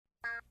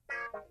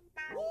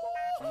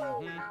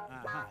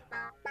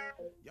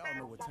Y'all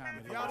know what time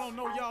it is. Y'all don't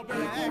know, y'all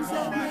better ask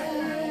somebody.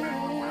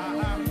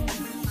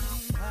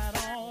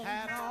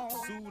 Hat on,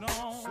 suit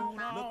on,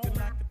 looking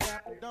like a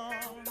dapper dog,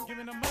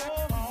 giving them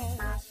microphone,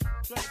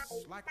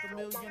 dressed like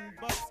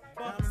 $1,000,000,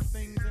 diamond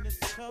things in its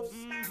cuffs.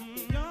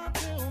 Y'all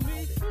tell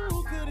me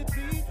who could it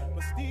be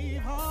but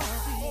Steve Harvey?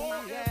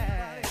 Oh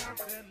yeah, everybody out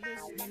there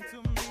listening to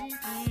me,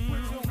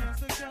 put your hands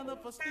together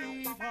for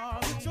Steve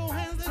Harvey. Put your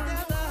hands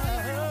together.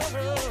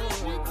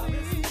 Steve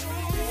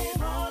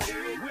Harvey,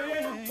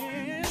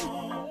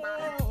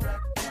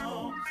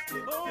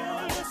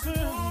 oh, listen,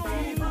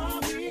 Steve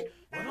Harvey,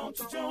 why don't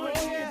you join in?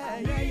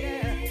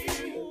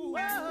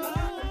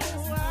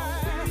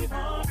 Steve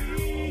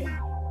Harvey,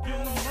 you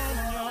know,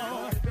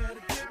 y'all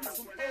better give me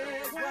some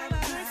eggs while I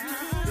listen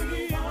to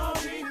Steve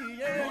Harvey.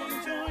 Won't you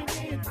join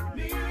in with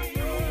me?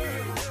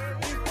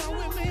 If you're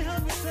with me,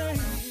 help me say,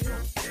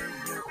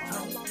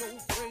 turn your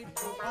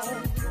radio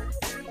on.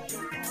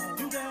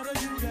 You gotta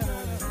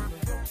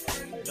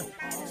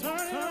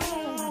turn it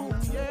on,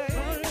 yeah.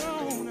 Turn it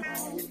on.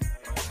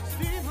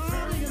 Steve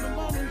Harvey in the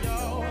morning,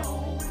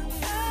 y'all.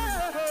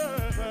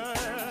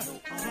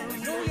 You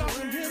know y'all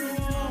can hear me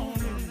on.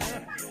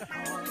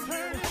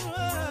 Turn it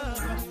up.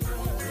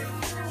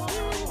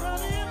 Steve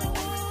Harvey in the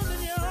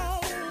morning,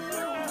 y'all.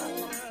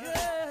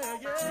 Yeah.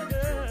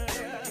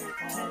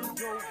 Turn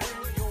your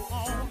radio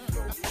on.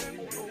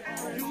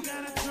 You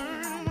gotta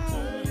turn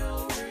your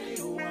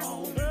radio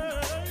on.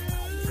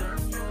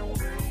 Turn your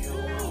radio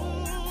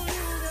on.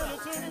 You gotta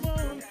turn it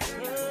on.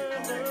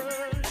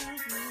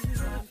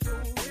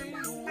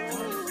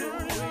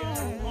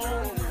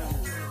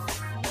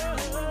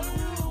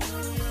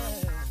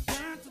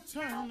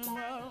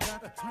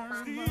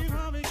 Steve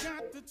Harvey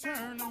got to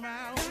turn them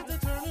out. Got to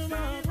turn them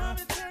out. Steve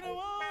Harvey turn them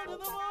on in the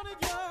morning,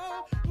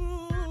 y'all.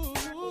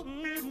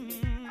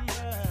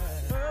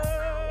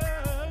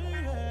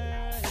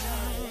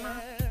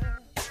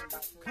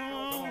 Come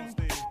on,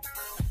 Steve.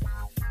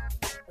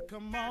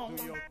 Come on.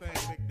 Do your thing,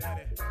 Big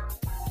Daddy.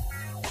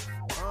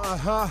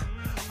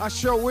 I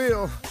sure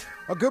will.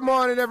 Good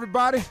morning,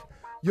 everybody.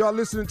 Y'all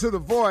listening to The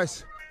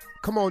Voice.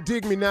 Come on,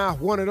 dig me now,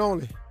 one and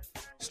only.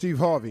 Steve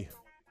Harvey.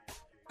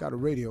 Got a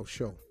radio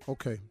show.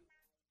 Okay.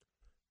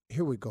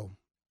 Here we go.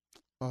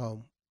 I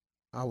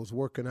was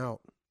working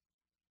out.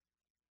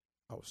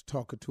 I was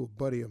talking to a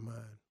buddy of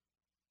mine.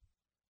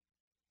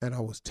 And I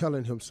was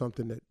telling him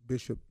something that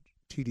Bishop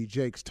T.D.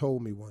 Jakes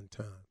told me one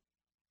time.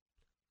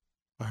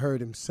 I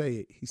heard him say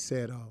it. He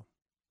said,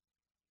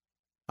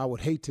 I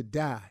would hate to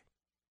die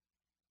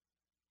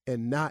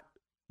and not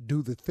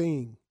do the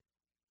thing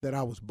that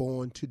I was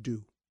born to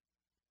do.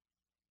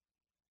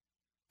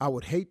 I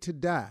would hate to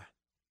die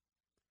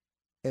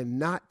and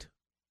not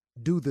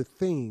do the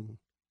thing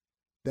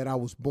that I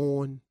was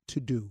born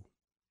to do.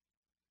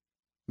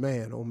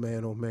 Man, oh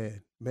man, oh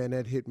man. Man,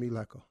 that hit me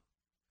like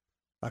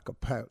a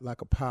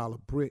pile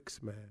of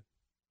bricks, man.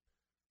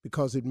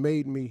 Because it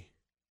made me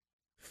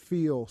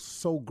feel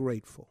so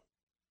grateful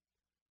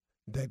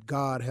that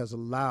God has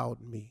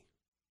allowed me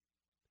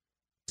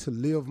to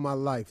live my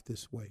life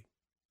this way.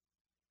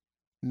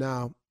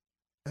 Now,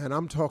 and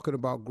I'm talking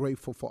about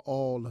grateful for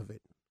all of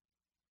it.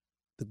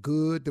 The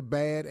good, the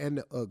bad, and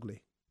the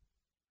ugly.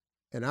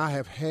 And I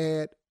have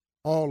had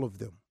all of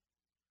them.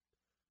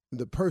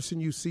 The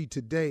person you see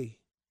today,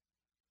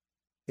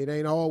 it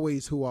ain't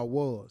always who I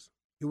was.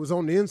 It was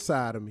on the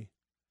inside of me,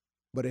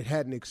 but it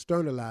hadn't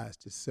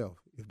externalized itself,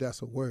 if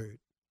that's a word.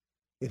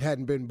 It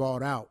hadn't been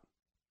bought out.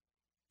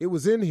 It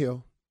was in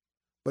here,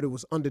 but it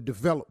was under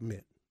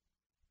development.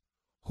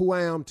 Who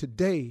I am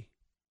today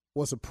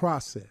was a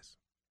process.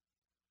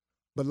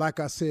 But like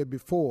I said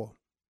before,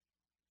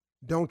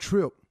 don't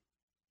trip.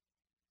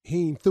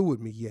 He ain't through with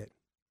me yet.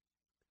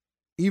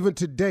 Even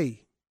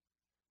today,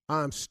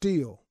 I'm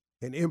still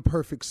an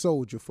imperfect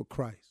soldier for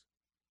Christ.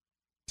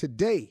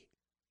 Today,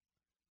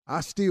 I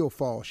still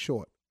fall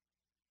short,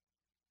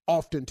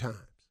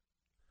 oftentimes.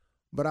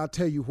 But I'll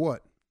tell you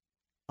what,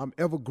 I'm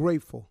ever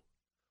grateful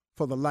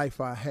for the life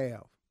I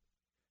have.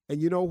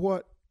 And you know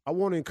what? I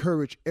want to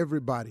encourage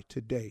everybody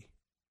today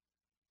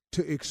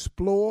to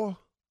explore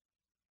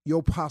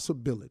your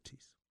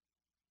possibilities.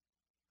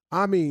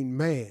 I mean,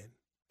 man,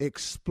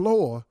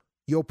 explore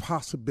your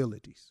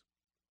possibilities.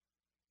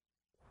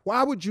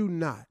 Why would you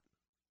not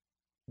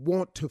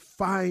want to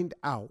find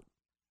out,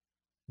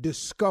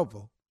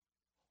 discover,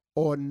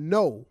 or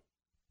know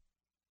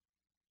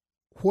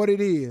what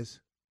it is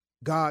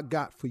God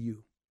got for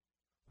you?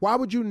 Why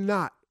would you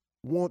not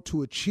want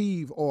to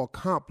achieve or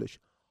accomplish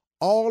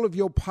all of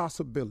your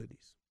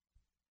possibilities?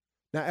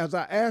 Now, as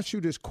I ask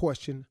you this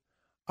question,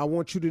 I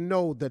want you to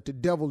know that the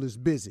devil is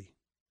busy,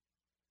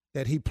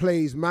 that he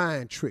plays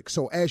mind tricks.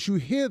 So as you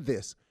hear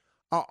this,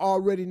 I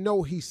already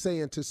know he's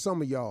saying to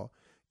some of y'all,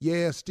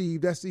 yeah,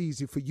 Steve, that's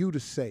easy for you to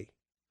say,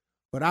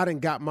 but I done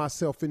got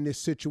myself in this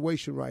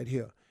situation right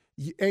here.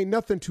 Ain't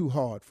nothing too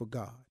hard for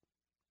God.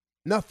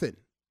 Nothing.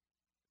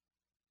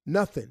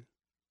 Nothing.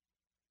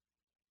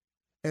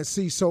 And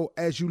see, so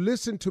as you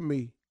listen to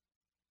me,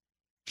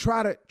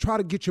 try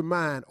to get your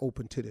mind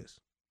open to this.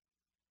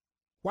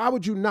 Why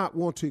would you not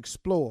want to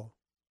explore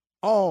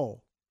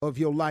all of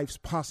your life's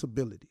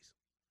possibilities?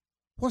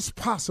 What's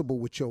possible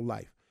with your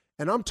life?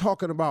 And I'm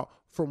talking about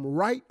from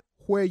right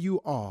where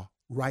you are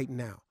right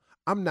now.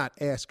 I'm not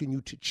asking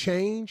you to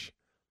change.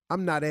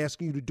 I'm not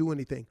asking you to do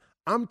anything.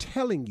 I'm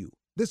telling you,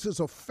 this is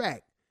a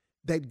fact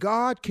that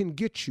God can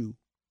get you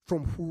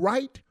from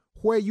right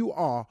where you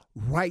are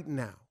right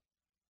now.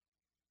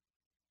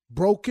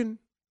 Broken,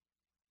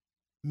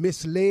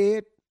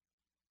 misled,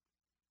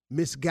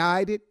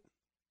 misguided,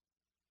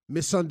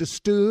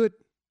 misunderstood,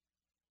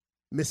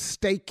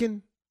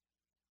 mistaken,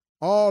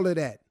 all of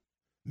that,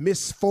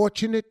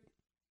 misfortunate,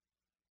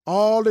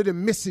 all of the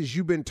misses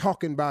you've been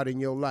talking about in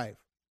your life.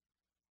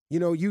 You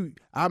know,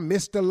 I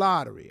missed the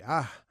lottery.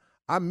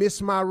 I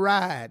missed my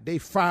ride. They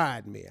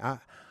fired me.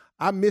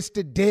 I missed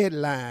the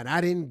deadline.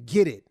 I didn't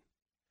get it.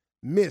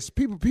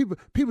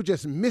 People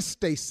just miss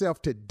themselves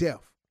to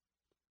death.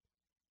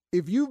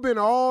 If you've been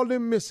all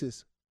them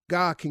misses,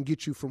 God can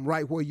get you from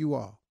right where you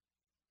are.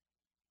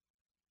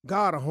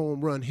 God a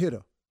home run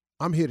hitter.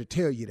 I'm here to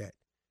tell you that.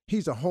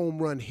 He's a home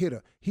run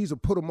hitter. He's a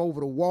put him over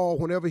the wall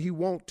whenever he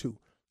want to,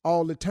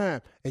 all the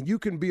time. And you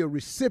can be a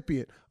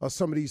recipient of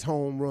some of these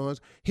home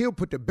runs. He'll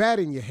put the bat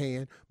in your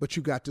hand, but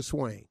you got to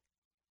swing.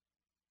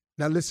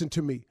 Now listen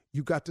to me.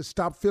 You got to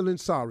stop feeling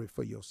sorry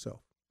for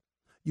yourself.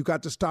 You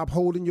got to stop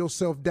holding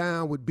yourself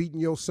down with beating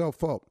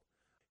yourself up.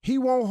 He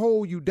won't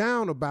hold you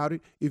down about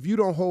it if you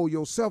don't hold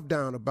yourself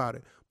down about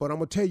it. But I'm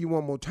going to tell you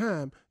one more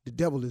time, the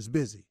devil is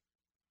busy.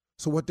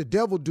 So what the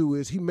devil do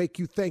is he make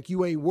you think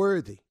you ain't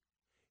worthy.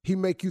 He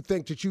make you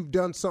think that you've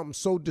done something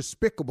so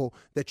despicable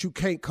that you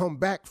can't come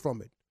back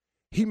from it.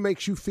 He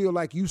makes you feel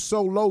like you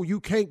so low you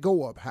can't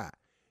go up high.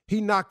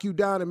 He knock you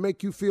down and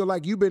make you feel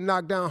like you've been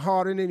knocked down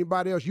harder than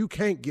anybody else. You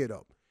can't get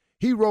up.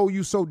 He roll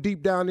you so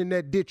deep down in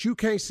that ditch you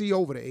can't see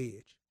over the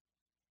edge.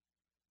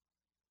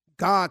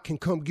 God can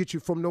come get you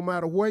from no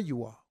matter where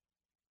you are.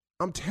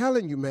 I'm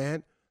telling you,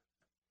 man,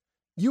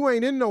 you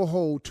ain't in no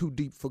hole too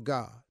deep for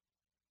God.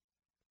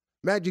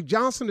 Magic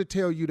Johnson to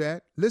tell you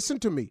that. Listen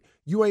to me.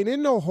 You ain't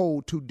in no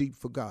hole too deep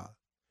for God.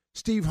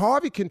 Steve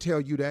Harvey can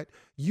tell you that.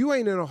 You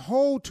ain't in a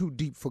hole too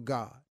deep for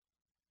God.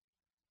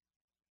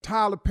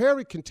 Tyler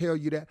Perry can tell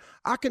you that.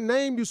 I can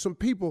name you some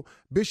people.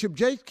 Bishop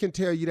Jakes can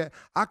tell you that.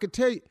 I could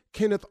tell you,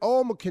 Kenneth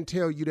Ulmer can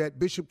tell you that.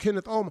 Bishop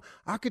Kenneth Ulmer.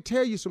 I could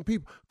tell you some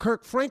people.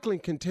 Kirk Franklin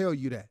can tell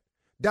you that.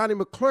 Donnie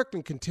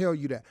McClurkin can tell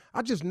you that.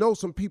 I just know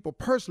some people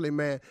personally,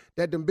 man,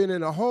 that done been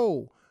in a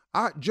hole.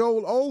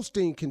 Joel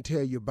Osteen can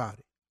tell you about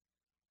it.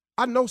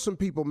 I know some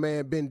people,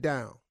 man, been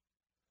down,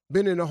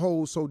 been in a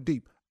hole so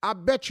deep. I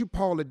bet you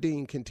Paula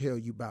Dean can tell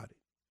you about it.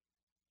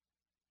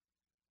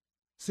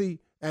 See,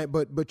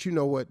 but you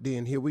know what?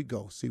 Then here we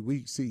go.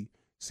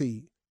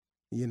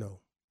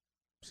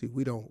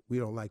 We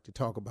don't like to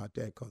talk about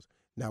that because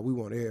now we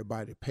want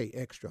everybody to pay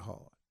extra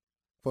hard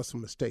for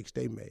some mistakes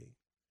they made.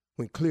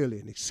 When clearly,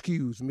 and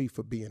excuse me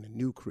for being a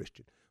new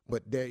Christian,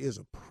 but there is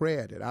a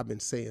prayer that I've been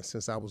saying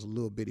since I was a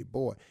little bitty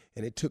boy,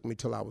 and it took me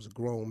till I was a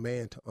grown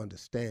man to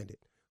understand it.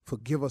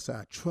 Forgive us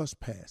our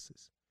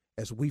trespasses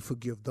as we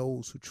forgive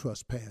those who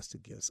trespass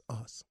against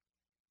us.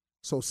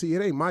 So see,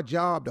 it ain't my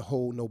job to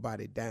hold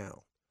nobody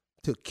down,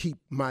 to keep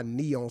my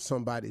knee on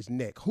somebody's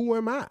neck. Who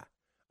am I?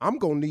 I'm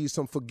going to need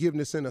some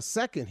forgiveness in a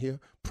second here,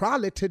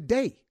 probably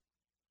today.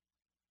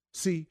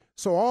 See,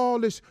 so all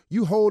this,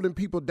 you holding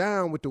people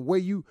down with the way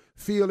you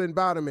feeling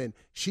about them, and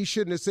she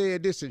shouldn't have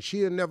said this, and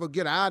she'll never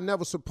get it. I'll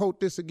never support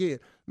this again.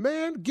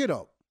 Man, get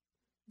up.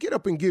 Get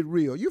up and get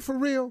real. You for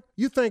real?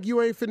 You think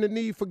you ain't finna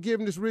need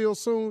forgiveness real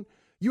soon?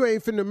 You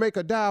ain't finna make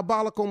a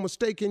diabolical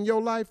mistake in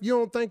your life? You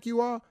don't think you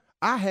are?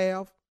 I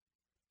have.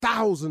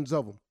 Thousands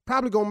of them.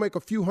 Probably gonna make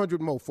a few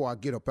hundred more before I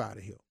get up out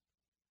of here.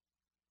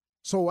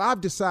 So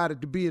I've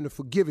decided to be in the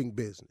forgiving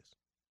business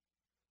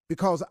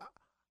because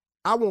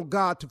I want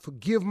God to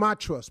forgive my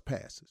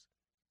trespasses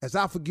as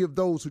I forgive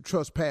those who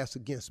trespass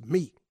against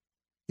me.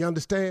 You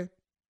understand?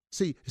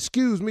 See,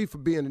 excuse me for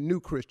being a new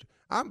Christian.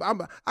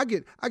 I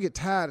get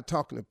tired of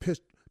talking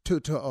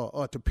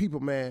to people,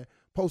 man,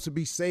 supposed to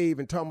be saved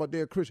and talking about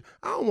they're Christian.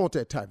 I don't want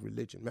that type of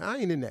religion, man. I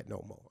ain't in that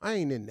no more. I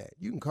ain't in that.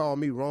 You can call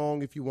me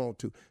wrong if you want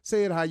to.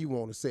 Say it how you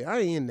want to say it. I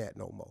ain't in that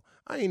no more.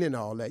 I ain't in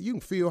all that. You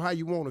can feel how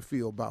you want to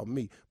feel about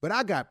me, but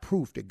I got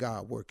proof that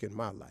God work in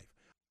my life.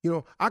 You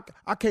know,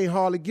 I can't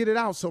hardly get it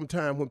out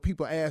sometimes when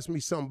people ask me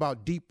something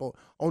about deep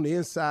on the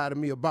inside of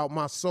me about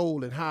my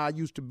soul and how I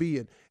used to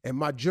be and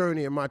my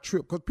journey and my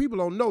trip. Because people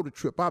don't know the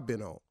trip I've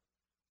been on.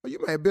 Well, you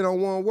may have been on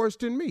one worse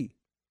than me.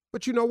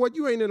 But you know what?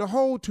 You ain't in a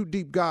hole too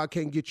deep God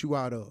can't get you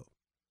out of.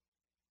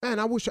 Man,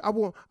 I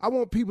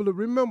want people to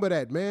remember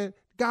that, man.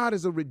 God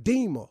is a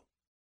redeemer.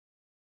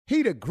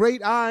 He the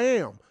great I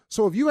am.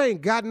 So if you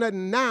ain't got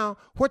nothing now,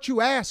 what you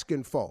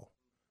asking for?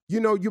 You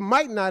know, you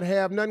might not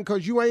have nothing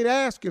because you ain't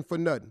asking for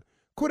nothing.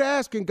 Quit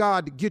asking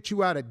God to get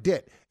you out of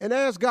debt and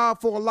ask God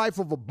for a life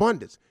of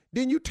abundance.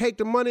 Then you take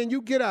the money and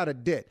you get out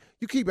of debt.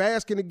 You keep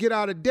asking to get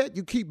out of debt.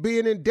 You keep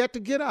being in debt to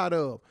get out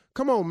of.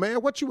 Come on, man.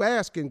 What you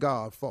asking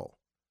God for?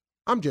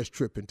 I'm just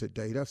tripping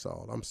today. That's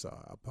all. I'm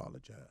sorry. I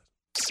apologize.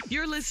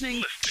 You're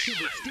listening to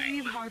the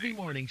Steve Harvey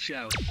Morning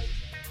Show.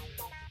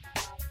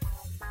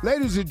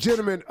 Ladies and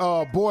gentlemen,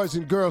 boys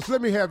and girls,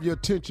 let me have your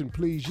attention,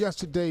 please.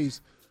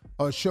 Yesterday's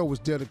show was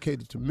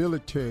dedicated to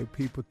military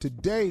people.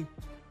 Today,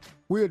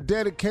 we're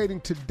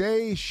dedicating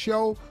today's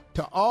show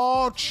to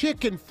all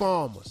chicken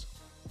farmers.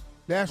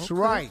 That's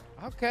right.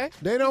 Okay.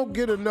 They don't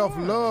get enough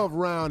love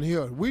around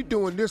here. We're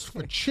doing this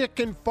for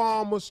chicken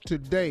farmers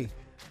today.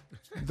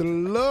 The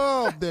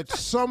love that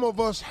some of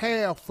us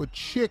have for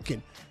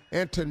chicken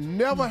and to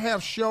never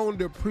have shown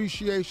the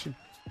appreciation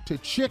to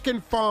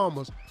chicken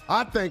farmers,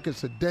 I think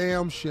it's a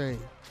damn shame.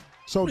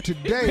 So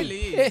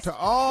today, to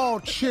all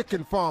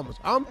chicken farmers,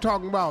 I'm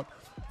talking about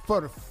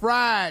for the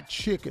fried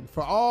chicken,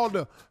 for all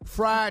the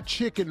fried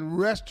chicken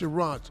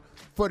restaurants,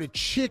 for the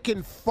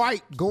chicken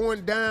fight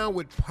going down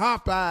with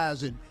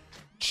Popeyes and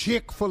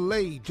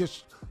Chick-fil-A,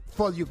 just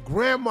for your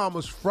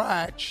grandmama's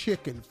fried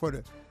chicken, for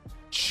the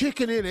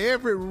chicken in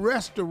every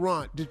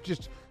restaurant,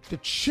 just the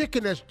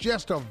chicken that's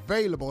just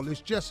available. It's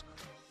just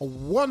a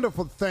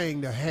wonderful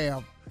thing to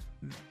have.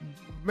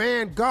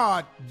 Man,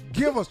 God,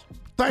 give us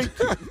thank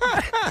you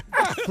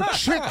for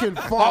chicken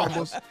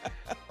farmers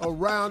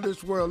around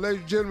this world.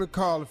 Ladies and gentlemen,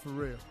 call it for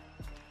real.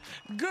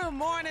 Good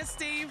morning,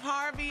 Steve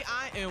Harvey.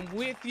 I am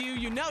with you.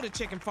 You know the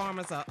chicken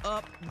farmers are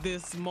up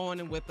this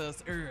morning with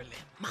us early.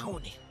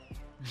 Morning.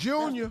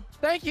 Junior.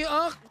 Thank you,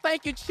 Unc.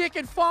 Thank you,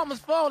 chicken farmers,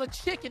 for all the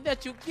chicken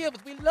that you give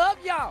us. We love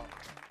y'all.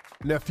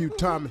 Nephew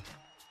Tommy.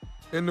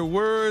 In the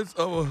words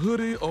of a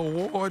Hoodie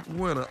Award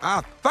winner,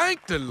 I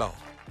thank the Lord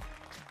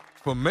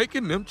for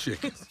making them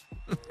chickens.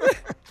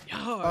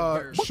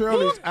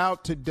 Shirley's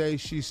out today.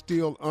 She's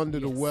still under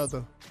the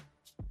weather.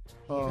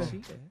 She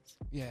is.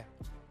 Yeah.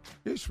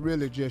 It's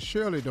really just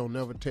Shirley don't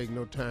never take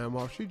no time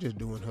off. She just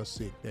doing her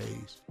sick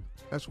days.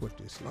 That's what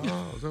this is.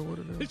 Oh, is that what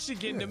it is? Is she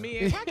getting them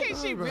in? Why can't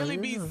she really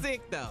be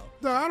sick, though?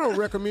 No, I don't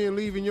recommend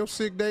leaving your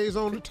sick days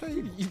on the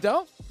table. You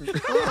don't?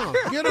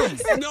 Get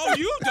them. No,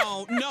 you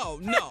don't.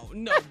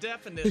 No,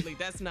 definitely.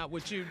 That's not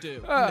what you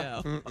do.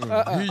 No.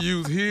 He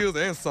used his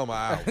and summer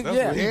hours. That's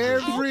Yeah. what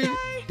he do. Every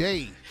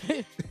day,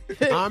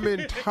 I'm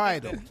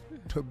entitled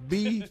to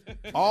be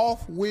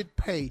off with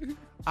pay.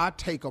 I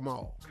take them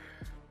all.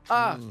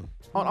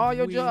 On all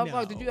your We jobs, know.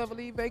 Unc, did you ever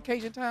leave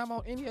vacation time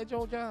on any of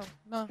your jobs?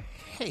 No.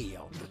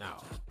 Hell no.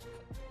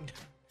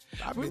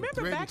 I've been Remember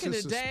threatened back to in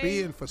the day-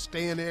 suspend for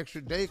staying the extra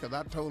day because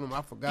I told them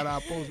I forgot I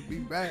was supposed to be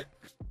back.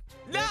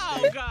 No,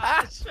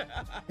 gosh.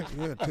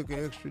 Yeah, I took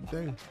an extra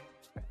day.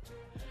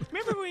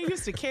 Remember when you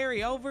used to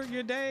carry over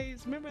your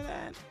days? Remember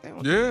that?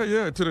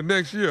 Yeah, to the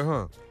next year,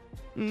 huh?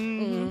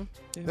 Mm-hmm.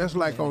 That's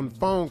like on the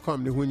phone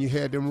company when you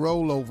had them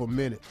rollover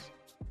minutes.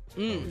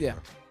 Yeah. Yeah.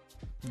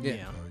 Oh,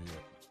 yeah.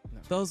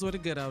 Those were the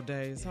good old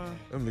days, huh?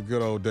 Them the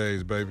good old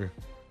days, baby.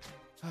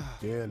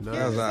 Yeah, no.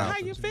 That's So out. how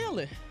you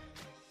feeling?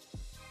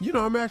 You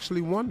know, I'm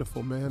actually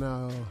wonderful, man.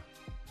 I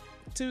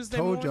Tuesday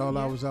told morning, y'all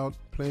I yeah? was out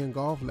playing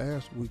golf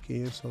last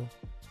weekend, so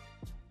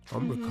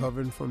I'm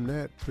recovering from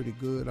that pretty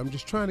good. I'm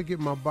just trying to get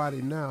my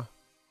body now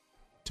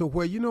to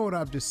where, you know what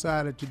I've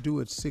decided to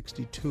do at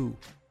 62?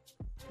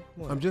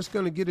 What? I'm just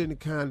going to get in the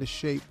kind of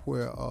shape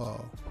where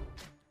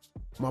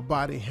my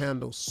body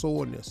handles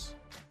soreness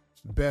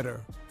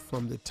better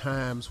from the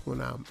times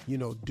when I'm,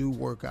 do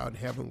work out and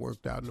haven't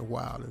worked out in a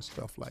while and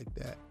stuff like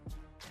that.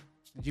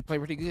 Did you play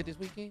pretty good this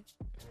weekend?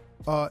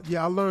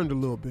 Yeah, I learned a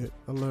little bit.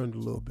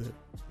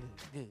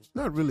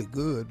 Not really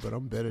good, but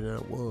I'm better than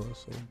I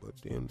was. So, but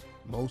then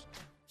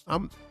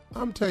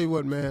I'm tell you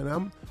what,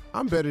 man,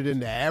 I'm better than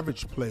the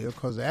average player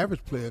because the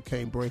average player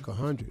can't break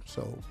 100.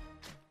 So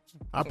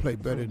I play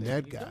better than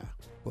that guy.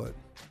 But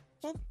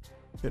Well,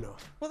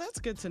 that's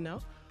good to know.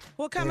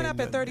 Well, coming Ain't up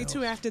at nothing 32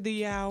 else. after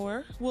the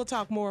hour, we'll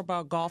talk more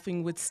about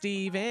golfing with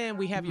Steve, and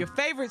we have your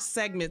favorite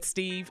segment,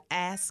 Steve,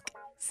 Ask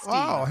Steve.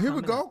 Oh, here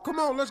we coming go. up. Come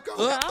on, let's go.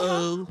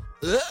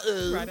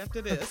 Right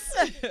after this.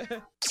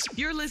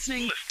 You're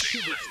listening to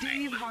the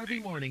Steve Harvey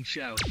Morning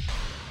Show.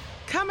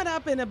 Coming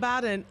up in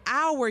about an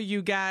hour,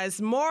 you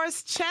guys,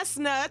 Morris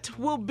Chestnut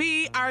will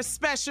be our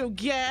special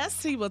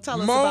guest. He will tell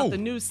us about the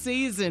new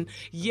season,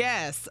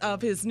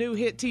 of his new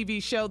hit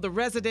TV show, The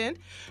Resident,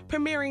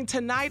 premiering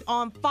tonight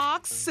on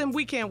Fox, and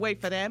we can't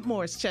wait for that,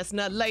 Morris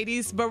Chestnut,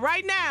 ladies. But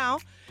right now,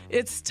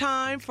 it's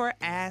time for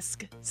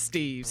Ask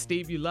Steve.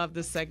 Steve, you love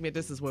this segment.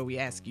 This is where we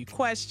ask you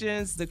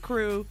questions, the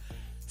crew.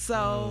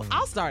 So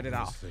I'll start it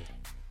off.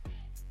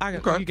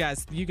 Okay.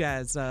 You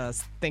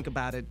guys think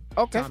about it.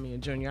 Okay. Tommy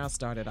and Junior, I'll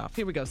start it off.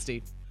 Here we go,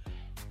 Steve.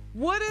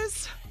 What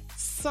is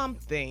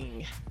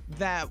something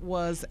that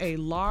was a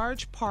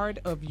large part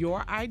of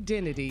your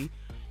identity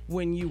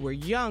when you were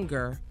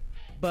younger,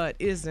 but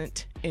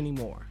isn't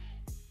anymore?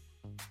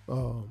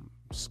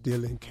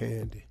 Stealing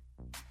candy.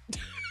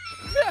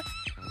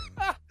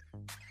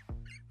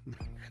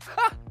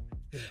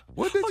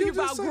 What did Oh, you you've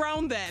just say?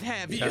 outgrown that,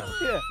 have you?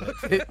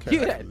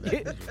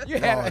 You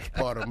had Large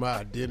part of my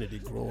identity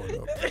growing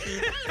up.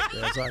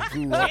 As I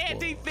grew up,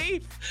 Candy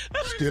thief.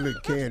 stealing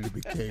candy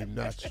became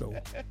not so.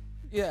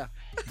 yeah.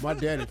 My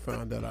daddy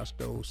found out I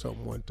stole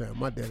something one time.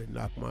 My daddy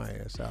knocked my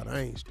ass out. I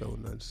ain't stole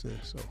nothing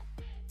since, so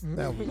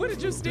That was What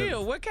did you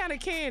steal? What kind of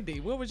candy?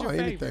 What was your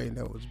favorite? Anything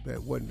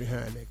that wasn't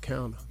behind that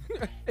counter.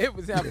 It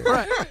was out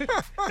front.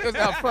 It was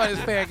out front.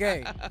 It's fair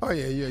game. Oh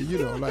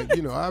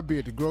yeah. I'd be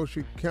at the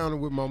grocery counter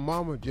with my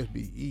mama, just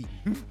be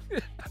eating.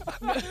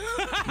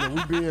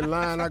 We be in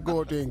line, I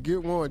go up there and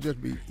get one,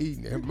 just be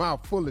eating, and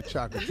mouth full of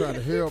chocolate, trying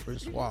to help and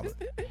swallow.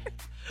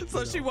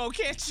 So she won't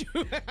catch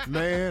you.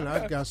 Man,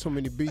 I got so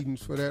many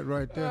beatings for that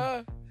right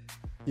there.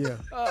 Yeah.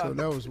 So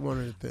that was one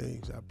of the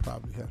things I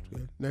probably have to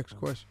get. Next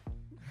question.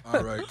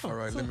 All right.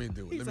 Let me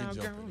do it. He's Let me all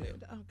jump in grown. there.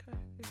 Okay.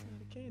 He's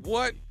not a candy.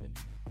 What?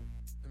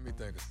 Let me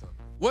think of something.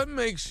 What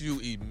makes you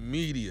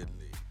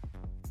immediately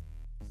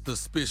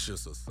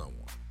suspicious of someone?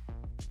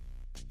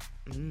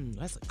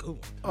 That's a good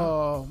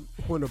one.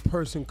 When a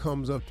person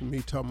comes up to me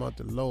talking about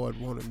the Lord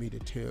wanted me to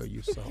tell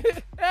you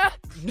something.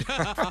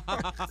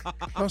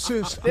 No,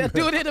 seriously. They'll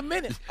do it in a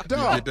minute.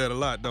 Dog, You get that a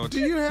lot, don't do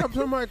you? you have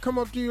somebody come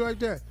up to you like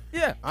that?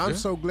 Yeah. I'm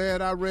so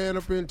glad I ran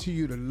up into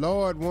you. The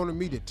Lord wanted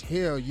me to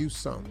tell you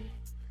something.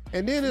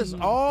 And then it's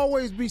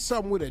always be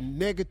something with a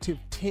negative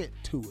tint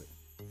to it.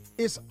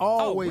 It's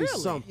always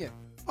really? something. Yeah.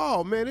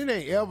 Oh, man, it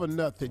ain't ever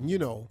nothing,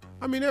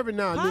 I mean, every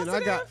now and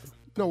then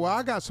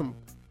I got some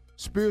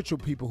spiritual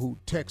people who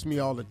text me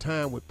all the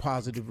time with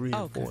positive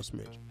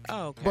reinforcement.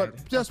 Okay.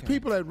 But just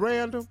people at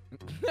random.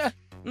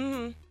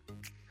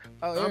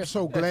 I'm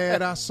so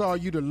glad I saw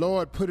you. The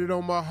Lord put it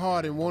on my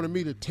heart and wanted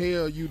me to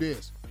tell you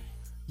this.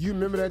 You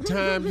remember that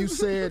time you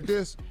said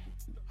this?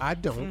 I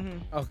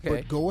don't. Okay.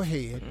 But go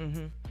ahead.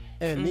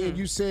 And then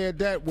you said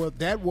that. Well,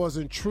 that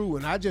wasn't true.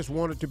 And I just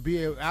wanted to be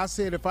able. I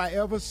said if I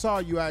ever saw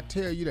you, I'd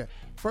tell you that.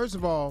 First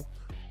of all,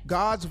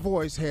 God's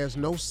voice has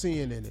no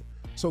sin in it.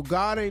 So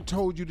God ain't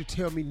told you to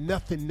tell me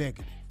nothing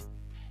negative.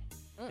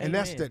 And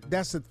that's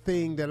the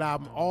thing that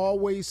I'm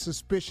always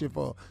suspicious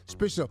of.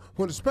 Especially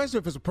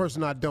if it's a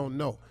person I don't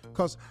know.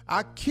 Because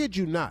I kid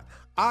you not,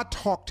 I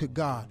talk to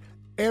God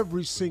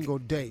every single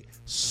day,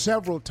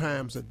 several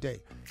times a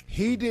day.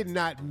 He did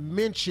not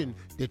mention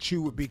that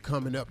you would be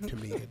coming up to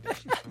me today.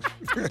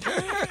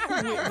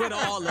 with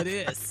all of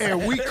this.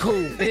 And we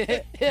cool.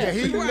 Yeah,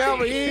 he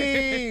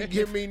ain't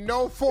give me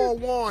no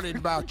forewarning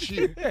about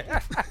you.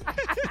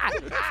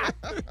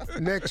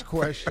 Next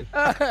question.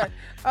 All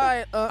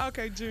right.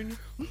 Okay, Junior.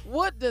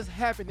 What does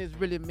happiness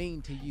really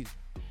mean to you?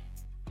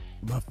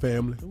 My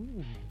family.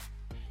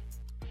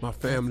 My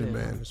family,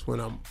 man, is when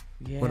I'm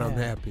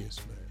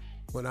happiest,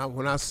 man.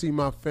 When I see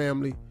my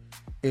family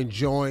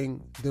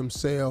enjoying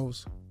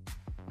themselves,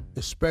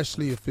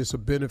 especially if it's a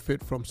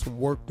benefit from some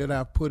work that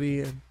I've put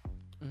in,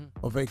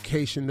 a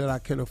vacation that I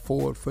can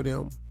afford for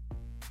them,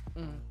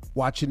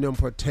 watching them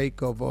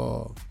partake of,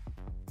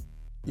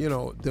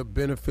 the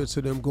benefits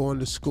of them going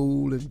to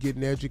school and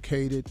getting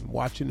educated and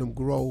watching them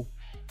grow.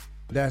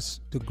 That's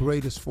the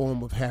greatest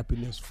form of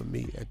happiness for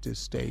me at this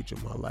stage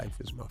of my life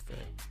is my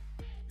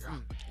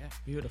family. Yeah,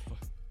 beautiful.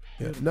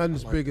 Yeah,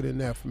 nothing's bigger than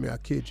that for me. I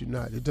kid you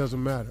not. It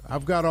doesn't matter.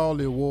 I've got all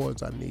the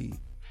awards I need.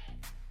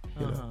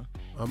 You know,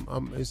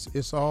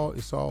 it's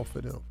all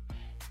for them.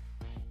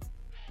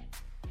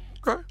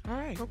 Okay. All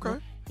right. Okay.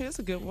 Well, here's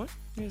a good one.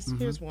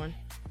 Here's one.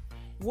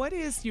 What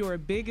is your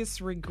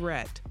biggest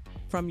regret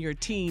from your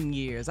teen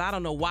years? I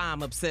don't know why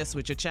I'm obsessed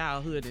with your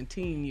childhood and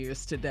teen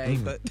years today,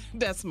 but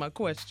that's my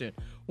question.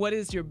 What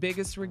is your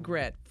biggest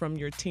regret from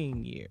your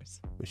teen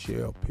years?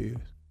 Michelle Pierce.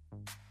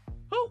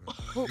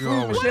 You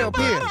always What go about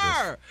back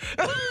her?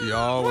 You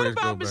always What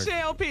about go back.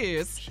 Michelle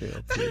Pierce?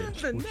 Michelle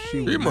Pierce. The Well,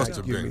 name. would He must not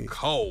have give been me-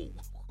 cold.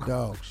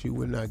 Dog, she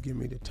would not give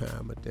me the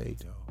time of day,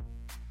 dog.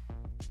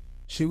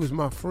 She was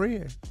my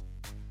friend,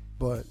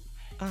 but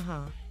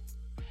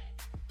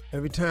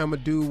every time a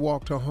dude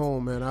walked her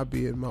home, man, I'd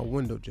be in my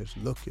window just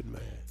looking,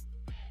 man.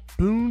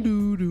 Boom,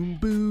 doo, doom,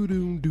 boo,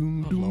 doom,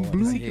 doom, doom, Lord,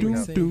 blue, here we doom,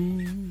 go.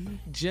 doom.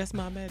 Just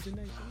my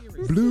imagination.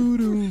 Blue,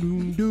 doom,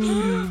 doom,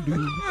 doom,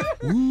 doom,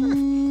 doom.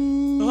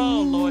 Ooh.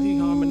 Oh, Lord, he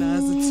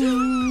harmonized it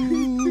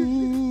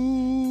too.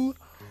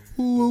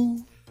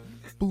 Ooh.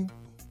 Boom.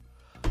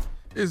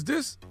 Is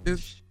this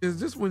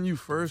when you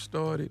first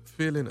started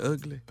feeling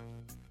ugly?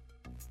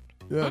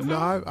 Yeah,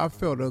 no, I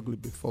felt ugly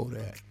before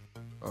that.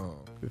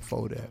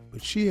 Before that.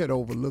 But she had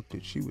overlooked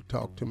it. She would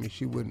talk to me.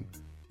 She wouldn't,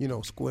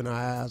 squint her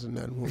eyes or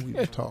nothing when we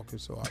were talking.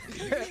 So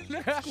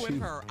With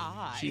her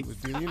eyes. she was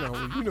doing,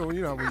 when you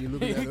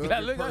look at You that gotta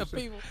ugly look at person,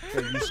 people.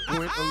 and you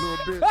squint a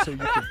little bit so you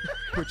can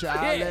put your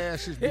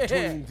eyelashes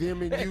between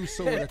them and you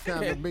so to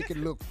kind of make it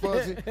look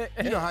fuzzy.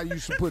 You know how you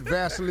used to put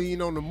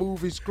Vaseline on the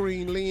movie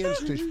screen lens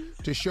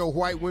to show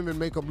white women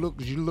make them look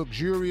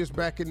luxurious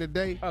back in the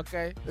day?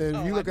 Okay.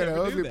 And you look at an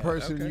never knew ugly that.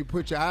 person, Okay. you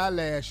put your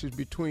eyelashes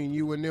between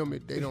you and them,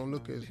 they don't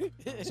look as.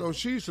 So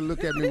she used to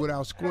look at me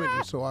without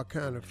squinting, so I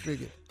kind of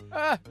figured,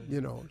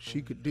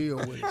 she could deal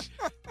with it.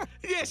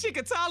 Yeah, she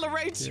could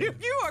tolerate you.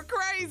 You are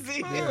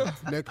crazy. Yeah.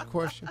 Next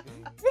question.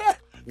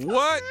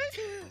 What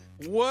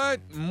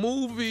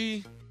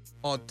movie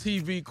or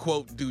TV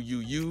quote do you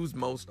use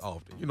most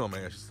often? You know I'm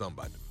gonna ask you something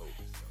about the movie.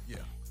 So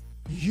yeah.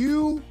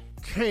 You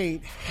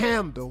can't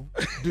handle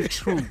the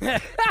truth.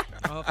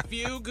 A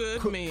few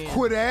good men.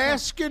 Quit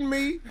asking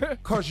me,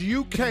 because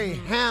you can't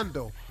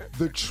handle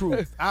the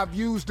truth. I've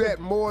used that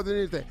more than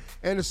anything.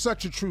 And it's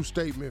such a true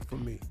statement for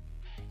me.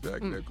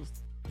 Jack Nicholson.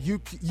 You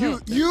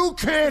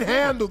can't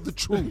handle the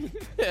truth.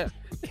 Yeah,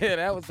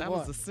 that was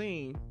the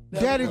scene.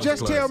 Daddy, was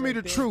just tell classic. me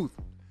the truth.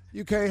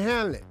 You can't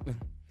handle it.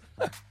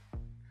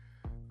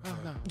 Oh,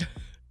 no.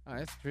 Oh,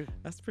 that's true.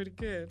 That's pretty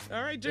good.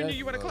 All right, Junior,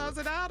 you want to close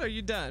it out or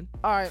you done?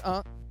 All right,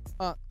 let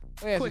me ask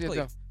you Quickly. this,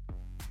 though.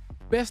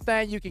 Best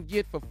thing you can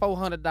get for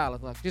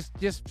 $400.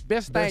 Just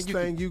best thing Best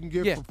thing you can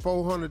get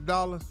for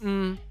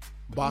 $400?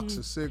 Box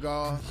of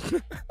cigars.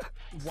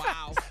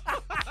 Wow.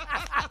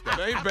 That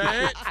ain't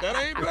bad. That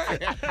ain't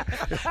bad.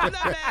 I'm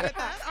not mad at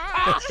that.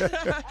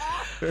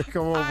 All right.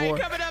 Come on, All right, boy.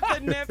 coming up, the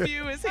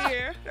nephew is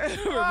here.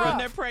 We'll run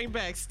that prank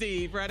back,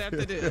 Steve, right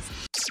after this.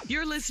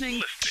 You're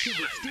listening to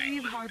the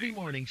Steve Harvey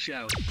Morning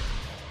Show.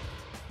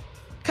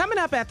 Coming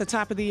up at the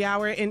top of the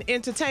hour in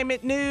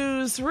entertainment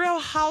news, Real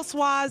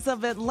Housewives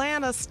of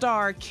Atlanta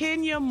star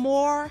Kenya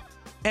Moore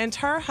and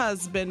her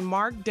husband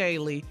Mark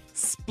Daly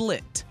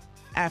split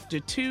after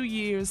 2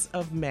 years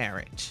of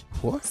marriage.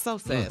 What? So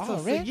sad. Oh, So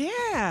sad. really?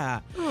 Yeah.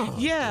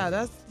 Yeah,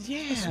 that's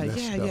messed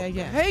up,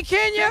 yeah. Hey,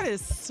 Kenya. That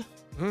is.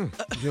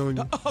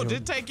 Junior. Oh,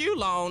 didn't take you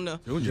long.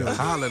 Junior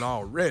hollering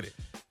already.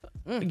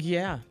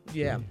 Yeah.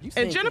 You And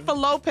seen Jennifer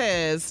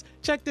Lopez,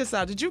 check this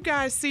out. Did you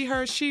guys see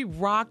her? She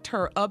rocked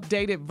her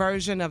updated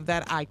version of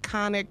that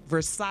iconic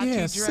Versace Yeah,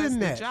 dress.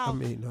 send that. y'all- I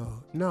mean,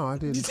 no, I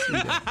didn't see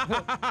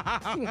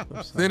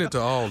that. Send it to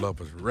all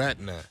of us right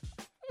now.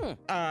 All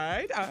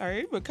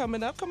right. But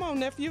coming up, come on,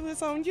 nephew,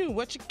 it's on you.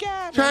 What you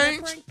got?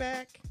 Change. Bring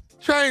back.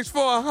 Change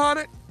for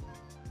 100.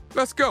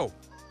 Let's go.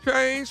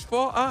 Change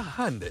for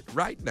 100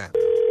 right now.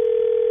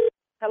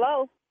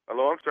 Hello?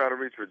 Hello, I'm trying to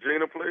reach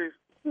Regina, please.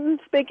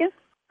 Speaking.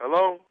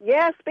 Hello?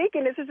 Yeah,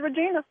 speaking. This is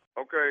Regina.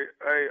 Okay,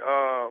 hey,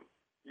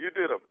 you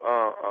did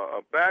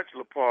a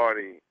bachelor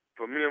party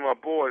for me and my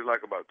boys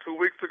like about 2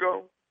 weeks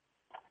ago.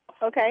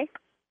 Okay.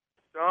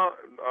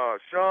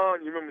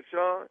 Sean, you remember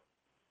Sean?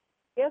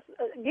 Yes.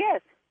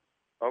 Yes.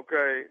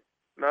 Okay.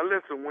 Now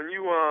listen, when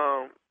you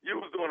was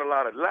doing a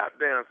lot of lap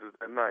dances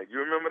that night. You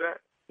remember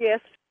that? Yes.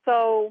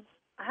 So,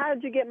 how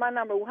did you get my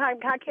number? How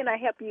can I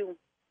help you?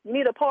 You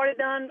need a party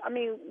done? I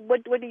mean,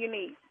 what do you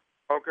need?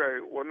 Okay.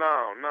 Well,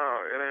 no,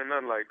 it ain't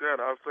nothing like that.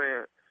 I was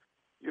saying,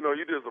 you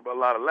did a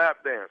lot of lap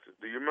dances.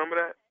 Do you remember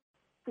that?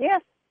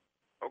 Yes.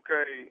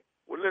 Okay.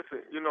 Well, listen,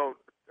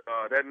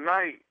 that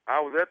night I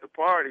was at the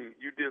party.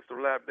 You did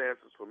some lap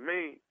dances for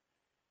me,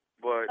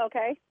 but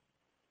Okay.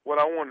 what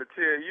I wanted to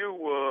tell you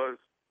was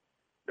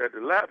that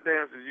the lap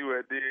dances you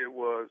had did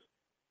was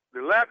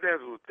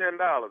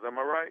 $10. Am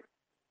I right?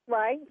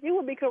 Right. You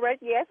would be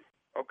correct. Yes.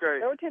 Okay.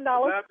 They were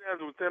 $10. Lap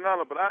dances was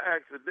 $10, but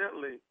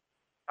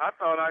I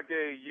thought I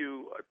gave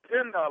you a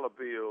 $10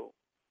 bill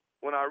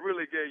when I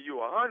really gave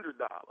you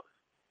 $100.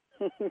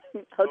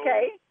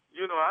 Okay.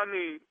 So, I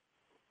need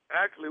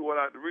actually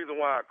the reason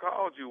why I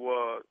called you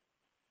was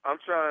I'm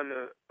trying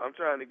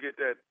to get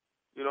that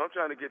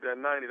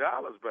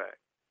 $90 back.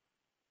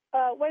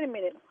 Wait a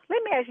minute.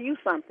 Let me ask you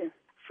something.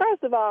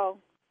 First of all,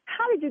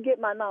 how did you get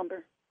my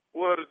number?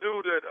 Well, the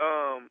dude that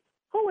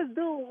Who is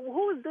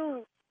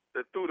dude?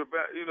 that threw the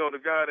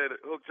guy that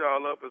hooked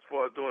y'all up as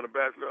far as doing the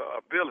bachelor,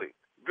 Billy.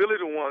 Billy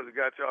the ones that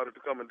got y'all to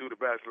come and do the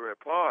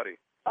bachelorette party.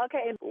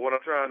 Okay. But what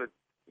I'm trying to,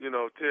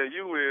 tell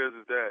you is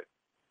that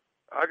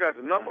I got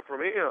the number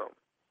from him,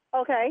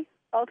 Okay.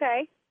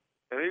 Okay.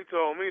 and he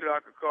told me that I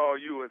could call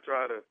you and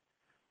try to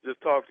just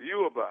talk to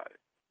you about it.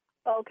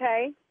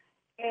 Okay.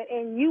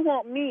 And you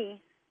want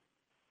me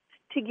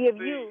to give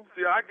you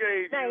See, I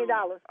gave you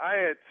 $90. I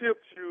had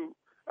tipped you.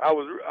 I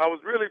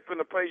was really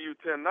finna pay you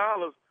 $10,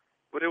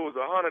 but it was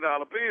 $100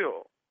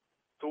 bill.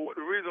 So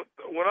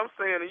what I'm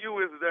saying to you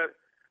is that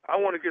I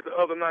want to get the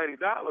other $90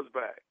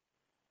 back.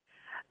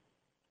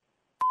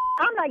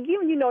 I'm not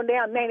giving you no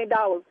damn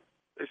 $90.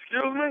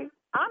 Excuse me?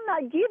 I'm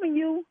not giving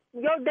you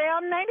your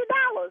damn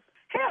 $90.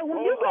 Hell,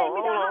 when you gave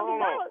me the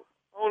 $100.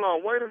 Hold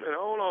on, wait a minute.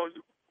 Hold on.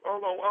 I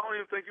don't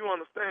even think you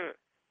understand.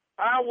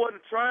 I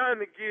wasn't trying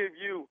to give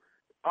you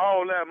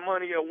all that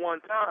money at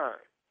one time.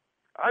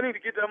 I need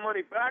to get that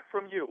money back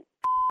from you.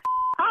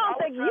 I don't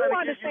think you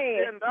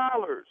understand.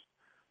 $10.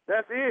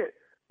 That's it.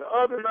 The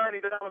other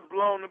 $90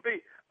 belong to me.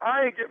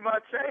 I ain't get my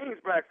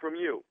change back from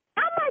you.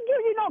 I'm not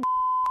giving you no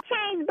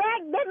change back.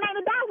 That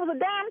 $90 was a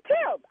damn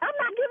tip. I'm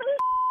not giving you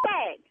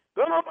back.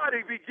 Don't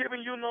nobody be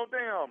giving you no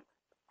damn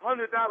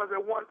 $100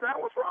 at one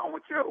time. What's wrong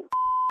with you?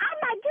 I'm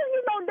not giving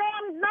you no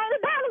damn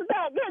 $90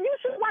 back. Yeah, you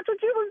should watch what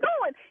you was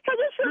doing. Hey,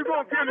 You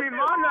gonna give me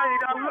my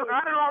 $90? Look,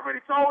 I done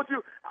already told you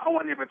I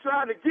wasn't even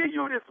trying to give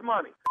you this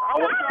money. I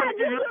was trying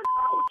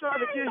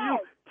to give you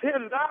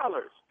 $10.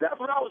 That's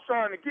what I was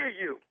trying to give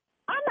you.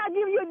 I'm not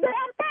giving you a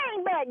damn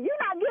thing back.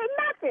 You're not getting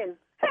nothing.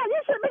 Hell, you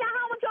should be at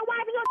home with your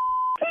wife and your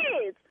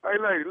kids. Hey,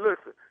 lady,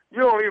 listen.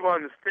 You don't even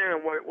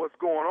understand what's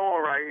going on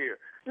right here.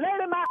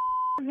 Lady,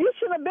 you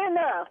should have been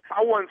there.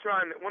 I wasn't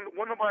trying to.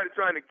 When nobody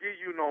trying to give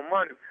you no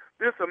money.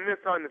 This a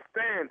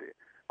misunderstanding.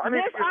 I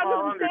need to get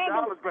my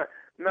 $100 back.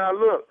 Now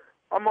look,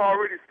 I'm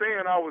already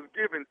saying I was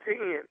giving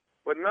 10.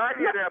 But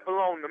 90 of that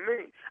belong to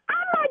me.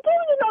 I'm not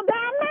giving you no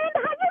damn man.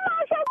 Have you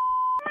lost your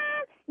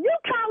mind? You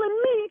calling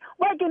me,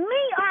 waking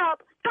me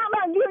up, talking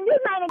about giving you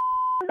 $90.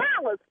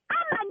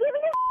 I'm not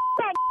giving you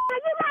that.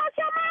 Have you lost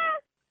your mind?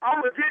 I'm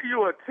going to give you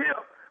a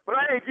tip, but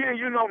I ain't giving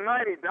you no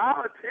 $90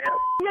 tip.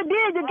 You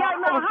did. You got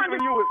me All I was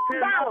giving you was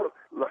 $100.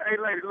 $10. Look, hey,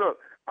 lady,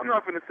 look. I'm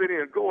not going to sit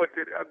here and go at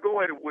it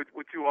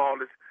with you all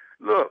this.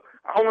 Look,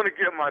 I want to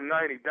get my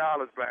 $90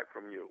 back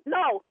from you.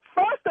 No.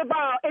 First of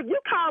all, if you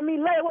call me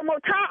later one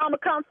more time, I'm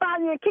going to come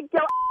find you and kick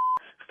your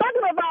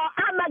Second of all,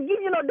 I'm not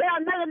giving you no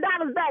damn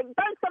 $90 back.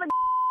 Thanks for the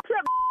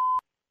tip.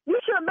 You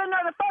should have been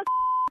there the first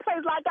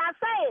place like I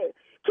said.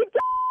 Keep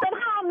your at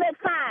home next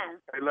time.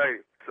 Hey,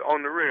 lady,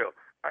 on the real,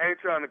 I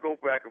ain't trying to go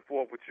back and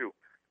forth with you.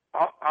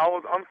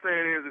 I'm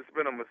saying it's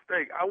been a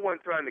mistake. I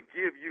wasn't trying to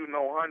give you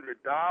no $100.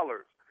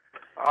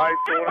 All right,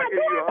 so when I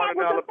give you a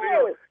 $100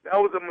 bill, that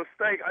was a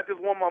mistake. I just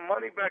want my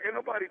money back. Ain't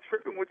nobody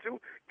tripping with you.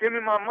 Give me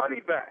my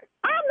money back.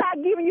 I'm not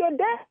giving you a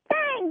damn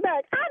thing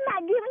back. I'm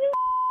not giving you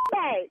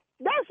back.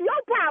 That's your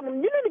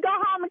problem. You need to go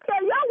home and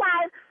tell your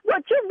wife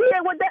what you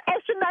did with the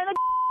extra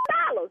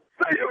 $90.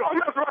 So you don't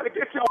mess around and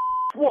get your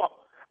whooped.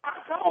 I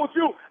told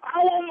you I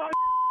want my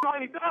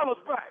 $90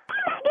 back.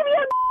 I'm not giving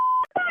you a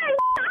thing.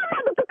 I'm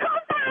not going to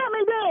come find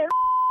me then.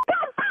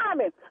 Come find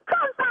me.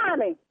 Come find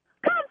me.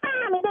 Come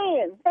find me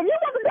then. If you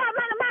want to get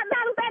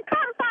 $90 back,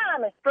 come find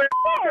me. So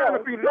trying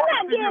to be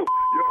nice to you.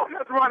 You don't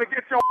mess around and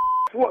get your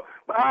whooped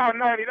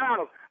behind $90.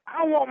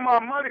 I want my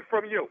money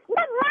from you.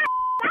 What my?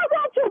 I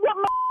want you with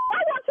my. I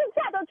want you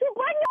to don't you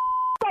bring your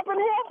up in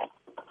here.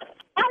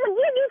 I'm going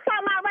to give you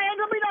something. I ain't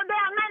going to be no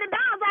damn $90.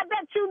 I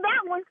bet you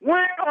that one.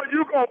 When are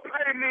you going to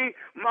pay me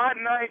my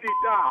 $90?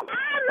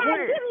 I'm not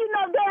giving you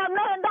no damn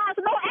 $90.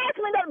 So don't ask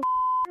me that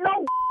no.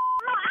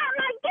 No, I'm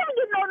not giving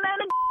you no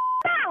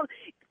 $90.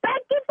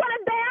 Thank you for the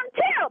damn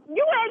tip.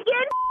 You ain't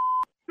getting.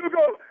 You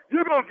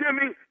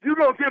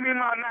gonna give me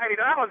my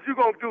 $90? You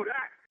gonna do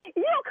that?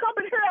 You come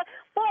in here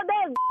for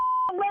that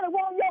when it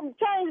won't your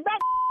change back.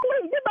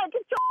 Please, you better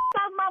get your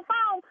off my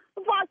phone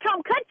before I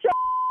come cut your.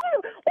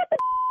 What the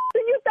do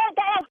you think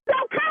I am?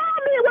 Don't call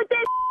me with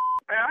this.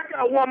 Hey, I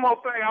got one more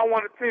thing I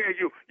want to tell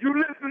you. You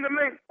listen to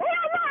me?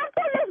 Hell no, I'm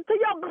still listening to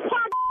your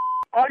podcast.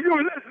 Are you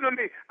listening to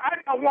me? I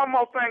got one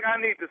more thing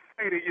I need to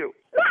say to you.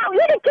 No,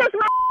 you can kiss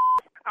my.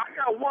 I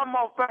got one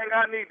more thing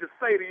I need to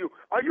say to you.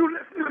 Are you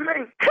listening to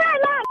me? Hell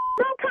no,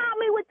 don't call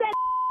me with that.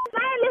 I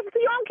ain't listening to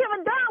you. I don't give a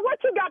damn what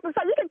you got to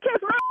say. You can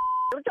kiss my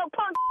with your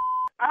punk.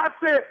 I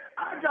said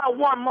I got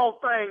one more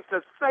thing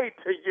to say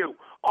to you.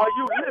 Are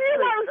you what listening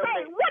you to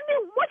say? me?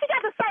 What you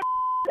got to say?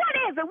 What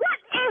is it? What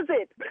is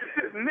it? This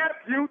is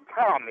nephew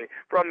Tommy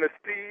from the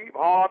Steve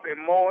Harvey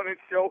Morning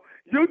Show.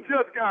 You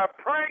just got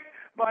pranked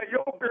by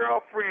your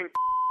girlfriend.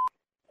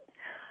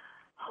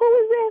 Who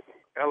is this?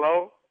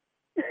 Hello?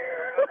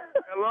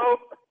 Hello?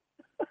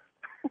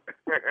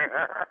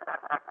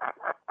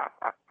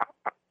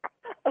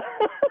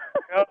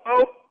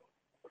 Hello?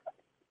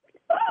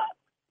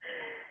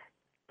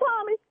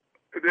 Tommy,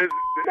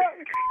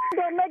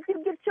 they'll make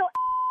you get your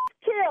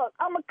killed.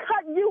 I'm going to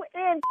cut you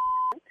in.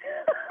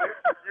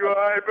 You all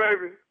right,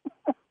 baby?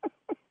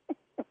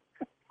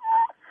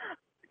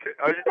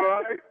 Are you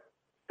all right?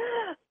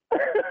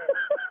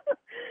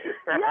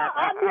 Yeah,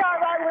 I'll be all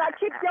right when I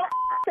kick your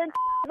and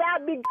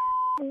that'll be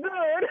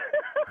good.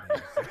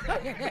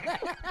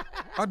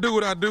 I do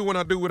what I do when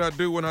I do what I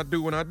do when I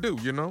do when I do,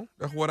 you know?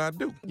 That's what I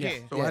do. Yeah.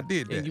 So I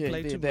did that. And you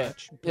play too that.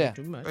 much. You play Yeah.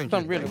 too much. Thank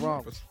Something you. really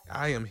wrong.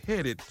 I am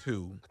headed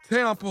to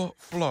Tampa,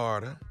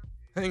 Florida,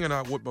 hanging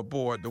out with my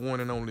boy, the one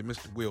and only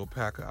Mr. Will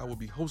Packer. I will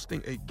be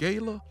hosting a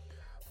gala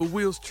for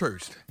Will's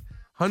church.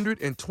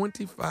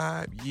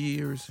 125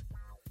 years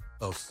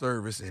of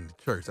service in the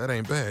church. That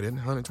ain't bad, isn't it?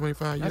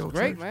 125 years That's old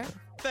great, church. man.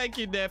 Thank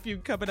you, nephew.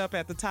 Coming up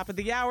at the top of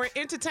the hour,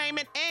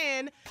 entertainment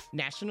and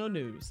national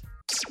news.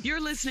 You're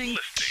listening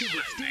to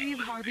the Steve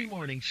Harvey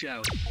Morning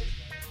Show.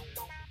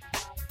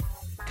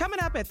 Coming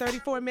up at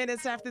 34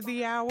 minutes after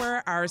the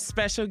hour, our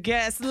special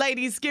guest.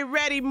 Ladies, get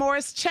ready.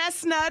 Morris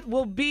Chestnut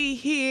will be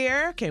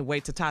here. Can't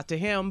wait to talk to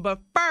him.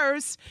 But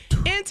first,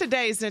 in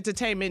today's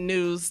entertainment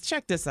news,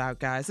 check this out,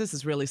 guys. This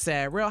is really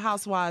sad. Real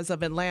Housewives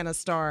of Atlanta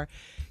star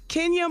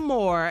Kenya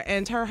Moore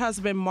and her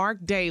husband Mark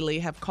Daly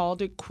have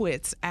called it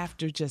quits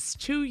after just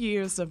 2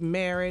 years of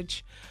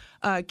marriage.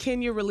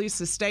 Kenya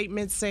released a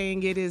statement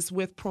saying, "It is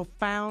with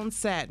profound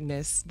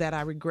sadness that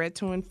I regret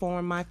to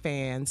inform my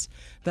fans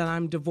that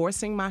I'm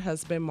divorcing my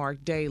husband,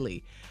 Mark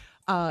Daly."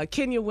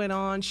 Kenya went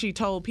on, she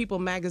told People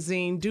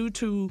magazine, "Due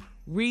to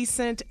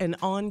recent and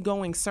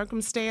ongoing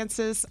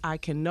circumstances, I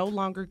can no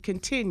longer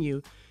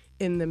continue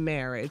in the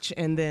marriage."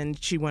 And then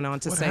she went on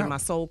to say, happened? "My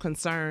sole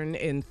concern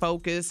and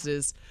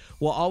focus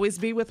will always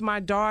be with my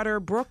daughter,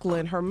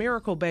 Brooklyn, her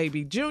miracle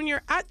baby.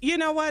 Junior," you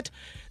know what?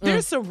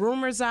 There's some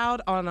rumors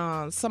out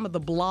on some of the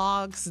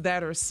blogs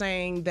that are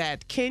saying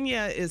that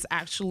Kenya is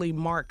actually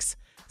Mark's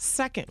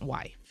second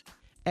wife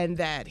and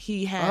that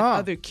he had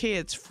other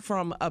kids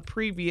from a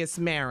previous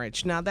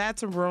marriage. Now,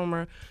 that's a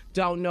rumor.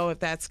 Don't know if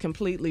that's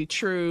completely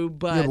true,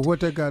 but... Yeah, but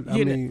what they got, I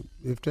you know- mean,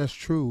 if that's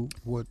true,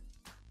 what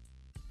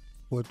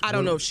I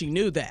don't know if she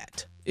knew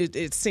that.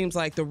 It seems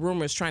like the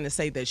rumor is trying to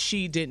say that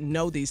she didn't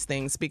know these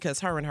things because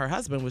her and her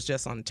husband was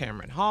just on the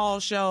Tamron Hall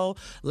show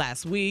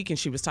last week, and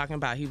she was talking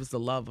about he was the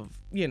love of,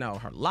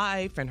 her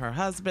life and her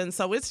husband.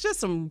 So it's just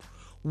some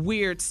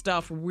weird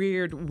stuff,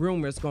 weird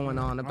rumors going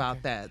on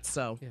about that.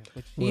 So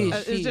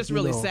it's just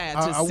really sad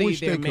to see I wish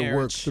their they marriage. could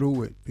work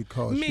through it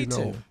because, Me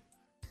too.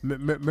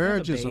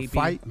 Marriage is a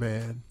fight,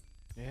 man.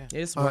 Yeah.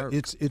 It's work.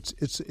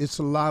 It's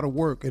a lot of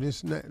work, and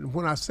it's not.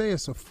 When I say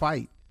it's a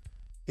fight,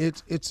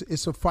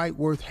 it's a fight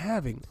worth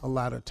having a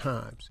lot of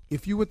times.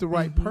 If you're with the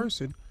right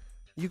person,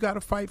 you got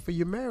to fight for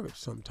your marriage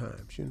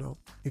sometimes,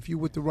 If you're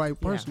with the right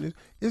person,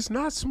 it's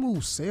not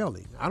smooth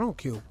sailing. I don't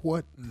care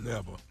what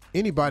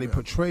anybody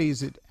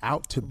portrays it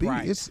out to be.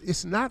 Right.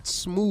 It's not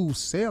smooth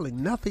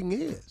sailing. Nothing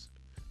is.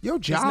 Your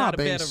job it's not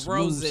a ain't bed of smooth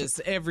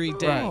roses every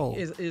day. No,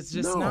 It's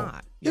just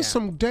not. There's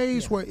some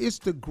days where it's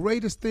the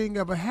greatest thing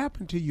ever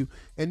happened to you.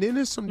 And then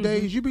there's some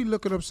days you be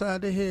looking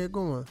upside the head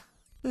going,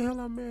 the hell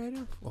I married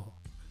him for?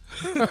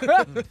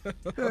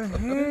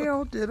 The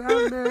hell did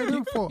I marry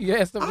him for?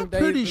 Yes, I'm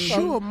pretty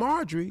sure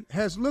Marjorie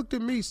has looked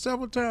at me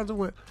several times and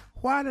went,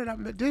 why did I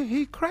marry?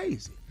 He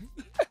crazy.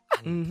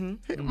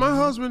 My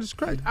husband is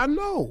crazy. I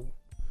know.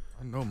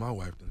 I know my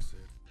wife done said.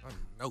 I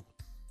know.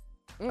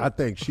 I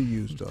think she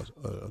used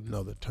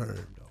another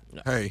term,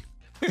 though. Hey.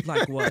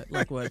 Like what?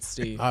 Like what,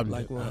 Steve?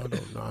 Like what? I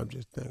don't know. I'm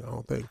just thinking. I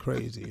don't think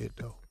crazy it,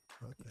 though.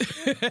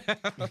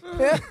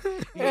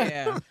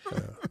 Yeah.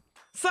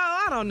 So,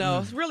 I don't know.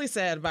 It's really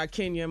sad about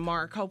Kenya and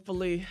Mark.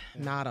 Hopefully,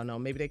 I don't know.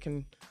 Maybe they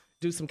can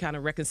do some kind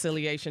of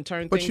reconciliation,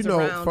 turn things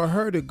around. For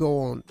her to go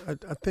on,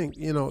 I think,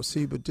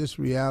 but this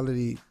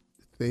reality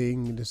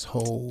thing, this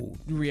whole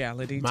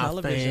reality my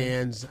television.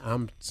 fans,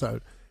 I'm sorry,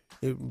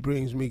 it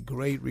brings me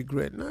great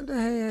regret. No,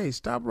 hey,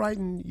 stop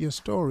writing your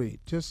story.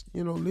 Just,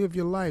 live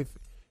your life.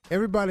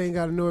 Everybody ain't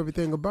got to know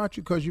everything about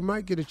you because you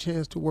might get a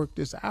chance to work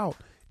this out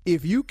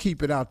if you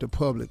keep it out the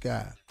public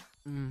eye.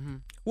 Mm-hmm.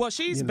 Well,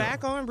 she's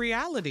back on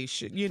reality.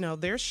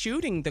 They're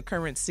shooting the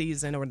current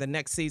season or the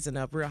next season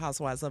of Real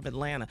Housewives of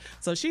Atlanta.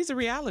 So she's a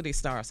reality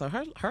star. So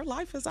her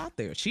life is out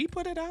there. She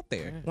put it out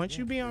there. Once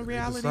you be on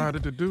reality,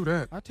 decided to do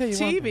that. I'll tell you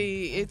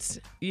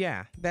TV,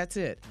 that's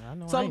it.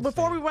 So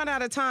before we run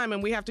out of time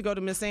and we have to go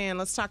to Miss Ann,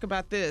 let's talk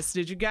about this.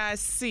 Did you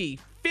guys see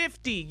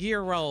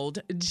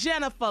 50-year-old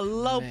Jennifer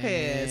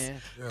Lopez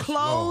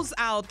close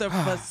out the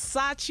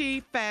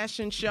Versace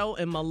fashion show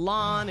in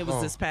Milan? It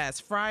was this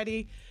past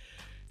Friday,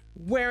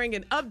 wearing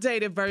an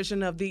updated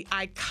version of the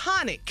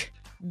iconic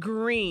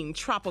green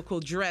tropical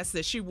dress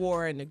that she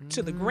wore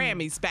to the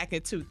Grammys back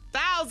in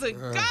 2000.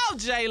 Go,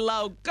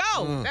 J-Lo,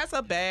 go. That's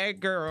a bad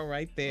girl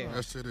right there.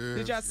 Yes, it is.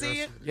 Did y'all see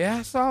it? Yeah,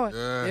 I saw it.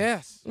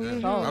 Yes.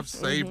 Yes. I've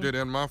saved it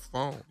in my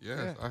phone.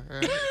 Yes,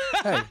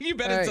 I have. You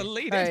better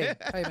delete it.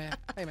 Hey,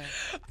 man.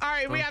 All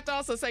right, we have to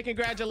also say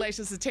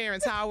congratulations to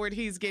Terrence Howard.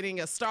 He's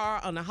getting a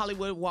star on the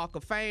Hollywood Walk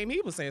of Fame.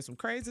 He was saying some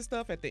crazy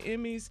stuff at the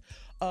Emmys,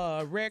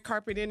 red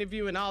carpet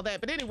interview and all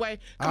that. But anyway,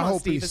 come on,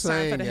 Steve, it's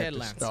time for the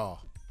headlines.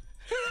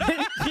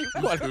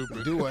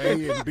 Do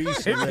a and B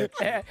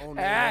selection on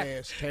their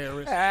ass,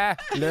 Terrence.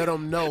 Let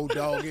them know,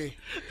 doggy.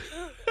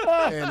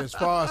 And as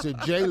far as the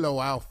J-Lo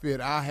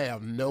outfit, I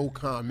have no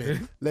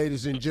comment.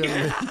 Ladies and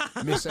gentlemen,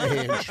 Miss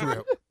Ann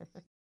Tripp.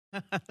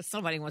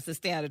 Somebody wants to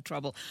stay out of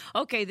trouble.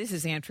 Okay, this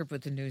is Ann Tripp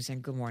with the news,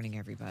 and good morning,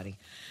 everybody.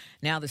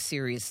 Now the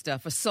serious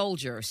stuff. A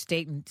soldier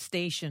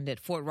stationed at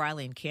Fort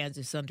Riley in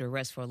Kansas under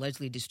arrest for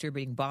allegedly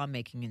distributing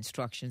bomb-making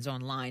instructions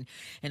online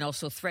and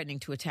also threatening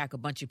to attack a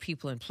bunch of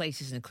people in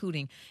places,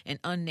 including an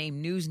unnamed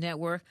news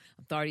network.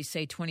 Authorities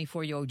say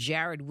 24-year-old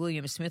Jared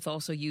William Smith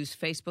also used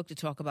Facebook to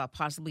talk about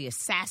possibly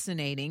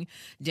assassinating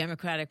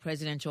Democratic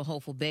presidential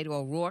hopeful Beto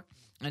O'Rourke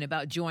and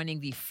about joining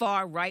the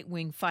far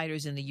right-wing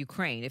fighters in the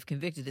Ukraine. If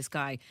convicted, this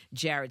guy,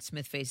 Jared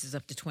Smith, faces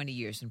up to 20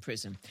 years in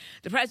prison.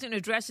 The president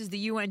addresses the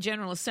UN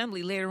General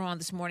Assembly later on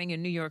this morning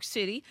in New York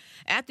City.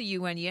 At the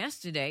UN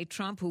yesterday,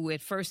 Trump, who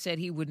at first said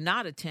he would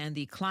not attend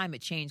the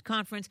climate change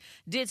conference,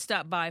 did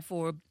stop by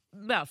for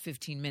about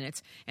 15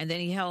 minutes, and then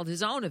he held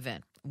his own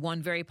event,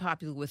 one very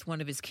popular with one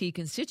of his key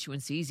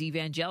constituencies,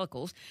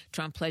 evangelicals,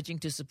 Trump pledging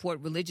to support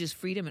religious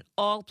freedom in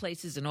all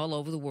places and all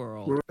over the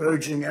world. We're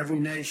urging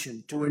every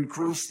nation to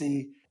increase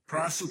the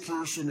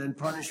prosecution and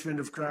punishment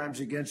of crimes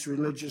against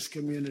religious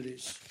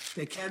communities.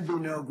 There can be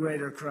no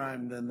greater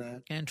crime than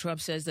that. And Trump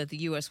says that the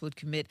U.S. would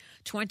commit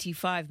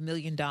 $25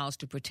 million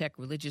to protect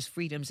religious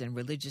freedoms and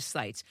religious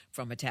sites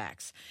from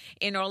attacks.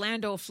 In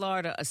Orlando,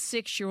 Florida, a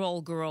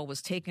 6-year-old girl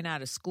was taken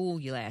out of school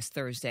last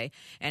Thursday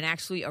and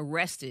actually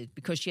arrested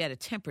because she had a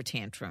temper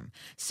tantrum.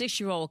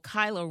 6-year-old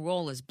Kyla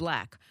Roll is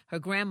black. Her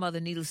grandmother,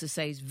 needless to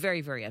say, is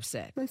very, very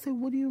upset. They say,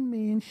 what do you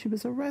mean she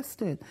was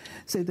arrested?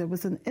 Say there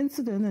was an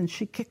incident and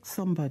she kicked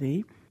somebody.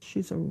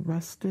 She's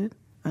arrested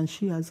and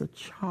she has a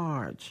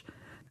charge.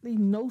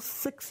 No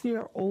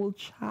 6-year-old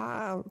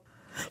child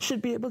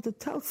should be able to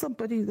tell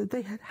somebody that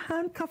they had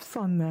handcuffs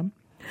on them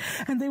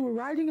and they were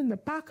riding in the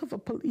back of a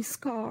police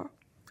car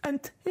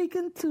and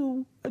taken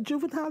to a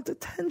juvenile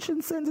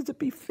detention center to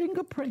be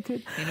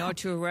fingerprinted. In order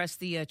to arrest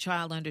the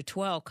child under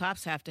 12,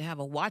 cops have to have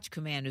a watch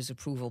commander's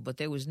approval, but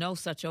there was no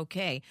such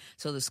okay.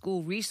 So the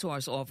school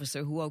resource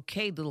officer who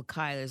okayed little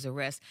Kyla's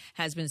arrest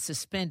has been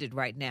suspended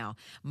right now.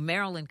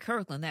 Marilyn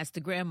Kirkland, that's the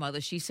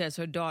grandmother, she says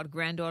her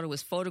granddaughter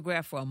was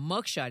photographed for a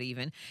mugshot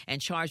even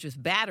and charged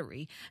with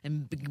battery.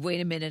 And wait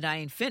a minute, I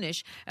ain't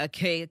finished.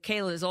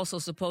 Kayla is also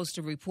supposed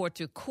to report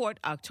to court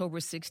October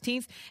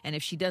 16th, and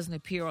if she doesn't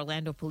appear,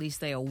 Orlando police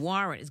say a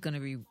warrant is going to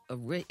be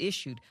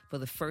issued for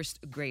the first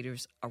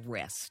grader's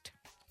arrest.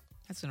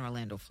 That's in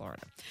Orlando,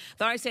 Florida.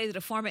 Authorities say that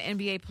a former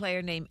NBA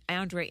player named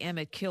Andre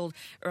Emmett killed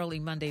early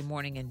Monday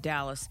morning in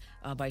Dallas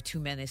by two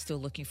men. They're still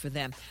looking for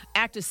them.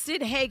 Actor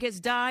Sid Haig has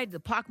died.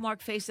 The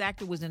pockmarked face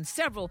actor was in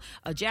several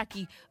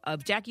Jackie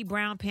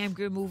Brown, Pam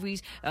Grier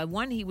movies.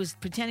 One, he was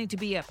pretending to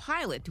be a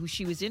pilot who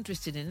she was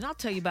interested in. And I'll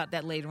tell you about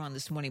that later on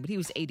this morning, but he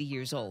was 80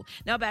 years old.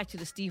 Now back to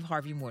the Steve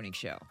Harvey Morning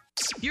Show.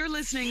 You're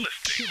listening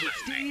to the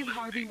Steve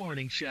Harvey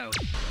Morning Show.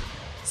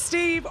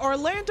 Steve,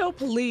 Orlando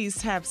police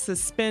have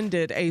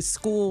suspended a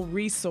school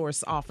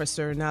resource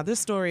officer. Now, this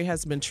story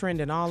has been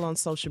trending all on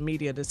social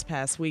media this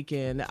past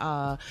weekend.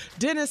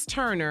 Dennis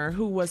Turner,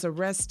 who was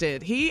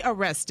arrested,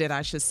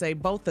 I should say,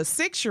 both a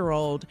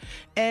 6-year-old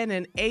and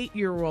an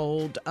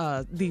 8-year-old,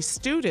 these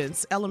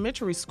students,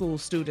 elementary school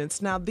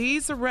students. Now,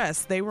 these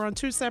arrests, they were on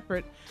two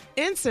separate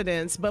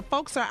incidents, but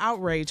folks are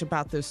outraged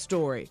about this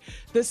story.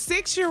 The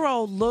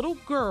 6-year-old little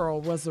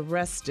girl was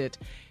arrested,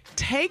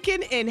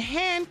 taken in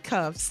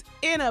handcuffs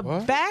in a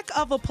back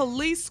of a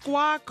police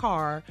squad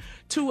car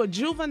to a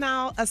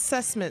juvenile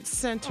assessment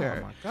center.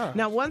 Oh, my God.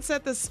 Now,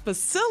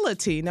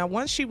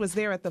 once she was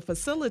there at the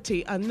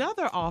facility,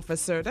 another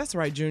officer, that's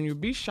right, Junior,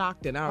 be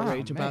shocked and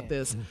outraged about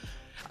this.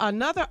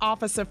 Another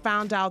officer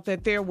found out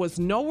that there was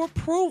no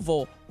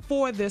approval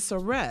for this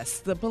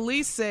arrest. The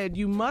police said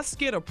you must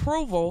get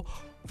approval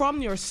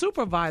from your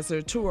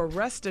supervisor to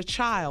arrest a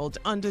child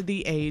under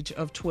the age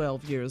of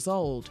 12 years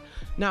old.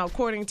 Now,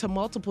 according to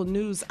multiple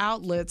news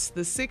outlets,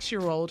 the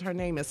 6-year-old, her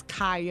name is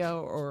Kaya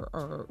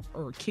or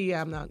Kia,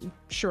 I'm not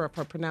sure of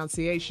her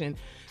pronunciation.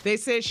 They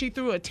said she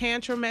threw a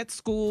tantrum at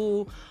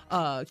school,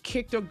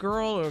 kicked a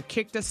girl or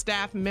kicked a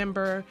staff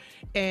member,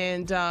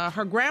 and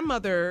her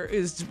grandmother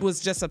was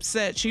just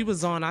upset.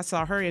 I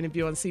saw her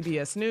interview on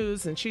CBS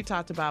News, and she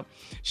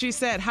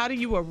said, how do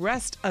you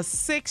arrest a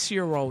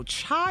 6-year-old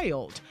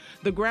child?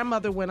 The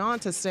grandmother went on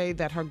to say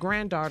that her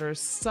granddaughter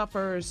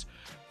suffers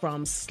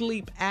from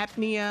sleep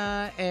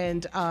apnea,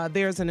 and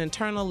there's an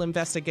internal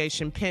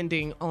investigation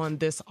pending on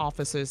this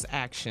officer's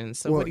actions.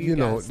 So what do you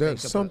guys think about?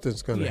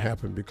 Something's going to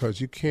happen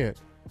because you can't.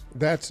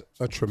 That's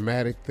a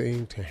traumatic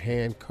thing to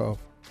handcuff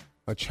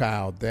a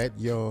child that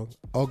young,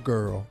 a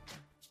girl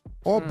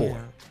or boy,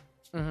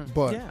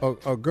 but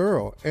a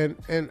girl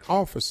and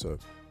officer.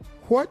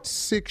 What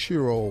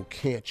 6-year-old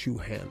can't you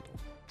handle?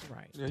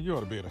 Right. Yeah, you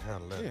ought to be able to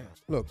handle that. Yeah.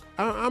 Look,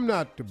 I'm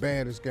not the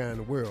baddest guy in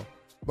the world,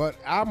 but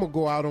I'm going to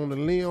go out on a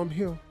limb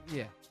here.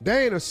 Yeah.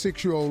 There ain't a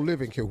 6-year-old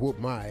living can whoop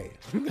my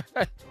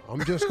ass.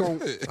 I'm just going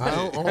to, I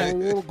don't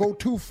want to go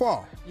too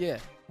far. Yeah.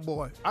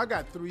 Boy, I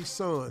got 3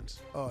 sons,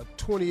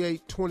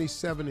 28,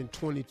 27, and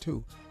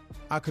 22.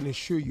 I can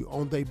assure you,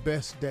 on their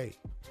best day,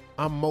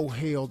 I'm more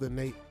hell than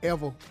they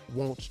ever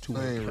wants to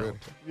encounter.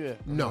 Yeah.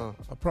 No,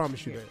 I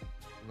promise you that.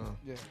 No.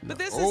 Yeah. But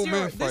this Old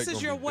man is fight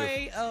your gonna be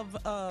way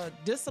of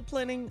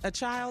disciplining a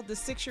child, the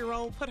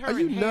 6-year-old, put her Are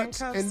you in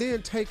nuts? handcuffs. And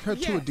then take her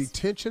to a Yes.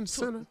 detention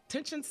center?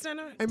 Detention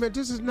center? Hey, man,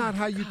 this is not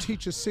how you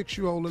teach a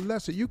 6-year-old a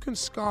lesson. You can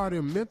scar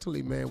them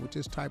mentally, man, with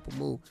this type of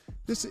move.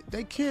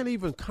 They can't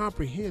even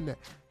comprehend that.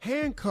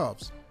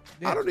 Handcuffs.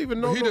 I don't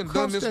even know But he no done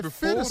cuffs this that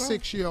before, fit a though?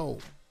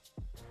 6-year-old.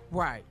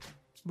 Right.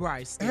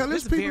 Steve. Hell,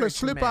 This there's is people very that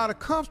slip traumatic. out of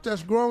cuffs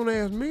that's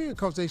grown-ass men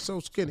because they so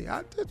skinny.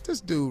 This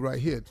dude right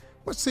here.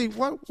 But see,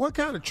 what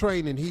kind of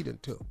training he done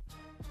took?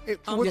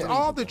 With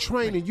all the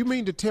training, you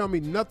mean to tell me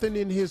nothing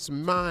in his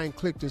mind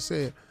clicked and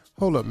said,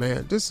 hold up,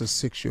 man, this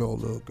is a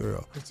 6-year-old little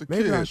girl.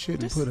 Maybe kid. I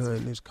shouldn't put her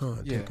in this car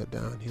and take her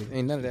down here.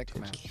 Ain't none of that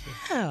come out.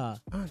 Yeah.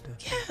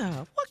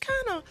 What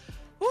kind of...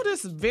 Oh,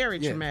 this is very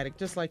traumatic,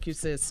 just like you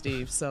said,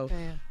 Steve. So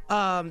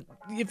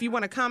if you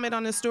want to comment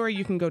on this story,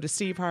 you can go to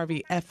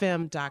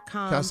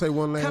steveharveyfm.com. Can I say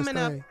one last Coming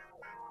thing? Up,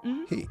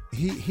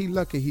 He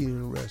lucky he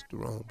didn't arrest the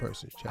wrong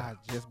person's I child.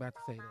 was just about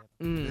to say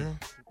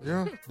that.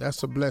 Yeah.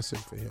 That's a blessing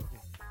for him.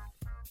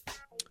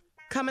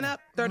 Coming up,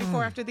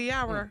 34 after the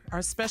hour,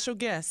 our special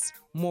guest,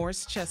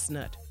 Morris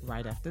Chestnut,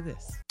 right after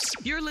this.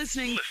 You're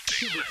listening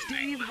to the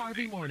Steve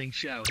Harvey Morning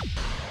Show.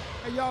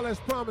 Hey, y'all, as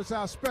promised,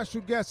 our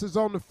special guest is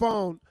on the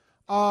phone.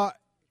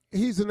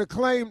 He's an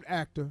acclaimed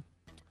actor.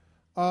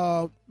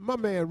 My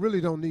man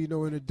really don't need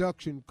no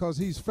introduction because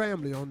he's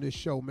family on this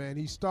show, man.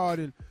 He starred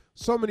in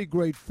so many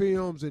great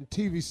films and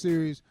TV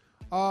series.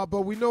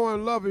 But we know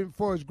and love him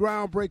for his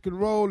groundbreaking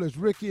role as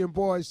Ricky in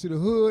Boys in the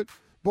Hood,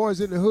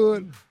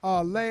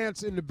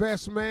 Lance in The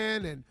Best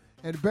Man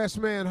and Best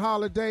Man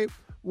Holiday.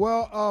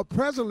 Well,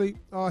 presently,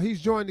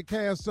 he's joined the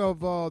cast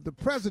of The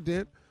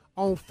President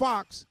on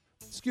Fox.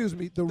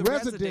 The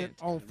Resident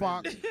on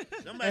Fox.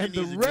 Somebody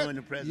needs to join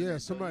the president. Yeah,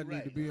 somebody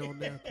need to be on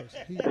there because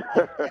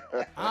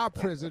our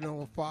president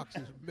on Fox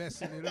is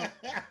messing it up.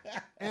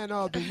 And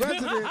the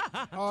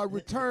resident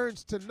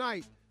returns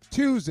tonight,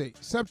 Tuesday,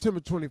 September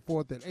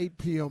 24th at 8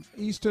 p.m.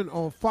 Eastern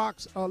on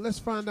Fox. Let's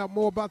find out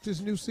more about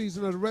this new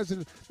season of The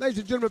Resident. Ladies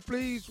and gentlemen,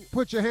 please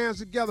put your hands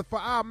together for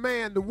our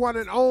man, the one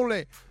and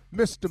only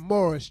Mr.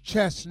 Morris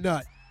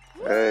Chestnut.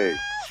 Hey,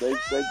 thank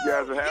you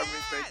guys for having me.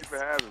 Thank you for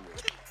having me.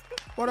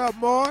 What up,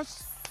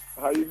 Morris?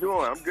 How you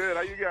doing? I'm good.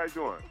 How you guys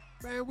doing?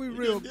 Man, we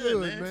real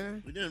good,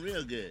 man. We're doing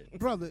real good.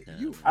 Brother,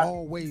 you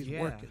always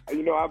working.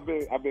 You know, I've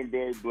been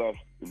very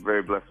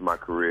blessed in my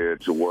career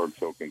to work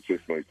so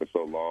consistently for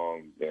so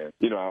long. And,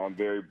 you know, I'm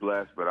very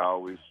blessed, but I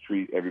always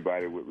treat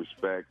everybody with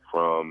respect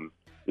from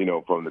the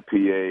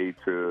PA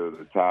to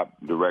the top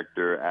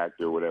director,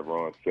 actor, whatever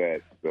on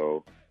set.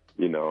 So,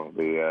 you know,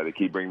 they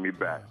keep bringing me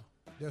back.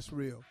 That's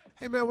real.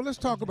 Hey, man, well, let's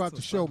talk about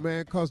the show,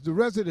 man, because The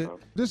Resident,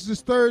 this is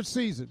his third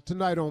season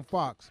tonight on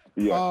Fox.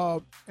 Yeah.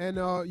 And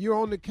you're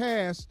on the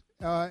cast,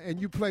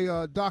 and you play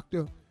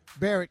Dr.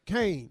 Barrett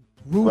Kane,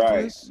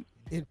 ruthless,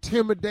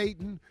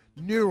 intimidating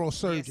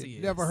neurosurgeon.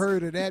 Yes, Never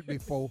heard of that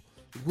before.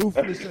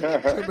 Ruthless and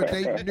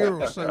intimidating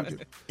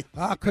neurosurgeon.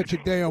 I'll cut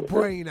your damn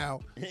brain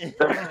out.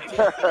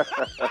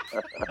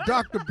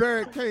 Dr.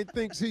 Barrett Kane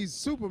thinks he's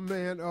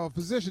Superman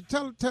physician.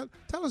 Tell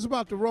us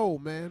about the role,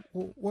 man.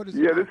 What is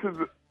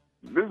it?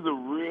 This is a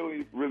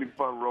really, really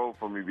fun role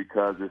for me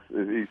because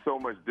he's so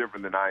much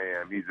different than I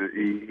am.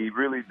 He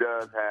really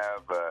does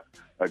have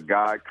a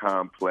God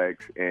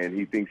complex, and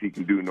he thinks he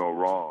can do no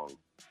wrong.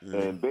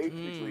 And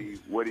basically,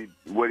 what he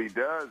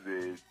does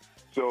is,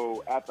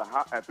 so at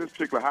this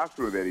particular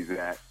hospital that he's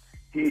at,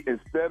 he,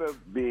 instead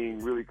of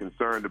being really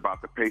concerned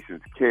about the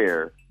patient's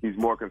care, he's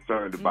more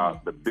concerned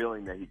about the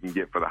billing that he can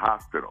get for the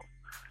hospital.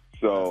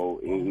 So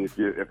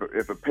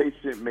if a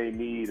patient may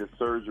need a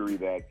surgery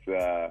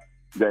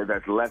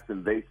that's less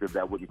invasive,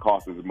 that wouldn't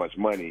cost as much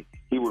money,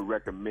 he would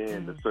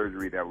recommend a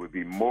surgery that would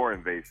be more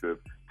invasive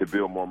to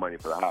bill more money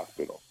for the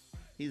hospital.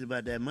 He's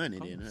about that money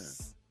then, huh?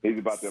 He's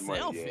about that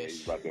money. Yeah,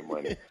 he's about that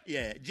money.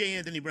 Yeah, J.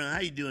 Anthony Brown, how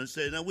you doing,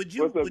 sir? Now, would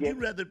you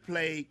rather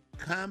play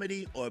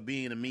comedy or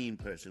being a mean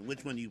person?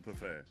 Which one do you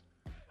prefer?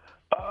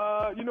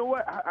 You know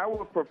what? I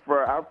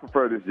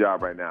prefer this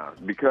job right now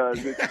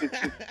because it's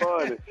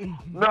fun.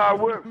 No, I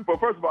would. But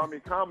first of all, I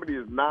mean, comedy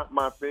is not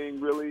my thing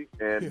really,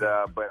 and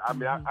but I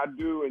mean, I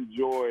do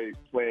enjoy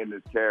playing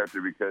this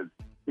character because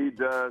he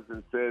does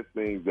and says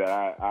things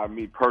that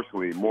me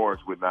personally, Morris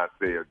would not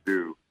say or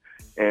do,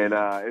 and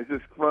it's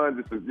just fun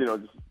just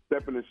to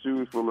step in his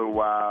shoes for a little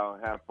while,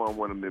 have fun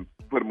with him, then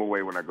put him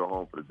away when I go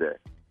home for the day.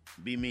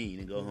 Be mean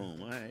and go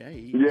home. All right.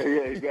 Yeah,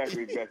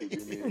 exactly. Be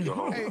mean and go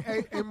home.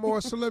 Hey,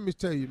 Morris, so let me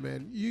tell you,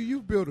 man,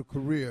 you've built a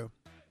career,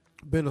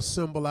 been a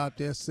symbol out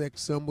there,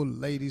 sex symbol,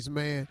 ladies'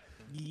 man.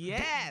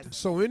 Yes.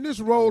 So in this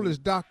role as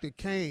Dr.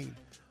 Kane,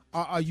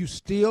 are you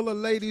still a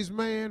ladies'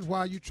 man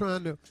while you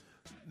trying to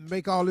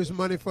make all this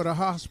money for the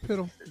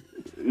hospital?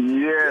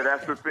 Yeah,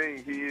 that's the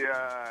thing. He's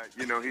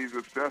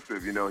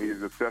obsessive.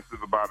 He's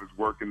obsessive about his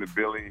work in the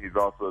billing. He's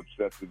also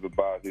obsessive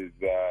about his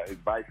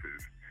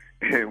vices.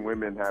 And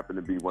women happen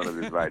to be one of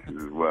his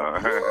vices as well.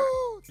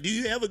 Do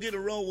you ever get a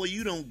role where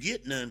you don't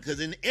get none?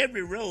 Because in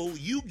every role,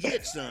 you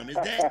get some. Is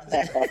that...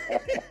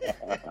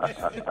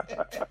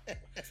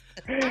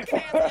 I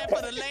can't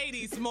for the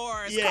ladies,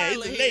 Morris. Yeah,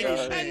 Carla it's the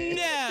ladies, here.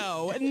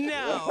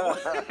 No,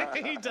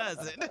 he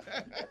doesn't.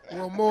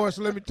 Well, Morris,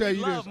 let me tell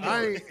you this.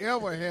 I ain't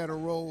ever had a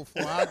role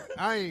for.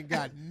 I ain't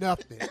got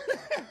nothing.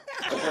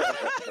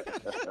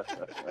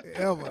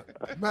 Ever.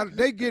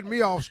 They get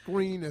me off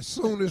screen as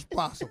soon as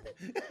possible.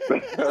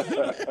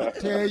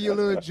 Tell your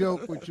little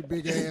joke with your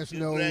big ass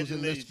nose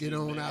and let's get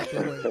on out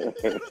the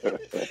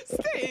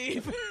way.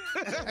 Steve.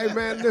 Hey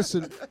man,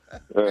 listen.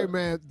 Hey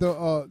man,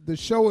 the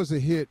show is a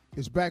hit.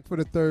 It's back for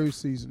the third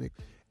season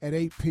at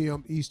 8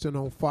 p.m. Eastern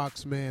on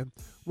Fox, man.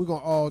 We're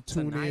gonna all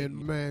tune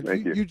in, man.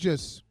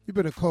 You've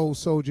been a cold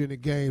soldier in the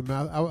game,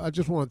 man. I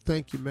just want to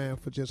thank you, man,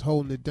 for just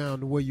holding it down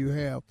the way you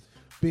have,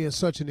 being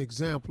such an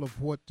example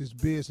of what this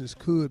business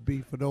could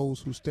be for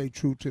those who stay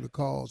true to the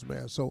cause,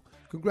 man. So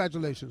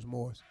congratulations,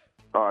 Morris.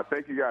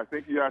 Thank you guys.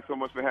 Thank you guys so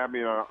much for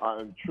having me on.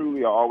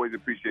 I always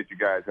appreciate you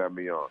guys having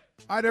me on. All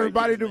right,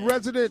 everybody, The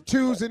Resident,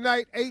 Tuesday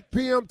night, 8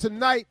 p.m.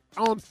 tonight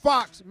on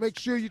Fox. Make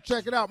sure you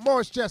check it out.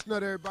 Morris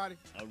Chestnut, everybody.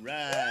 All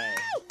right.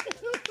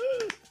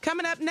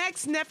 Coming up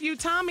next, Nephew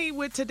Tommy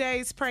with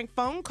today's prank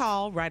phone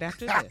call right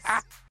after this.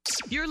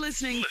 You're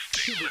listening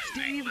to the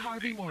Steve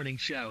Harvey Morning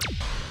Show.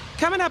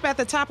 Coming up at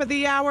the top of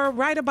the hour,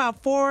 right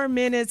about 4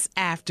 minutes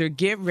after.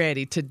 Get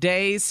ready.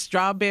 Today's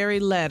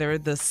Strawberry Letter.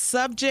 The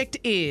subject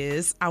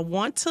is, I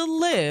want to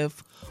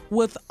live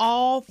with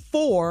all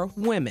 4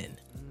 women.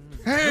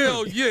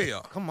 Hell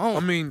yeah. Come on. I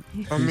mean.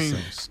 So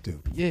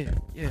stupid. Yeah.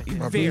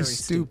 Very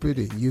He's stupid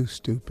and you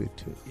stupid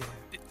too. Yeah.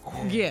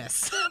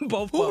 Yes,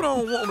 both. Who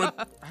don't want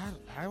to?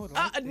 I would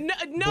like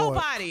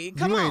nobody. Boy,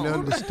 Come on. You ain't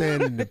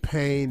understanding the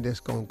pain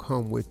that's going to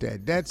come with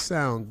that. That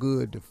sound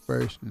good the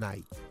first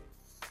night.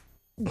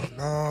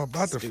 No,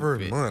 about the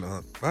first month,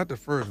 huh? About the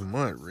first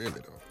month, really,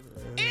 though.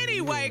 Anyway.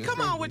 Anyway, come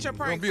on with your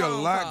prank There'll be a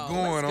phone lot call.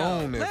 going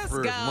on that Let's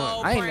first go.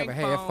 month. I ain't Prank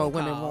never had phone four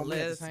women call. want me at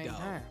the Let's same go.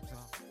 time.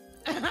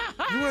 So.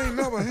 You ain't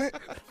never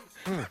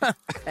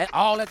had.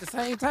 All at the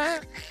same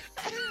time?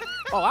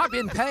 Oh, I've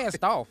been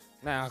passed off.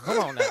 Now, come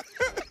on now.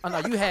 Oh, no,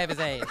 you have his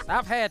ass.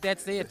 I've had that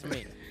said to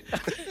me.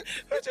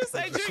 What you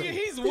say, Junior?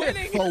 He's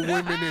winning. 4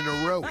 women in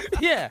a row.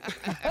 Yeah.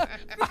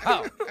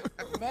 Oh,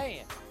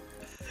 man.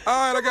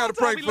 All right, I got a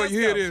prank for you.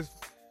 Here it is.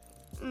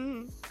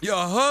 Mm-hmm. Your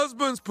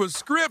husband's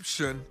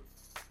prescription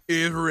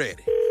is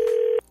ready.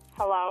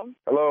 Hello.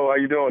 Hello, how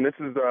you doing? This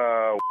is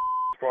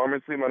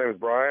Pharmacy. My name is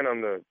Brian.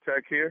 I'm the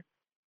tech here.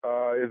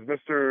 Is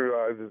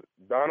Mr. Is it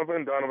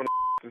Donovan? Donovan,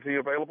 is he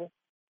available?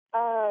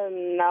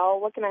 No.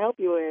 What can I help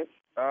you with?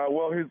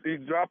 Well, he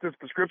dropped his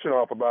prescription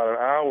off about an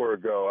hour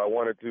ago.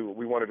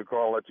 We wanted to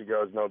call and let you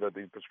guys know that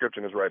the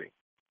prescription is ready.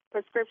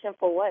 Prescription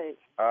for what?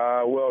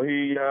 Well,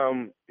 he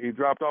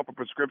dropped off a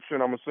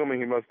prescription. I'm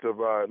assuming he must have.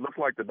 It looks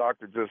like the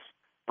doctor just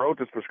wrote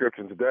this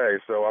prescription today,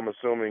 so I'm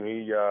assuming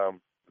he.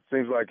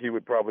 Seems like he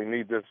would probably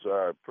need this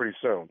pretty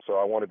soon. So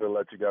I wanted to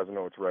let you guys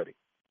know it's ready.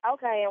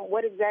 Okay, and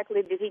what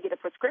exactly did he get a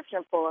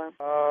prescription for?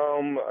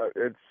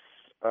 It's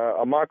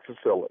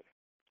amoxicillin.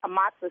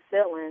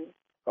 Amoxicillin.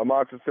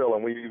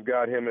 Amoxicillin. We've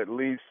got him at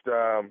least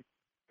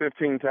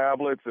 15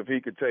 tablets. If he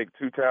could take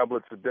 2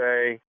 tablets a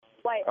day.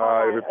 Wait,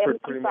 hold on.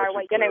 Pretty I'm sorry. much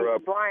Wait, your name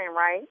is Brian,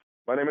 right?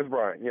 My name is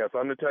Brian. Yes,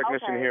 I'm the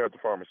technician here at the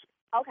pharmacy.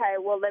 Okay,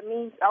 well,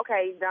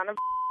 okay, Donovan,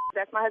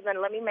 that's my husband.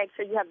 Let me make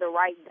sure you have the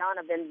right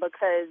Donovan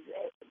because,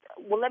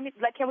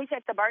 can we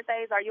check the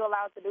birthdays? Are you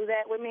allowed to do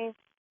that with me?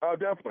 Oh,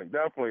 definitely.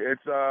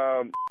 It's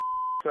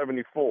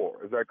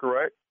 74. Is that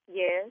correct?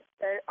 Yes.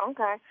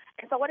 Okay.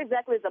 And so what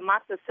exactly is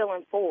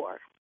amoxicillin for?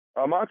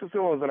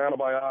 Amoxicillin is an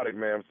antibiotic,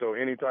 ma'am, so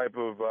any type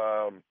of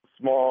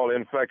small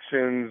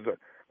infections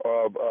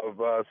of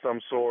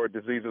some sort,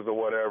 diseases or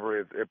whatever,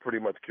 it pretty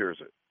much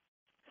cures it.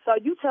 So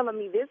you telling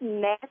me this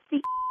nasty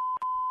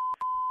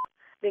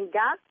then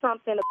got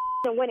something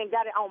and went and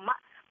got it on my...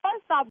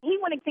 First off, he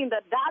went and seen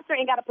the doctor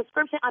and got a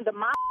prescription under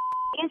my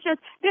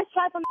insurance. This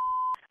trifling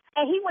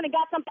and he went and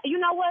got something.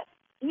 You know what?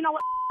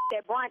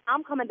 That Brian,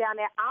 I'm coming down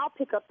there. I'll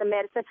pick up the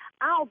medicine.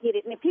 I'll get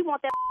it. And if he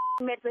wants that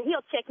medicine,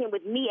 he'll check in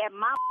with me at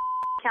my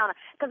counter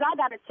because I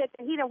got to check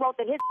that he done wrote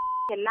that his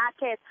and not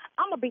cash.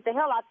 I'm going to beat the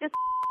hell out this.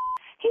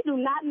 He do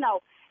not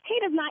know. He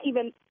does not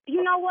even...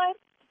 You know what?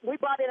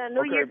 We brought in a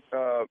New Year.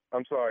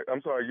 I'm sorry.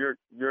 You're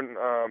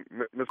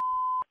Miss...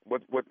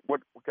 What?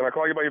 Can I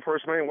call you by your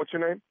first name? What's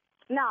your name?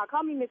 No,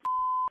 call me Miss.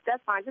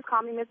 That's fine. Just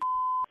call me Miss.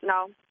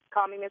 No,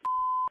 call me Miss.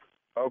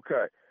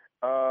 Okay.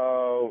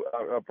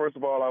 First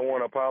of all, I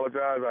want to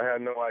apologize. I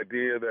had no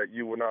idea that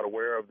you were not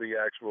aware of the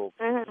actual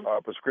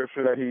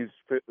prescription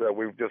that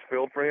we've just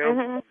filled for him.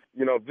 Mm-hmm.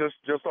 You know,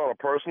 just on a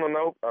personal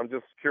note, I'm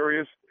just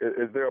curious.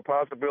 Is there a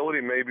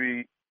possibility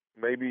maybe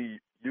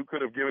you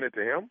could have given it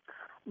to him?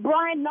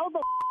 Brian, no,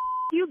 the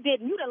you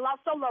didn't. You done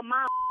lost your little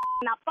mind.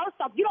 Now, first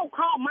off, you don't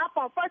call my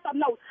phone. First off,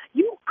 no,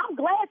 I'm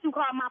glad you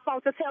called my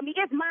phone to tell me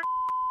it's my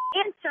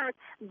insurance.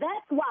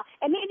 That's why.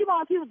 And then you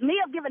gonna accuse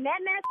me of giving that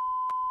nasty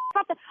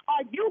something?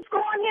 Are you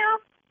screwing him?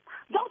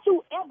 Don't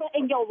you ever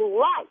in your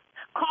life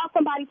call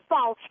somebody's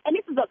phone, and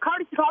this is a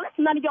courtesy call. It's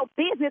none of your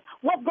business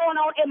what's going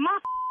on in my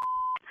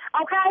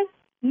okay?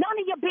 None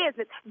of your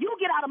business. You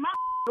get out of my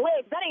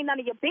legs. That ain't none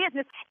of your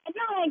business. And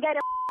y'all ain't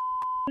got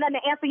nothing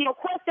to answer your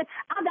question.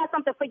 I got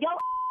something for your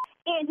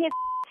in his.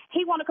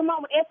 He want to come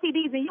home with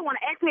STDs, and you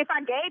want to ask me if I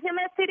gave him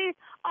STDs?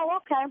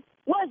 Oh, okay.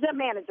 Where's your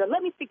manager?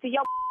 Let me speak to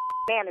your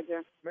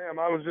manager. Ma'am,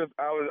 I'm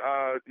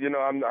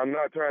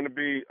not trying to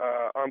be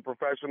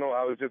unprofessional.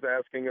 I was just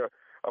asking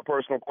a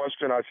personal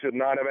question. I should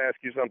not have asked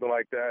you something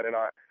like that, and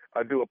I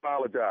do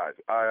apologize.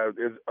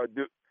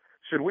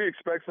 Should we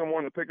expect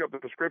someone to pick up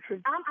the prescription?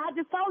 I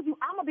just told you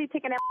I'm gonna be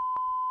picking that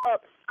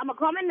up. I'm gonna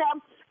come in there.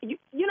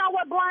 You know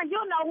what, Brian?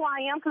 You'll know who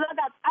I am because I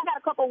got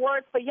a couple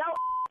words for your.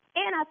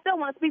 And I still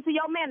want to speak to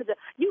your manager.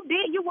 You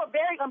were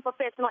very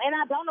unprofessional, and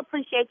I don't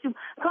appreciate you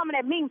coming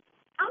at me.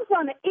 I'm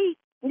trying to eat.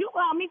 You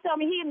called me, tell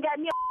me he didn't got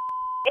me a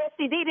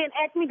STD, didn't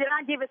ask me, did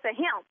I give it to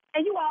him?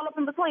 And you all up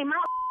in between my...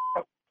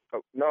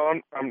 No,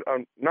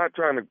 I'm not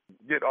trying to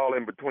get all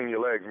in between your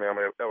legs, ma'am.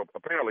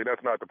 Apparently,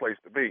 that's not the place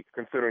to be,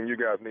 considering you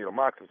guys need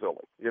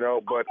amoxicillin,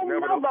 but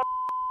nevertheless...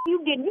 You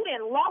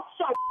didn't lost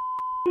your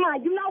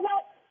mind. You know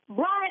what,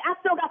 Brian, I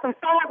still got some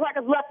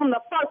firecrackers left from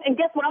the first, and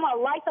guess what? I'm going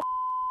to light the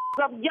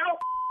up, yo.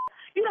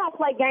 You don't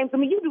play games with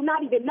me. You do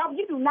not even know.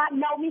 You do not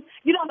know me.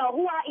 You don't know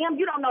who I am.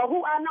 You don't know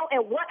who I know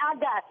and what I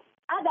got.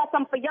 I got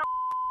something for y'all.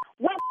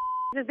 What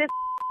is this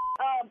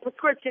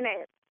prescription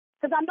at?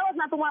 Because I know it's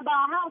not the one by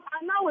our house.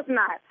 I know it's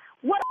not.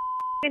 What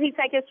did he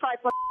take his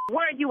tripe for?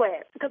 Where are you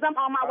at? Because I'm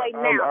on my way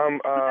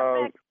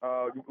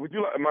now. Would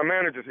you? My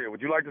manager's here.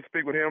 Would you like to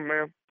speak with him,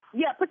 ma'am?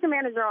 Yeah, put your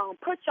manager on.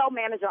 Put your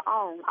manager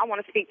on. I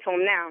want to speak to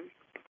him now.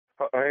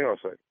 Hang on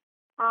a second.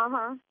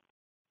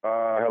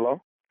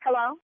 Hello?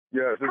 Hello?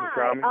 Yes, this is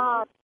Tommy.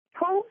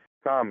 Who?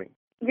 Tommy.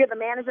 You're the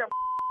manager?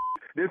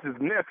 This is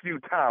nephew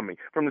Tommy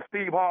from the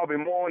Steve Harvey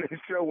Morning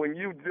Show when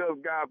you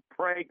just got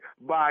pranked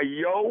by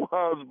your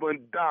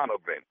husband,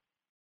 Donovan.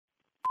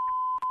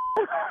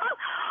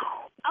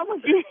 I'm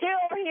going to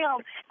kill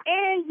him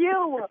and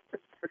you.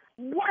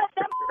 What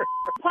the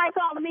prank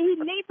on me? He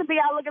needs to be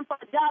out looking for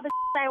a job and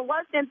ain't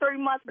worked in 3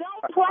 months.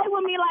 Don't play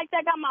with me like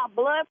that. Got my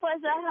blood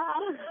pressure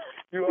high.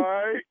 You all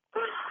right?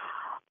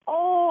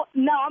 Oh,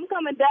 no, I'm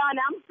coming down.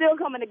 I'm still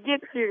coming to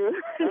get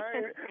you.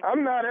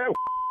 I'm not at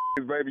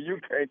baby. You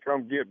can't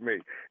come get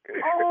me.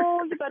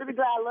 Oh, you better be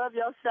glad I love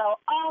your show.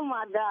 Oh,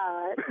 my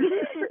God.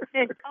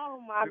 Oh,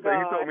 my God.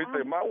 He told me,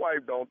 say, my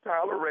wife don't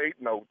tolerate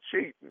no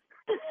cheating.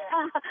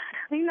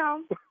 He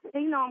know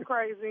I'm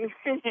crazy.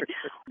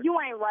 You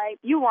ain't right.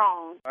 You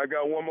wrong. I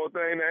got one more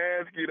thing to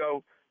ask you,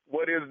 though.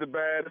 What is the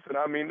baddest, and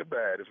I mean the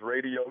baddest,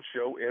 radio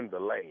show in the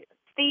land?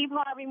 Steve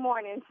Harvey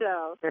Morning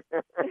Show.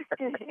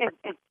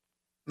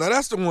 Now,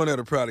 that's the one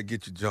that'll probably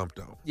get you jumped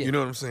on. Yeah. You know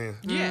what I'm saying?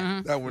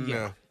 Yeah. That one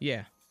Yeah.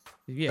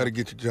 that'll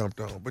get you jumped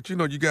on. But, you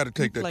know, you got to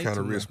take that play kind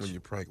of too risk much. when you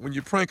prank. When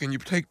you're pranking, you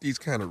take these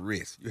kind of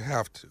risks. You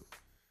have to.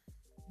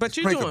 But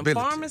you're doing Prankability.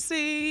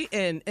 pharmacy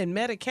and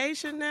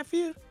medication,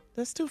 nephew?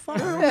 That's too far.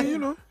 Yeah, I mean, you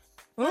know.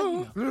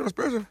 Oh. You know,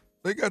 especially,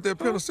 they got that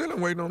penicillin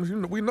waiting on us. You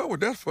know, we know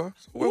what that's for.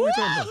 So what are we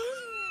talking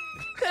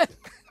about?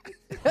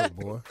 Oh,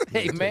 boy.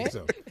 Hey, Let me tell you man.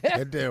 something.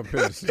 That damn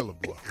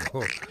penicillin, boy.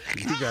 Oh,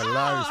 you got a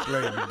lot of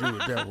explaining to do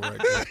with that one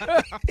right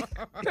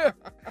there.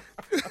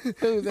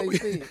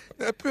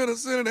 That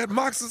penicillin, that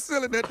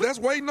moxicillin, that's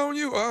waiting on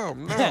you. Oh,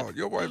 no.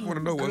 Your wife want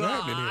to know what's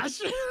happening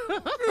here.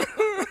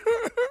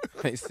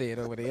 They said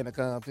over the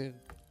intercom, too.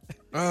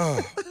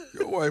 Oh,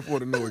 your wife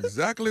want to know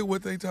exactly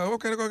what they talking.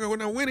 Okay, go.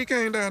 Now, when he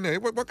came down there,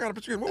 what kind of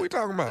prescription? What we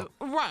talking about?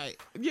 Right.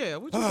 Yeah,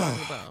 what you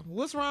talking about?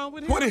 What's wrong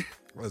with him? 20.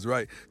 That's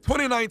right.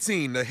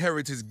 2019, the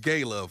Heritage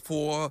Gala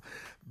for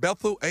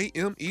Bethel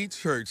AME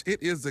Church.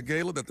 It is the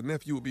gala that the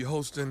nephew will be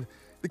hosting.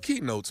 The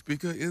keynote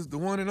speaker is the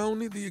one and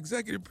only, the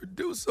executive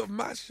producer of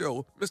my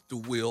show,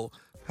 Mr. Will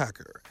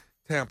Packer.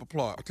 Tampa,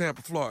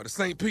 Florida.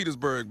 St.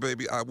 Petersburg,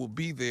 baby. I will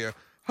be there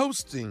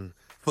hosting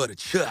for the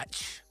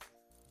church.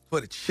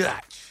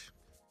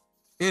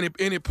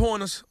 Any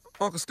pointers,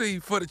 Uncle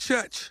Steve, for the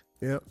church?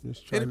 Yep,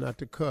 just try not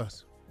to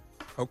cuss.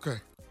 Okay.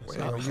 That's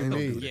all you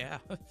need. Yeah.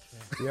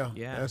 Yeah,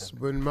 that's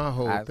been my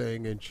whole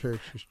thing in church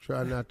is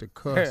try not to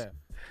cuss.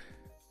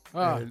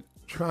 And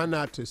try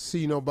not to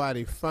see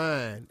nobody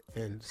fine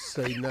and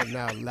say nothing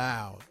out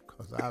loud,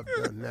 because I've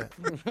done that.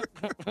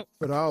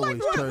 But I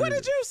always turn What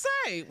did you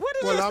say? What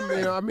did you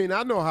say? I mean,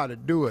 I know how to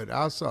do it.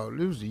 I saw, it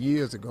was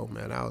years ago,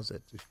 man. I was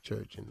at this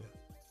church, and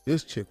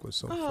this chick was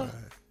so fine.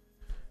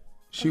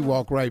 She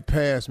walked right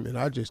past me, and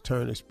I just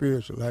turned to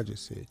spiritual. I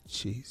just said,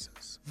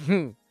 Jesus.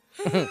 And,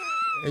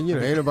 you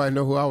know, ain't nobody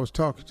know who I was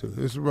talking to.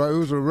 It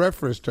was a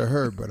reference to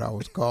her, but I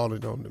was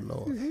calling on the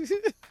Lord.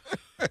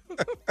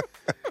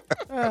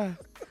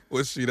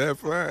 Was she that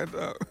fine,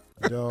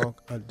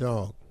 dog? A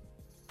dog.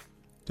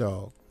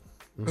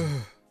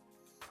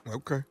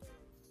 Okay.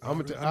 I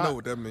know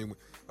what that means.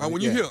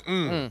 When you hear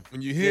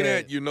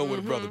that, you know what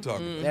a brother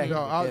talking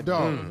about.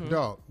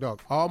 Dog.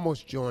 I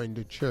almost joined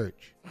the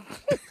church.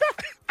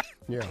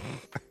 Yeah.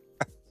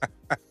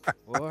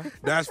 Boy.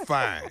 That's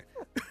fine.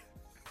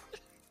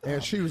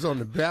 And she was on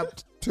the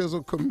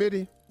baptism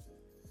committee,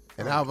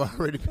 and I've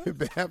already been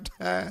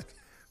baptized.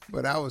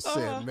 But I was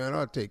saying, man,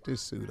 I'll take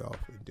this suit off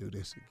and do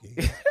this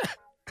again.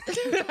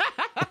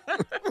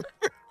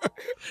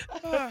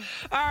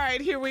 All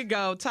right, here we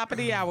go. Top of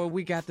the hour,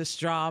 we got the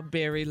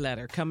strawberry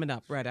letter coming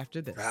up right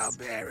after this.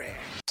 Strawberry.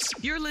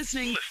 You're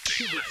listening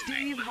to the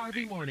Steve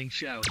Harvey Morning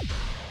Show.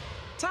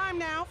 Time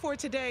now for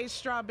today's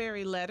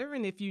strawberry letter.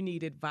 And if you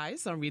need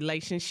advice on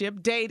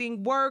relationship,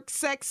 dating, work,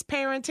 sex,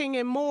 parenting,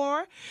 and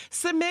more,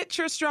 submit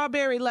your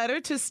strawberry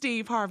letter to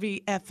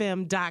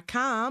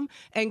steveharveyfm.com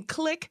and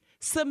click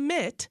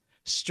submit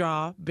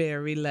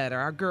strawberry letter.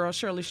 Our girl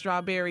Shirley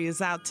Strawberry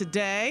is out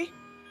today.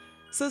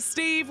 So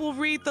Steve will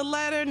read the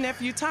letter.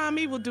 Nephew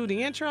Tommy will do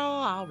the intro.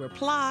 I'll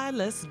reply.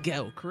 Let's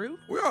go, crew.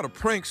 We ought to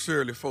prank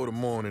Shirley for the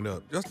morning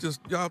up. Just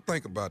y'all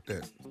think about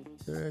that.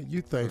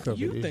 You think of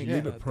You it. think You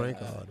need a about prank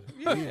that. artist.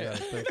 You gotta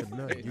think of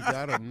nothing. You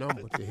got a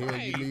number. The hell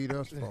you need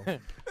us for?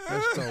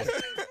 Let's go.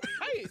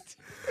 Right.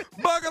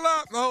 Buckle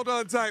up. Hold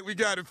on tight. We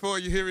got it for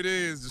you. Here it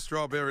is, the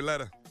strawberry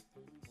letter.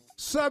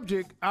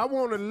 Subject: I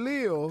want to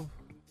live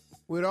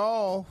with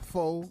all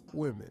 4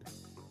 women.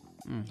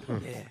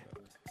 Yeah.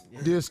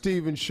 Dear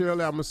Steve and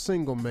Shirley, I'm a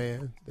single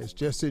man that's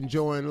just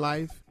enjoying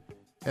life,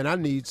 and I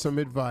need some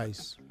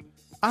advice.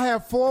 I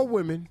have 4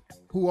 women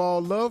who all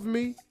love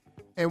me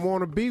and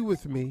want to be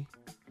with me.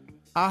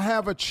 I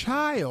have a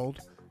child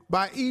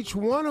by each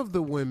one of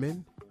the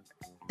women,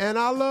 and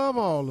I love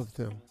all of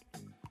them.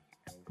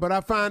 But I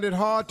find it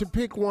hard to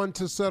pick one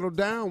to settle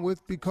down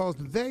with because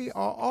they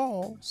are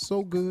all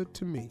so good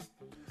to me.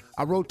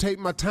 I rotate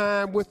my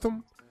time with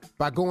them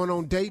by going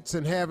on dates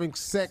and having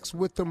sex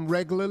with them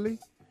regularly,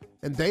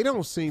 and they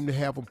don't seem to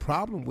have a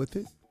problem with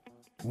it.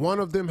 One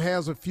of them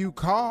has a few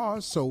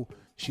cars, so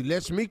she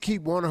lets me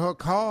keep one of her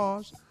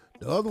cars.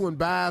 The other one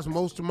buys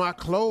most of my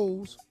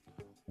clothes.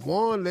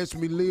 One lets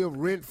me live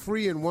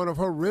rent-free in one of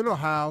her rental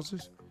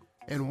houses,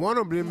 and one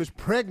of them is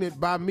pregnant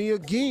by me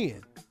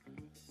again.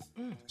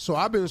 So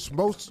I've been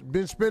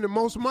spending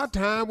most of my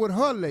time with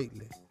her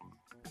lately.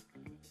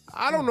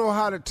 I don't know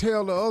how to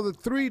tell the other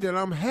 3 that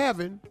I'm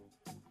having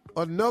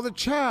another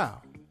child.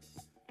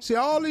 See,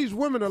 all these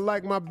women are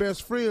like my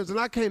best friends, and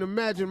I can't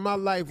imagine my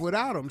life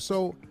without them.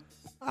 So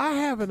I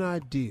have an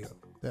idea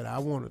that I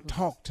want to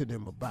talk to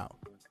them about.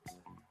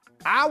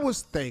 I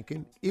was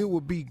thinking it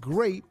would be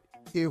great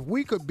if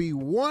we could be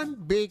one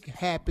big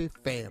happy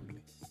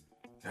family.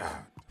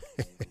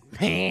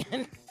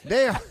 Man.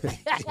 They are.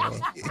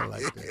 I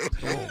like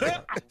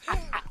that.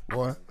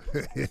 Boy.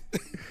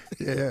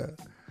 Yeah.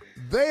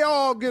 They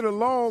all get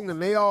along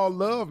and they all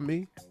love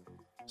me.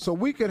 So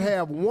we could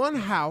have one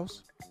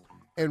house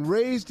and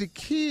raise the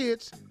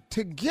kids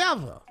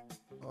together.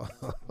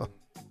 Okay.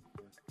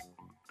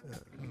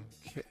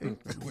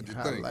 What you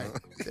think?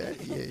 That.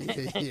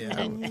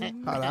 Yeah.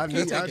 I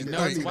need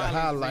a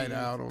highlight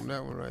out on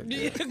that one right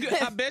there.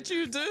 I bet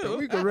you do. So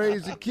we can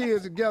raise the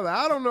kids together.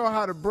 I don't know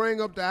how to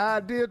bring up the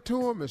idea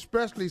to them,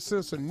 especially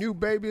since a new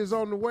baby is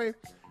on the way.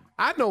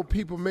 I know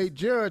people may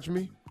judge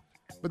me,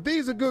 but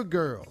these are good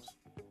girls.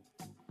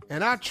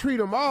 And I treat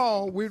them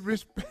all with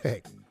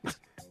respect.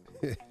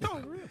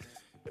 Oh, really?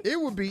 It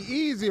would be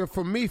easier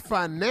for me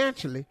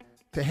financially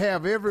to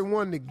have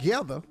everyone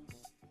together.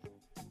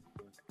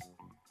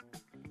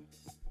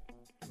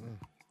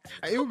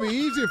 It would be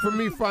easier for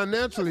me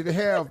financially to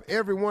have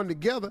everyone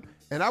together,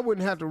 and I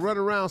wouldn't have to run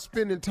around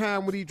spending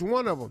time with each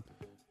one of them.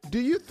 Do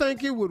you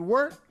think it would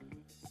work?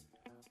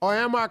 Or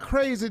am I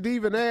crazy to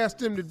even ask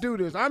them to do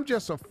this? I'm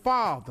just a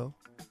father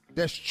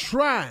that's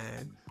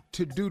trying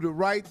to do the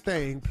right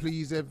thing.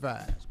 Please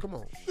advise. Come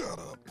on. Shut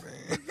up,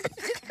 man.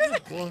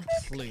 Boy,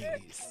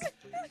 please.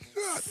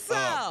 Shut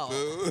up,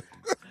 dude.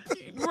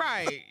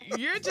 Right.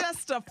 You're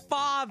just a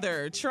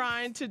father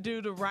trying to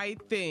do the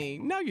right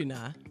thing. No, you're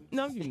not.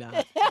 No, you're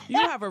not.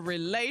 You have a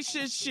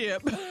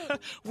relationship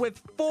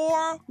with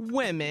 4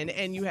 women,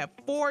 and you have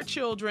 4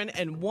 children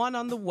and 1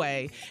 on the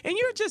way, and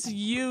you're just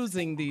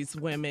using these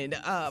women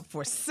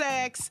for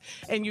sex,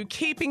 and you're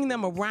keeping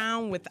them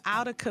around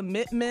without a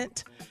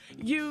commitment.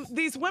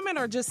 These women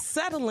are just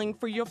settling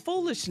for your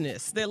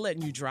foolishness. They're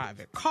letting you drive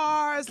their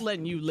cars,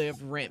 letting you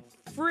live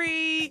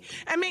rent-free.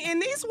 I mean, and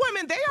these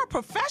women, they are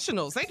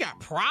professionals. They got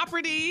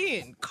property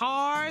and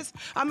cars.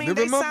 I mean,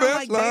 Living they my sound best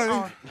like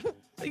life. they are...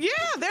 Yeah,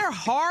 they're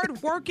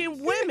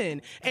hard-working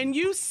women, and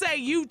you say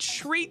you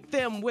treat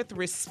them with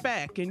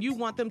respect, and you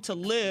want them to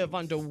live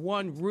under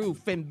one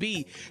roof and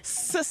be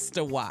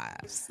sister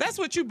wives. That's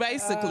what you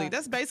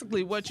that's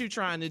basically what you're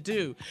trying to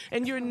do,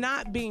 and you're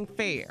not being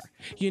fair.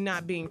 You're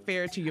not being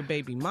fair to your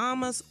baby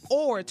mamas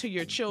or to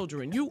your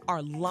children. You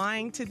are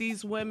lying to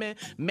these women,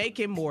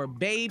 making more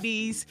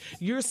babies.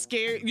 You're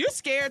scared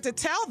to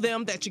tell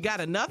them that you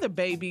got another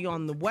baby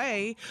on the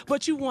way,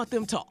 but you want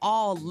them to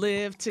all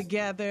live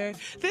together.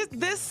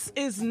 This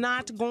is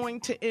not going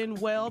to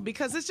end well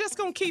because it's just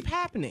going to keep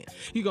happening.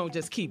 You're going to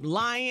just keep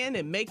lying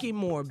and making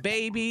more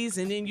babies,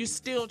 and then you're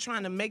still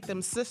trying to make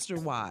them sister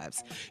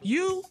wives.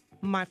 You,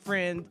 my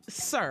friend,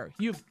 sir,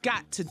 you've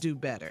got to do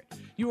better.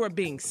 You are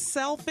being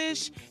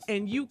selfish,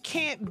 and you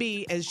can't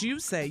be, as you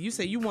say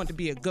you want to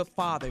be a good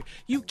father.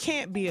 You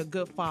can't be a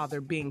good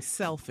father being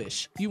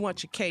selfish. You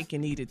want your cake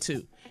and eat it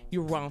too.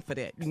 You're wrong for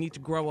that. You need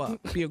to grow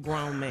up, be a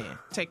grown man,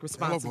 take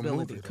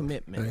responsibility,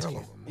 commitment.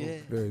 Yeah.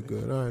 Very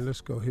good. All right, let's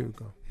go. Here we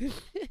go.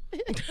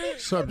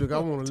 Subject I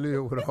want to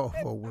live with all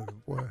 4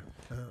 women. Boy,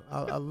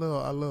 I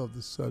love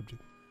this subject.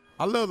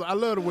 I love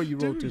the way you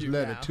wrote this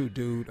letter too,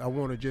 dude. I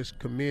want to just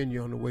commend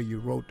you on the way you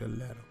wrote the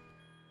letter.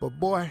 But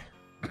boy,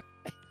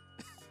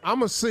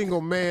 I'm a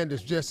single man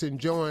that's just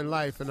enjoying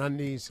life, and I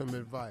need some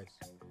advice.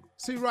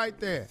 See right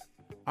there.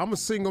 I'm a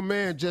single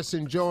man just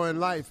enjoying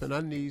life, and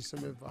I need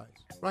some advice.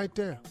 Right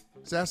there.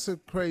 That's a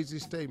crazy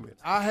statement.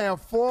 I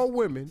have 4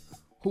 women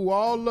who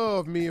all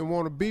love me and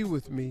want to be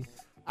with me.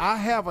 I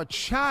have a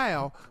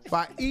child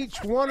by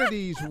each one of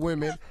these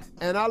women,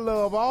 and I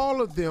love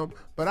all of them,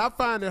 but I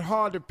find it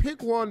hard to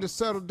pick one to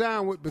settle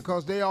down with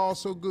because they all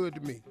so good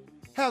to me.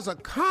 Has a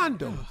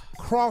condom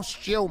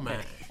crossed your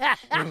mind?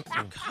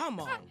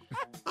 Come on.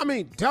 I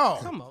mean,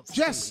 dog. Come on,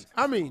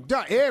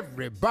 dog,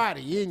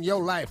 everybody in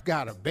your life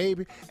got a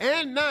baby,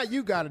 and now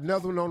you got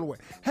another one on the way.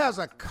 Has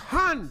a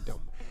condom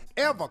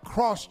ever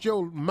crossed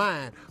your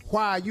mind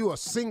while you a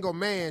single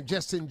man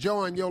just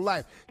enjoying your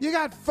life? You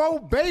got 4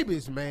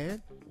 babies,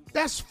 man.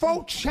 That's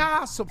 4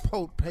 child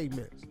support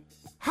payments.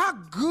 How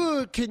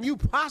good can you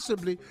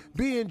possibly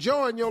be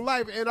enjoying your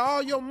life and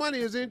all your money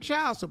is in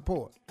child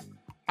support?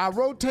 I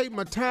rotate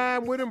my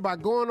time with them by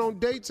going on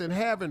dates and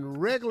having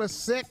regular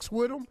sex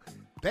with them.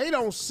 They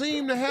don't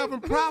seem to have a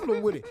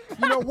problem with it.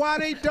 You know why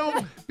they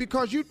don't?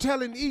 Because you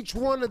telling each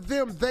one of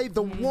them they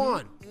the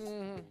one.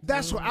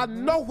 That's what I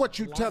know what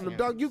you tell them,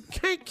 dog. You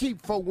can't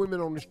keep 4 women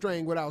on the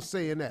string without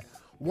saying that.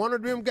 One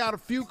of them got a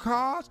few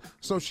cars,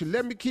 so she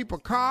let me keep a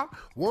car.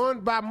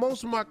 One buy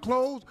most of my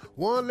clothes.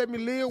 One let me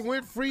live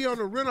rent free on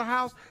a rental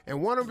house.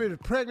 And one of them is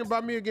pregnant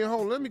by me again.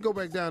 Hold on, let me go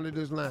back down to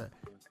this line.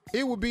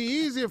 It would be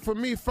easier for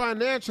me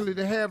financially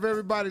to have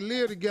everybody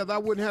live together. I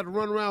wouldn't have to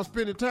run around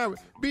spending time.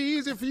 Be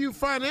easier for you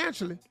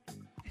financially.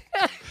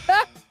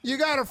 You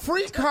got a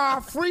free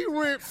car, free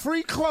rent,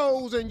 free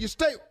clothes, and you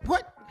stay.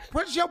 What?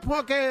 What your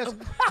punk ass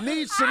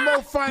need some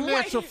more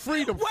financial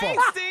freedom for? Wait,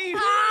 Steve.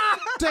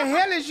 The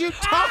hell is you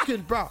talking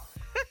about?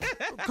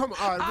 Come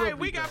on. All right,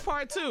 we got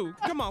part two.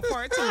 Come on,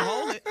 part two.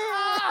 Hold it.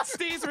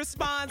 Steve's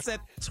response at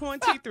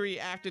 23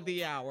 after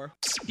the hour.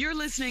 You're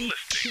listening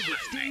to the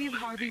Steve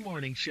Harvey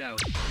Morning Show.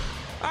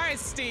 All right,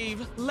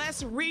 Steve,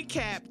 let's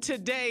recap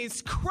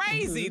today's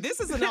crazy. This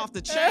is an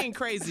off-the-chain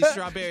crazy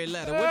strawberry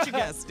letter. What you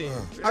got, Steve?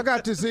 I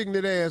got this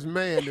ignorant-ass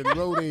man that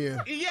wrote in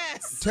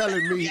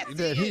telling me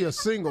that he a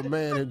single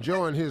man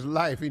enjoying his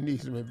life. He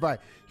needs some advice.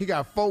 He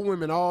got 4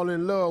 women all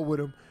in love with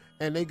him,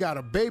 and they got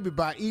a baby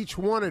by each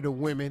one of the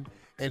women,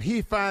 and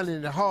he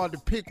finding it hard to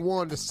pick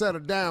one to settle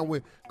down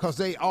with because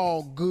they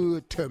all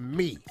good to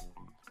me.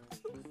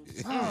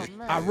 Oh,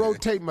 I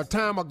rotate my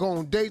time. I go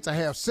on dates. I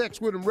have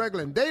sex with them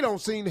regularly, and they don't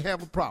seem to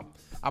have a problem.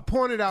 I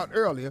pointed out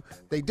earlier,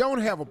 they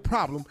don't have a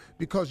problem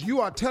because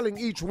you are telling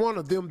each one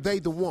of them they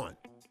the one.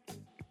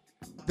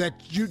 That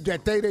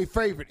they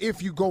favorite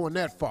if you going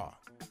that far,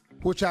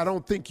 which I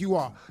don't think you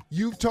are.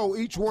 You've told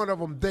each one of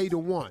them they the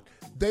one.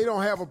 They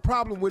don't have a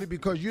problem with it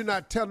because you're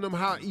not telling them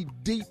how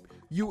deep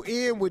you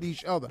in with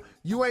each other.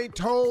 You ain't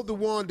told the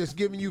one that's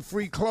giving you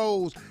free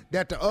clothes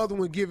that the other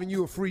one giving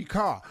you a free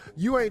car.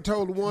 You ain't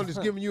told the one that's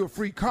giving you a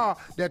free car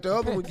that the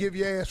other one give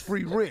your ass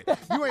free rent.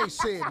 You ain't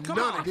said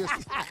none of this.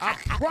 I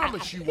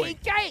promise you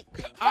ain't.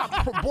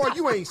 Boy,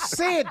 you ain't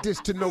said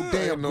this to no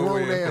damn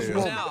grown-ass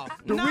woman.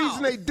 The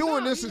reason they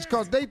doing this is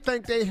because they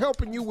think they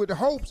helping you with the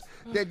hopes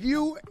that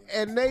you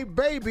and they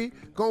baby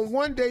gonna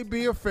one day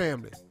be a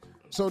family.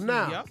 So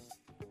now,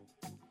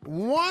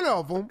 one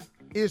of them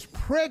is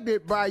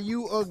pregnant by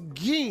you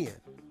again.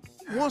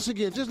 Once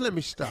again, just let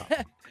me stop.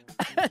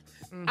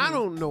 I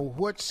don't know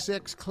what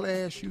sex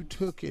class you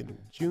took in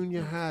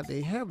junior high.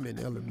 They have them in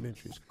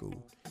elementary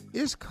school.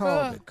 It's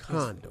called a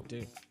condom.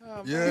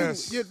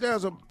 Yes.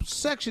 There's a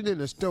section in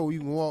the store you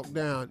can walk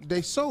down.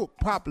 They so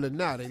popular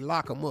now, they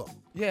lock them up.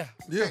 It's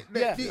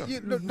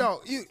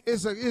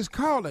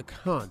called a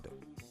condom.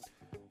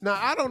 Now,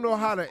 I don't know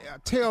how to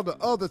tell the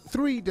other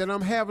 3 that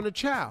I'm having a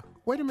child.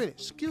 Wait a minute,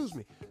 excuse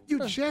me.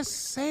 You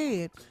just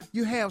said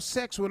you have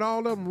sex with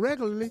all of them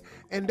regularly,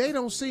 and they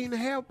don't seem to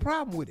have a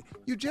problem with it.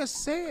 You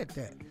just said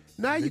that.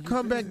 Now you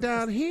come back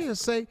down here and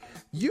say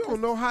you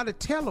don't know how to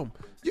tell them.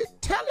 You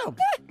tell them.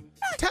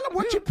 Tell them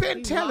what you've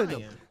been telling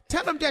them.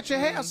 Tell them that you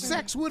have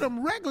sex with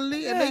them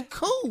regularly, and they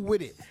cool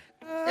with it.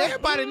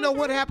 Everybody know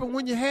what happened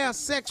when you have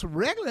sex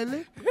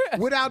regularly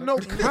without no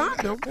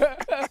condom.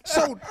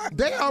 So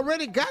they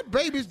already got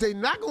babies. They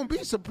not going to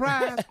be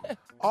surprised.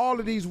 All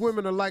of these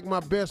women are like my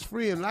best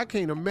friend. I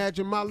can't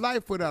imagine my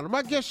life without them.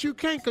 I guess you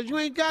can't because you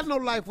ain't got no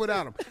life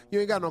without them.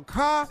 You ain't got no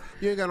car.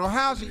 You ain't got no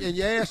house. And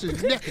your ass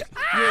is naked.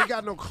 You ain't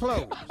got no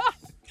clothes.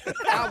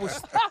 I was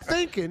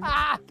thinking,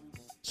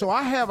 so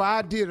I have an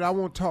idea that I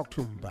want to talk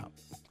to them about.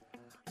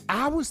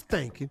 I was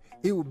thinking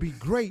it would be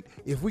great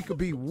if we could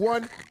be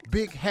one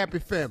big happy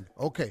family.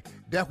 Okay,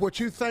 that's what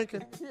you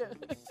thinking?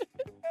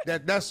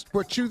 That's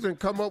what you can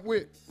come up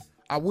with?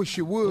 I wish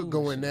you would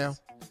go in there.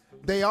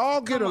 They all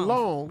get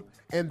along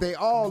and they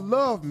all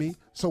love me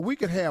so we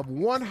could have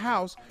one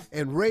house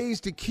and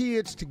raise the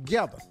kids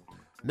together.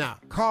 Now,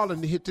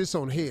 Carlin hit this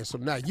on the head. So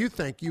now you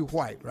think you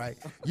white, right?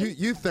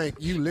 You think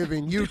you live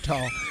in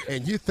Utah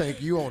and you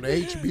think you on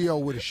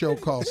HBO with a show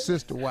called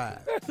Sister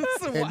Wives.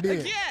 And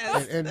then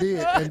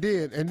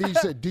he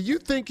said, do you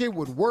think it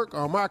would work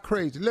or am I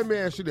crazy? Let me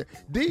ask you that.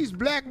 These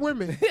black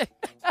women. Come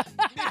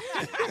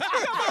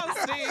on,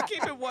 Steve,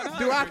 keep it 100.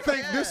 Do I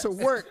think this will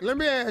work? Let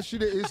me ask you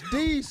that. Is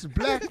these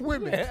black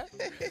women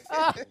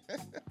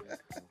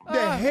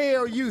the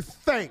hell you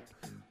think?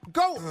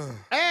 Go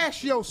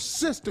ask your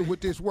sister would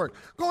this work.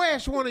 Go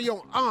ask one of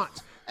your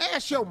aunts.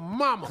 Ask your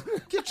mama.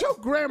 Get your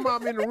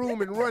grandmama in the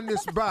room and run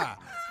this by.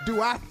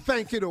 Do I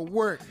think it'll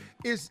work?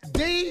 Is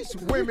these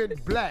women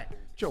black?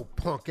 Your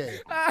punk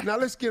ass. Now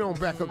let's get on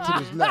back up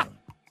to this letter.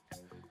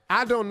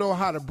 I don't know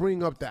how to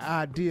bring up the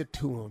idea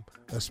to them,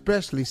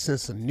 especially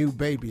since a new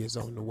baby is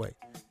on the way.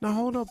 Now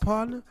hold up,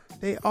 partner.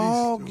 They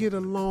all get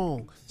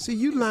along. See,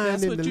 you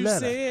lying in the letter.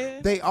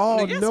 Said. They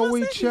all know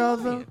each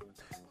other.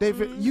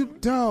 You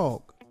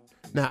dog.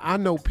 Now, I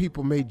know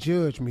people may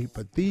judge me,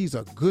 but these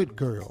are good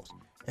girls,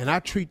 and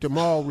I treat them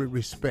all with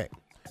respect.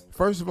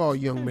 First of all,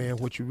 young man,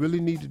 what you really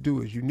need to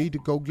do is you need to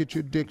go get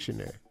your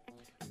dictionary.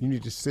 You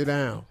need to sit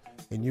down,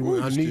 and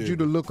I need you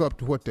to look up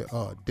to what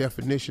the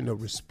definition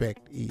of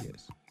respect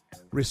is.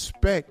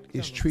 Respect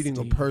is treating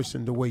a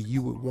person the way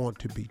you would want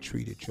to be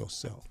treated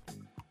yourself.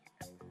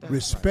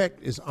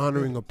 Respect is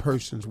honoring a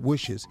person's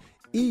wishes,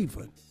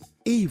 even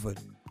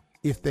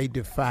if they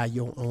defy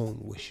your own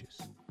wishes.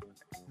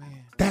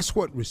 That's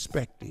what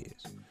respect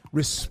is.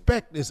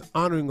 Respect is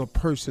honoring a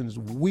person's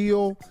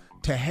will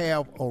to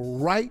have a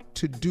right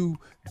to do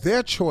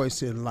their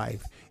choice in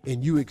life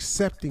and you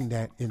accepting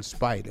that in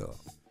spite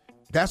of.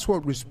 That's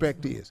what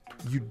respect is.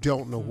 You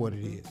don't know what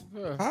it is.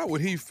 How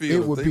would he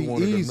feel it would if they be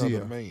wanted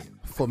easier another man?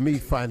 For me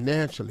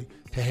financially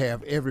to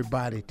have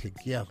everybody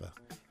together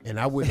and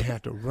I wouldn't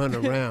have to run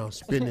around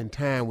spending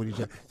time with each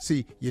other.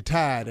 See, you're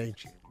tired,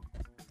 ain't you?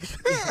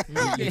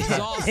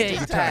 Exhausted.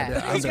 You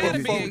tired. He's got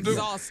to be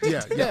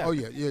exhausted. Yeah. Oh,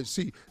 yeah.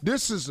 See,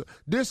 this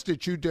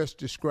that you just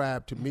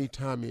described to me,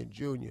 Tommy and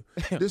Junior,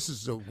 this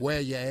is a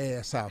wear your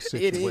ass out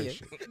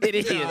situation. It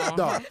is.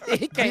 Dog,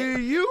 do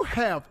you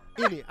have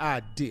any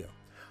idea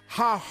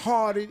how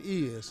hard it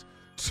is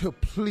to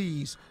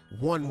please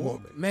one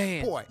woman?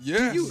 Man. Boy,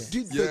 yes.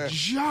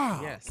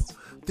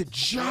 The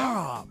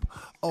job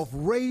of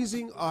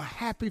raising a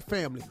happy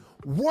family.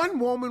 One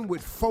woman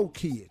with 4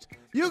 kids.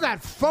 You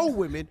got 4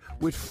 women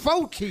with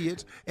 4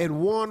 kids and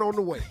 1 on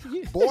the way.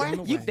 Boy,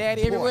 you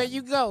daddy everywhere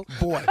you go.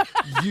 Boy,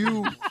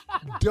 you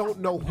don't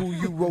know who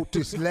you wrote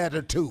this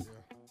letter to.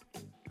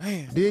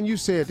 Man. Then you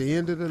say at the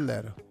end of the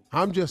letter,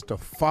 I'm just a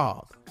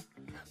father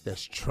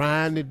that's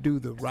trying to do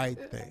the right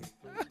thing.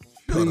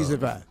 Please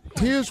advise.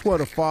 Here's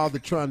what a father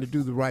trying to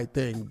do the right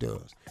thing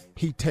does.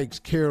 He takes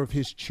care of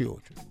his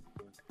children.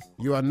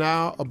 You are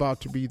now about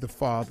to be the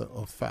father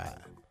of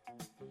 5.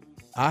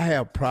 I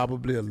have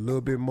probably a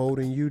little bit more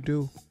than you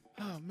do.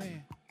 Oh,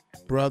 man.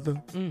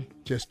 Brother,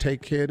 just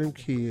take care of them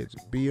kids.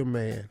 Be a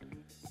man.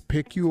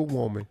 Pick you a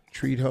woman.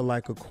 Treat her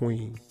like a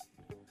queen.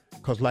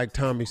 Because like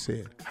Tommy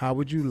said, how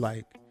would you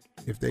like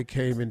if they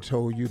came and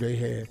told you they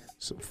had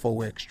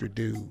 4 extra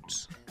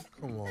dudes?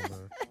 Come on,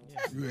 man.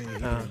 You ain't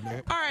hearing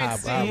that. All right,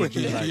 How would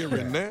you You like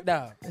hearing that?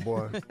 that? No.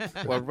 Boy,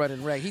 Well,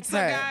 running rag. He's So,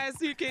 tired. guys,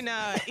 you can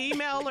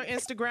email or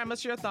Instagram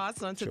us your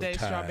thoughts on today's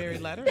tired, Strawberry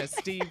ain't Letter at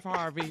Steve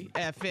Harvey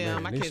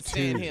FM. I this can't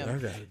stand Tuesday, I him.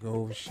 got to go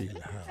over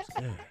Sheila's house.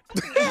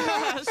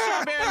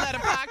 Strawberry Letter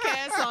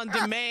Podcast on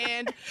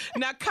demand.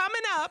 Now,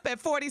 coming up at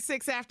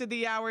 46 after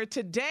the hour,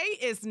 today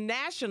is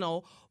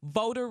National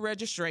Voter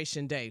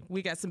Registration Day.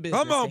 We got some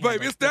business. Come on, to handle.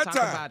 baby. It's We'll that talk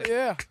time. about it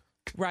Yeah.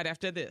 right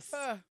after this.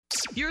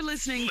 You're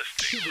listening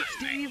to the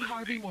Steve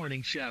Harvey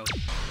Morning Show.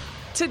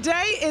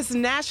 Today is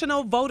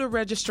National Voter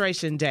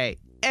Registration Day.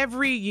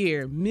 Every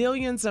year,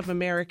 millions of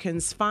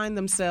Americans find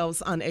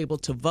themselves unable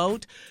to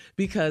vote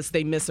because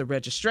they miss a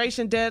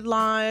registration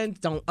deadline,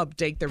 don't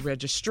update their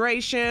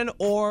registration,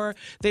 or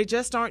they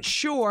just aren't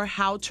sure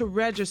how to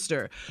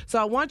register.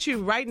 So I want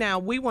you right now,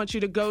 we want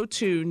you to go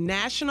to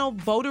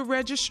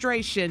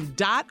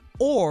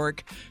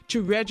nationalvoterregistration.org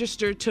to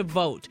register to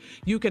vote.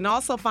 You can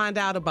also find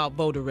out about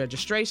voter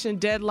registration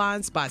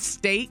deadlines by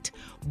state,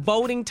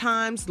 voting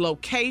times,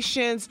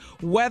 locations,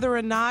 whether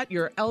or not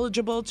you're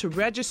eligible to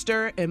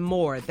register, and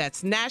more.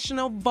 That's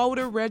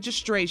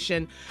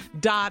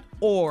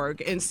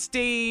nationalvoterregistration.org. And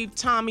Steve,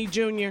 Tommy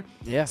Jr.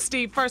 Yeah.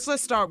 Steve, first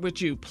let's start with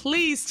you.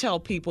 Please tell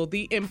people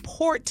the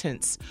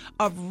importance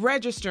of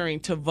registering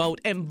to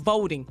vote and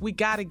voting. We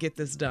got to get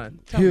this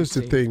done. Here's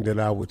the thing that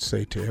I would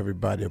say to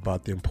everybody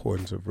about the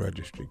importance of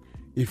registering.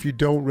 If you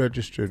don't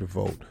register to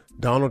vote,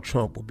 Donald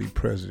Trump will be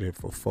president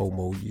for 4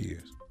 more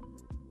years.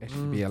 There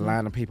should be a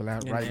line of people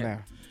out right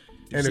now.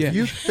 And if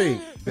you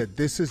think that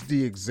this is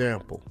the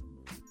example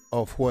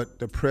of what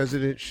the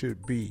president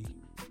should be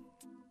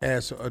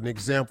as an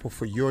example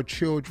for your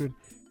children,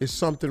 it's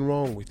something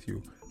wrong with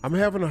you. I'm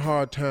having a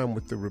hard time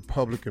with the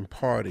Republican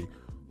Party,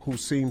 who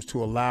seems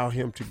to allow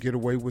him to get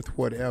away with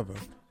whatever.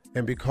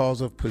 And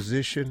because of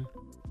position,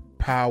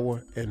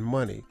 power, and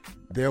money,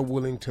 they're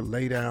willing to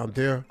lay down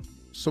their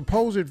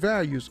supposed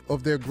values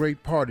of their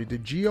great party. The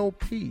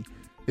GOP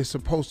is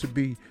supposed to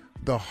be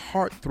the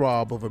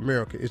heartthrob of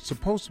America. It's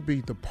supposed to be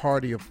the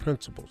party of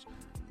principles.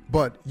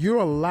 But you're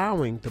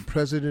allowing the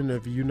President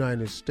of the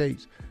United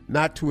States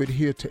not to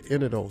adhere to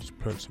any of those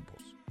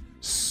principles.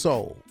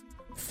 So,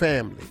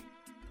 family,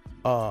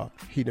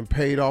 he done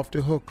paid off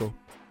the hooker,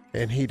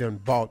 and he done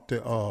bought the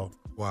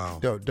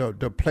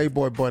the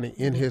Playboy bunny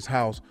in his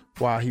house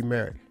while he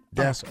married.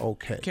 That's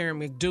okay. Karen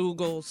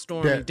McDougal,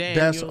 Stormy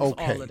Daniels, that's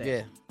okay. all of that.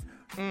 Yeah.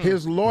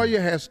 His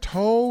lawyer has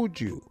told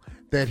you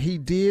that he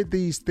did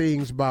these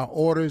things by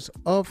orders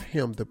of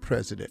him, the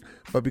president.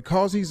 But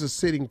because he's a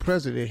sitting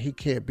president, he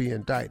can't be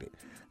indicted.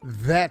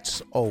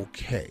 That's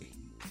okay.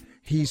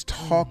 He's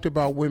talked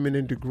about women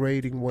in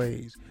degrading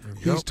ways. Yep.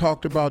 He's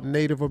talked about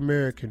Native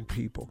American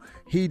people.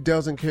 He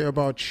doesn't care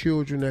about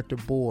children at the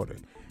border.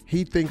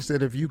 He thinks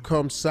that if you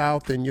come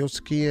south and your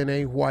skin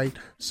ain't white,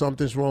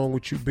 something's wrong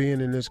with you being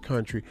in this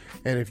country.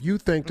 And if you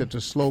think that the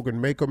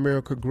slogan, "Make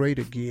America Great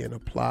Again,"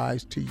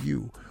 applies to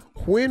you,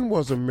 when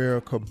was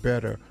America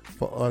better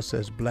for us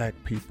as black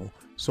people?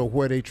 So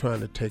where they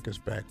trying to take us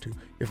back to?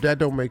 If that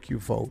don't make you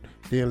vote,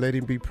 then let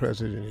him be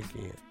president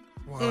again.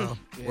 Wow.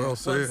 Well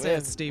said. Well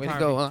said, Steve Way to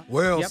Harvey. go, huh?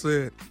 Well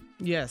said.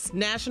 Yes,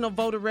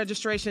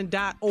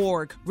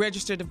 nationalvoterregistration.org.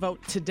 Register to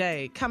vote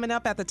today. Coming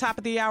up at the top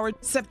of the hour,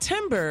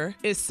 September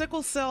is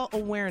Sickle Cell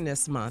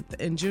Awareness Month.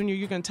 And Junior,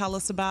 you're going to tell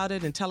us about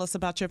it and tell us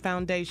about your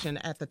foundation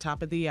at the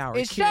top of the hour. It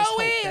Here's sure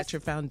hope is. That's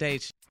your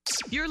foundation.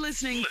 You're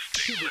listening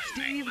to the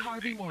Steve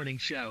Harvey Morning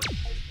Show.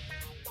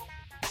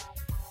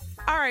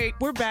 All right,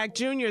 we're back.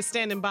 Junior is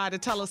standing by to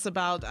tell us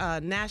about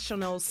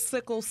National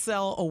Sickle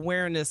Cell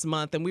Awareness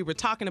Month. And we were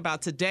talking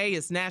about today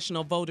is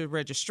National Voter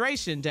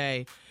Registration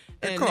Day.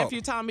 Hey, And Carl,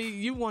 nephew Tommy,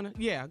 you want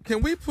to, yeah.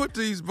 can we put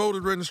these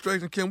voter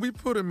registrations, can we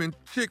put them in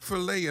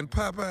Chick-fil-A and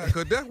Popeye?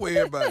 Because that's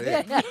where everybody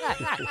at.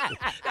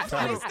 That's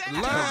what he said.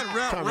 Line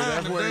wrap Tommy, around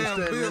that's the where they damn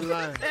stand in building.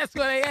 line. That's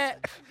where they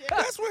at.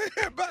 That's where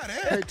everybody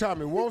at. Hey,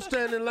 Tommy, won't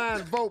stand in line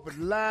and vote, but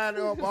line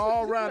up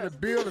all around the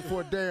building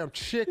for a damn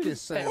chicken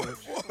sandwich.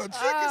 For a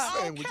chicken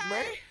sandwich,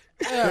 man.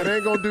 That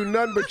ain't gonna do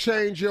nothing but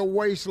change your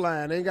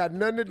waistline. Ain't got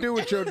nothing to do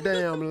with your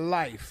damn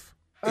life.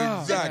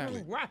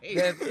 Exactly. Right.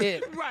 That's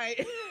it.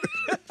 Right.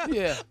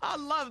 Yeah. I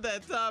love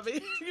that,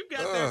 Tommy. You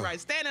got that right.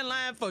 Stand in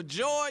line for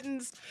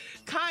Jordans,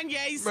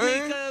 Kanye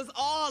sneakers,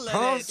 all of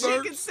that.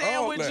 Chicken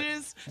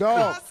sandwiches,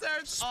 Dog,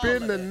 concerts,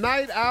 spend the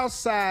night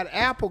outside.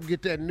 Apple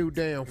get that new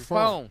damn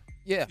phone.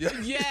 Yeah.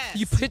 Yes.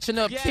 You pitching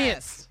up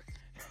tents.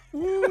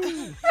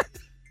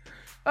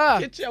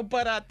 Get your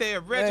butt out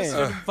there.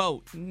 Register to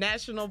vote.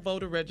 National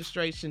Voter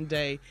Registration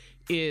Day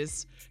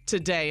is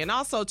today. And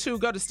also, too,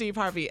 go to Steve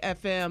Harvey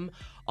FM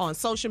on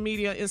social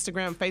media,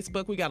 Instagram,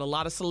 Facebook. We got a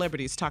lot of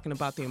celebrities talking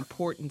about the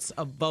importance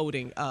of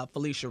voting.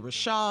 Felicia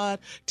Rashad,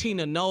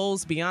 Tina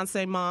Knowles,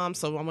 Beyonce mom.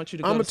 So I want you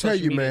to go to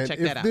social media and check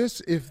that out.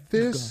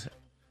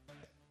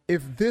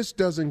 If this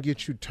doesn't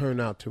get you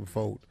turnout to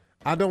vote,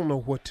 I don't know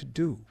what to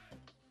do.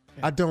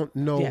 I don't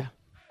know. Yeah.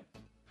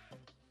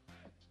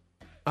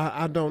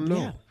 I don't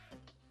know. Yeah.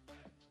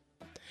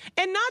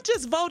 And not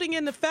just voting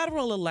in the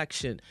federal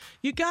election.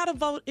 You got to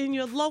vote in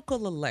your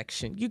local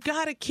election. You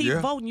got to keep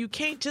voting. You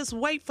can't just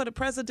wait for the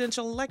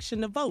presidential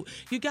election to vote.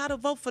 You got to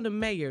vote for the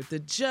mayor, the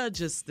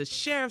judges, the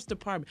sheriff's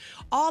department,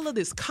 all of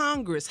this,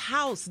 Congress,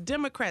 House,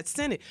 Democrats,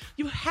 Senate.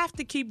 You have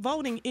to keep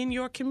voting in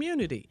your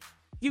community.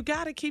 You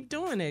got to keep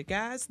doing it,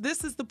 guys.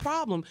 This is the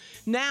problem.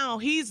 Now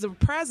he's the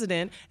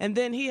president, and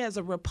then he has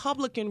a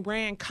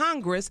Republican-ran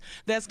Congress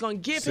that's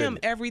going to give him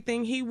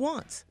everything he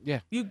wants.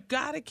 Yeah. You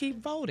got to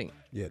keep voting.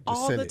 Yeah,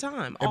 all Senate. the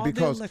time. And all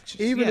because the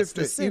elections. even Yes,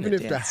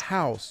 if the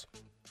House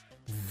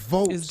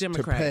votes to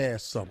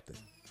pass something,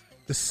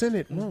 the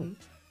Senate won't.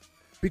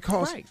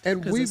 Because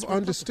and we've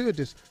understood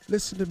this.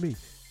 Listen to me.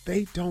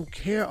 They don't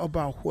care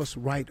about what's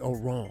right or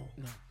wrong.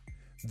 No.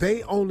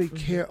 They only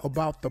care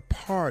about the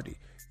party.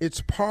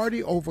 It's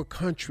party over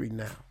country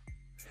now.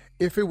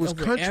 If it was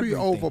country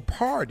over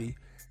party,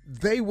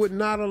 they would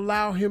not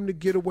allow him to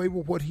get away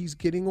with what he's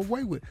getting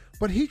away with.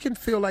 But he can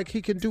feel like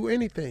he can do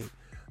anything.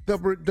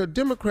 The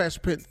Democrats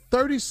spent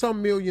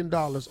 $30-some million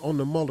on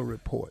the Mueller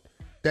report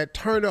that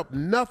turned up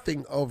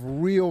nothing of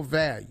real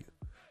value.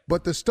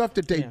 But the stuff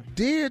that they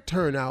did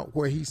turn out,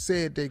 where he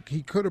said that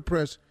he could have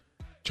pressed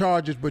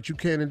charges, but you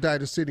can't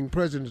indict a sitting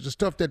president, the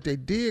stuff that they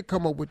did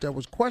come up with that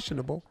was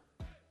questionable,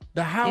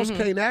 the House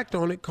can't act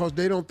on it because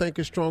they don't think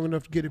it's strong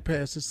enough to get it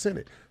past the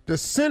Senate. The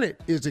Senate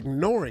is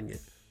ignoring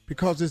it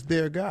because it's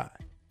their guy.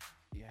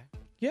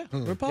 Yeah,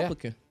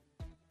 Republican.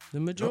 The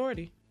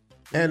majority.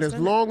 And as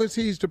long as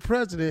he's the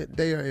president,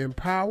 they are in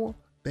power,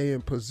 they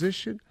in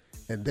position,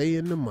 and they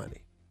in the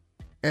money.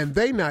 And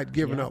they not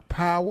giving up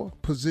power,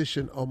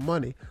 position, or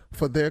money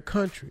for their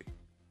country.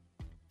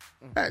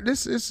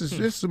 This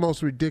is the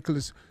most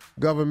ridiculous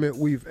government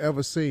we've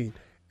ever seen.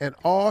 And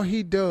all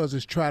he does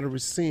is try to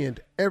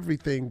rescind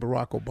everything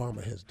Barack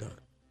Obama has done.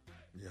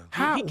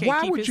 Yeah.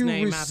 Why would you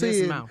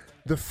rescind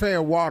the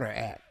Fair Water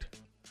Act?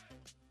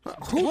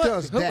 Who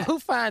does that? Who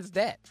finds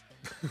that?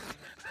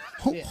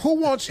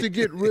 Who wants to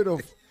get rid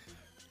of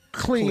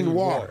clean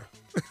water?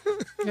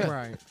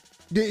 Right.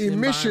 The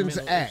Emissions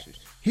Act.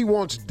 He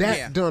wants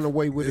that done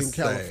away with in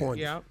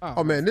California. Yeah.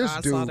 Oh man, this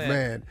dude,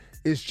 man,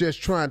 is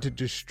just trying to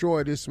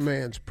destroy this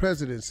man's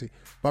presidency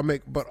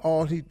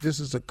this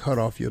is a cut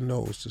off your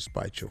nose to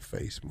spite your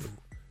face move.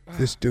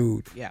 This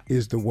dude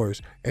is the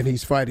worst. And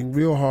he's fighting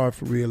real hard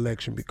for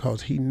re-election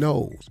because he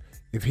knows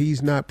if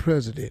he's not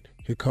president,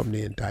 here come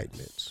the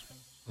indictments.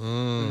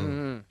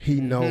 He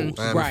knows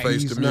if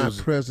he's not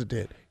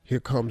president,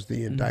 here comes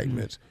the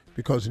indictments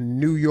because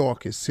New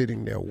York is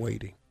sitting there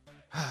waiting.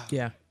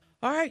 Yeah.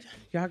 All right,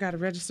 y'all got to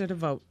register to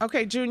vote.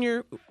 Okay,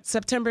 Junior,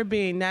 September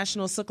being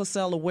National Sickle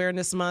Cell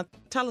Awareness Month.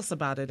 Tell us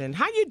about it and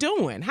how you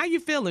doing? How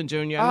you feeling,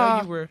 Junior? I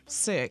know you were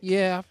sick.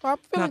 Yeah, I'm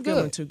feeling Not good.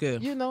 feeling too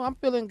good. You know, I'm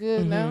feeling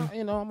good now.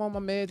 You know, I'm on my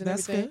meds and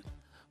That's everything. good.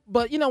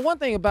 But, you know, one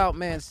thing about,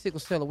 Sickle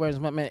Cell Awareness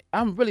Month, man,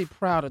 I'm really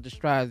proud of the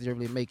strides they're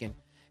really making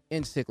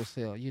in sickle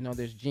cell. You know,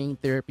 there's gene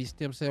therapy,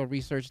 stem cell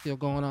research still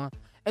going on,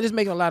 and it's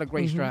making a lot of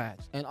great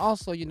strides. And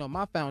also, you know,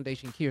 my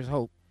foundation, Cures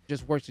Hope,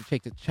 just works to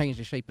change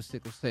the shape of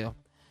sickle cell.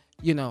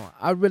 You know,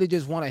 I really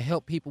just want to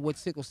help people with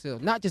sickle cell,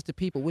 not just the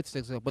people with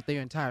sickle cell, but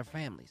their entire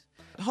families.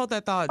 Hold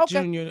that thought,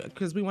 Junior,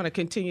 because we want to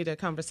continue that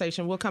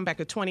conversation. We'll come back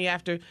at 20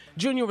 after.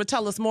 Junior will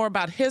tell us more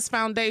about his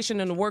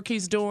foundation and the work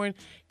he's doing.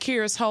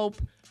 Cures Hope.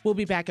 We'll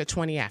be back at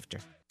 20 after.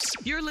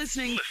 You're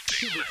listening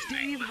to the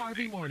Steve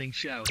Harvey Morning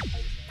Show.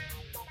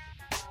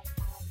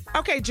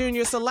 Okay,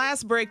 Junior, so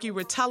last break you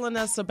were telling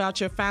us about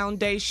your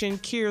foundation,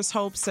 Cures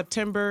Hope.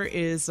 September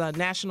is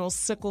National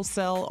Sickle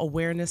Cell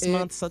Awareness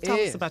Month, so tell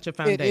us about your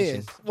foundation. It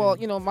is. Well,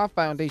 you know, my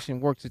foundation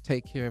works to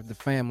take care of the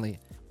family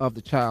of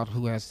the child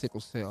who has sickle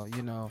cell,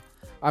 you know.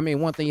 I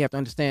mean, one thing you have to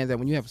understand is that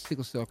when you have a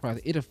sickle cell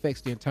crisis, it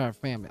affects the entire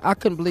family. I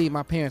couldn't believe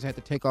my parents had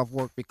to take off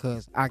work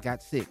because I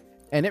got sick.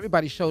 And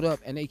everybody showed up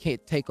and they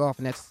can't take off,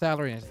 and that's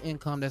salary and that's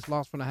income that's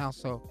lost from the house.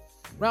 So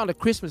around the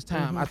Christmas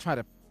time,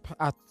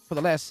 for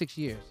the last 6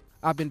 years,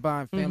 I've been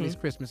buying families'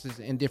 Christmases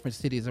in different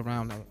cities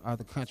around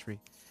the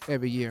country.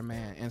 every year,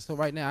 man. And so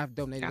right now I've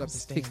donated up to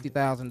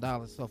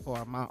 $60,000 so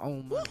far, my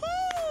own money.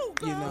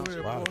 You know,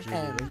 Wow,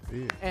 and, that's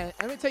big. and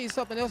let me tell you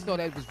something else though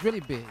that was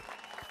really big.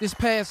 This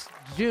past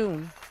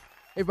June,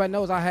 everybody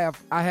knows I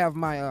have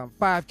my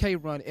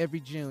 5K run every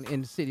June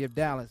in the city of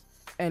Dallas,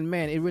 and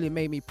man, it really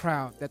made me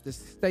proud that the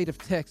state of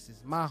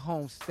Texas, my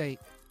home state,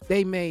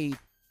 they made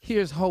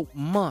Here's Hope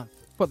Month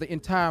for the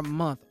entire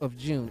month of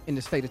June in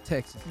the state of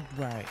Texas.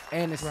 Right.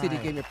 And the city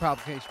gave me a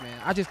proclamation, man.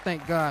 I just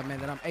thank God, man,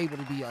 that I'm able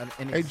to be an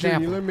Hey,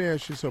 example. Junior, let me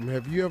ask you something.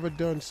 Have you ever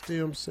done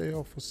stem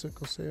cell for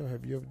sickle cell?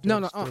 Have you ever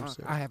done stem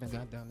cell? I haven't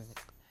got done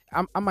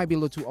it. I might be a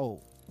little too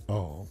old.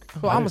 Oh, okay.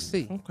 So I'm going to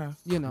see. Okay.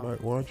 You know.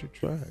 Why don't you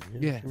try it?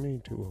 Yeah. What you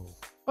mean too old?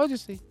 I'll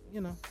just see,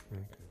 you know.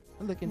 Okay.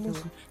 I'll look into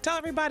it. Tell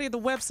everybody the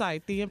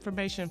website, the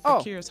information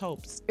for Kier's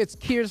Hopes. It's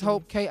Kier's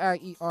Hope,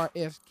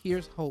 KIERS,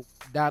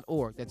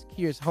 KiersHope.org. That's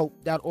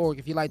KiersHope.org.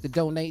 If you'd like to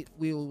donate,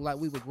 we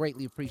would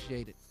greatly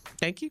appreciate it.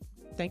 Thank you.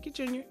 Thank you,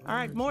 Junior. All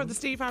right, more of the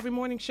Steve Harvey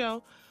Morning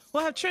Show.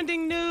 We'll have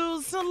trending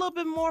news, a little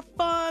bit more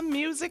fun,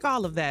 music,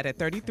 all of that at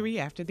 33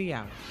 after the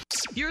hour.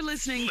 You're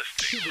listening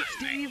to the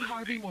Steve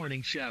Harvey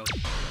Morning Show.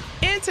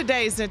 In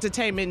today's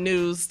entertainment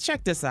news,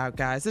 check this out,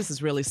 guys. This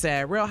is really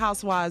sad. Real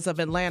Housewives of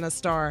Atlanta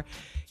star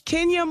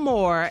Kenya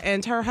Moore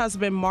and her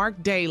husband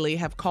Mark Daly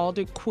have called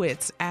it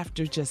quits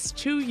after just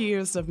 2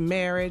 years of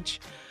marriage.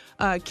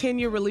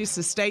 Kenya released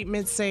a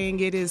statement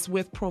saying, "It is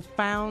with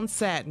profound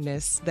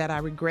sadness that I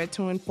regret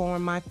to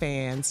inform my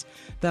fans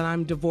that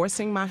I'm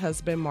divorcing my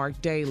husband,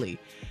 Mark Daly."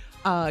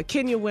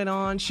 Kenya went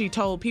on, she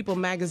told People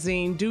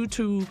magazine, "Due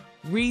to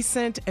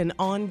recent and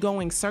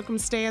ongoing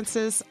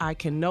circumstances, I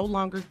can no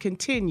longer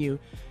continue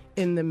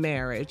in the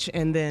marriage."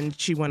 And then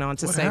she went on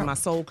to say, "My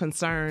sole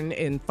concern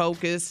and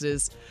focus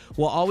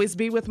will always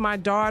be with my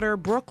daughter,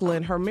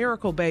 Brooklyn, her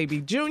miracle baby."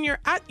 Junior,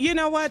 you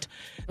know what?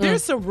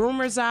 There's some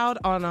rumors out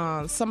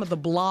on some of the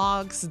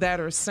blogs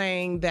that are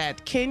saying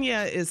that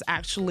Kenya is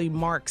actually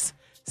Mark's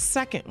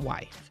second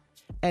wife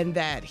and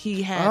that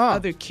he had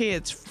other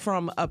kids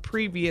from a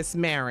previous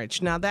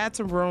marriage. Now, that's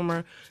a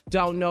rumor.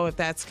 Don't know if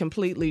that's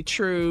completely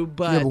true,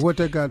 but... Yeah, but what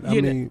they got, I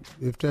mean,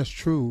 if that's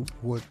true,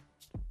 what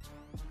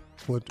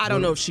I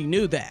don't know if she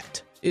knew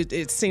that.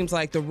 It seems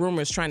like the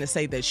rumor is trying to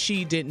say that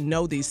she didn't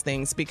know these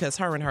things because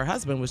her and her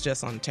husband was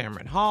just on the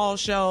Tamron Hall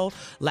show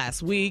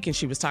last week, and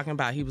she was talking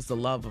about he was the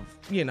love of,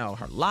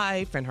 her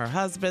life and her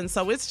husband.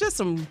 So it's just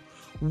some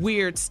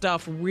weird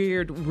stuff,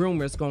 weird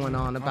rumors going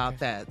on about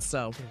that.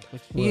 So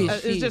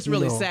it's just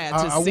really sad to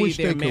see I wish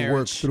their they marriage. could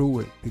work through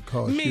it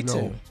because, Me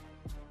too.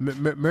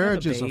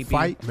 Marriage is a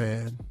fight,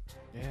 man.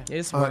 Yeah.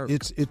 It's work.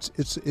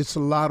 It's a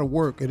lot of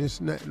work, and it's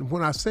not,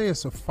 when I say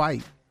it's a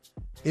fight,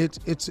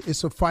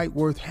 it's a fight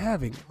worth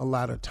having a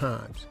lot of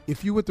times.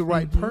 If you're with the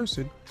right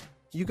person,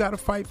 you got to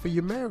fight for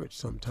your marriage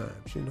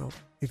sometimes,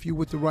 If you're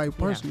with the right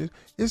person,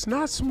 it's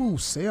not smooth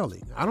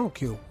sailing. I don't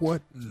care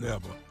what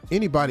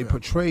anybody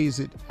portrays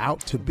it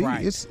out to be.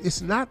 Right.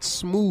 It's not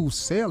smooth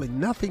sailing.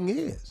 Nothing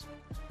is.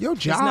 Your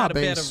job it's not a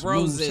ain't bed of smooth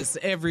roses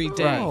every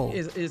day. No.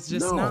 It's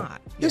just not.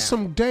 There's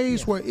some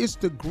days where it's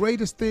the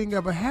greatest thing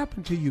ever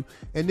happened to you.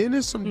 And then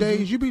there's some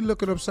days you be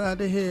looking upside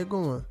the head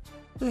going,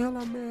 the hell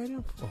I married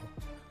him for?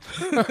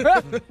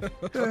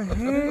 The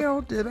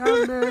hell did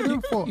I marry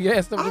him for?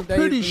 Yes, I'm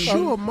pretty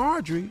sure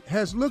Marjorie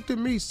has looked at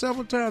me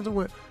several times and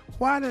went,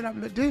 why did I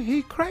marry?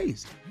 He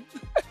crazy.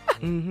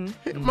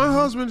 My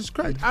husband is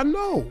crazy. I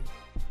know.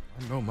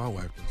 I know my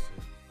wife can say,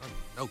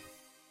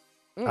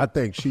 I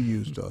think she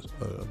used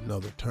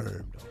another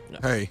term,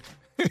 though. Hey.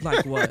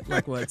 Like what?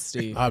 Like what,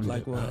 Steve? What? I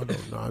don't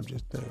know. I'm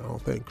just thinking. I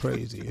don't think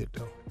crazy it,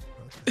 though.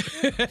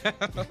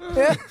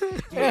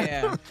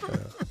 Yeah.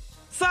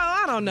 So,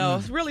 I don't know.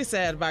 It's really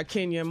sad about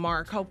Kenya and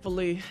Mark.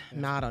 Hopefully,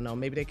 I don't know.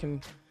 Maybe they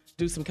can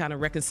do some kind of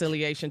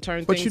reconciliation,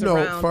 turn things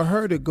around. For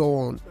her to go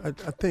on, I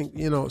think,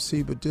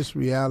 but this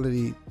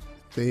reality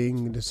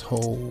thing, this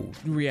whole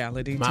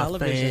reality my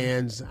television.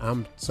 Fans,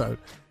 I'm sorry.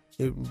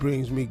 It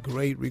brings me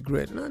great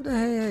regret.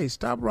 Hey,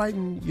 stop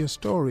writing your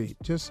story.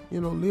 Just,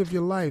 live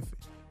your life.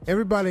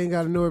 Everybody ain't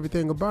got to know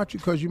everything about you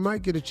because you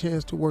might get a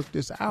chance to work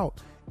this out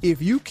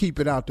if you keep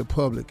it out the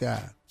public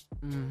eye.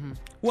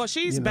 Well,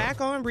 she's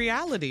back on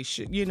reality.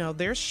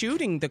 They're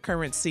shooting the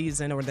current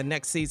season or the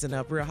next season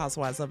of Real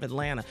Housewives of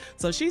Atlanta.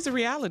 So she's a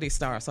reality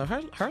star. So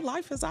her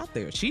life is out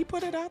there. She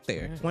put it out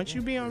there. Once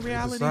you be on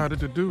reality, decided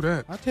to do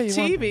that. I'll tell you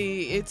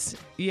TV,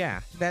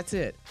 that's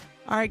it.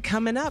 All right,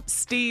 coming up,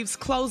 Steve's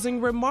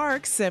closing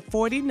remarks at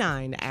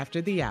 49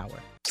 after the hour.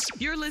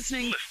 You're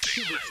listening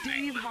to the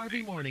Steve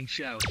Harvey Morning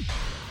Show.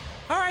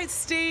 All right,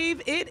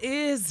 Steve, it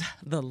is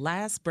the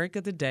last break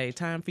of the day.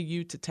 Time for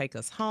you to take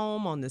us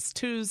home on this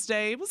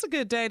Tuesday. It was a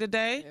good day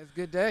today. Yeah, it's a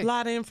good day. A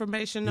lot of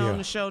information on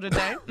the show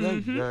today.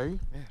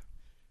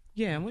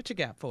 Yeah. And what you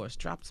got for us?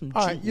 Drop some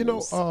All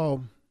jewels. right,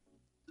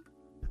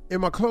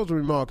 in my closing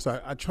remarks,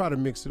 I try to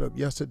mix it up.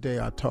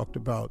 Yesterday, I talked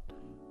about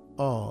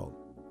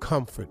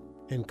comfort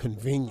and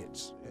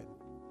convenience, and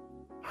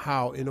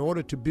how in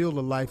order to build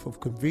a life of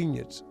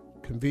convenience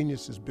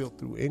is built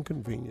through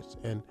inconvenience,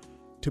 and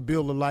to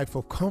build a life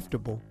of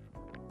comfort,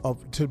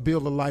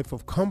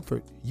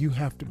 you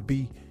have to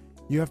be,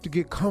 You have to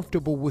get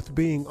comfortable with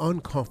being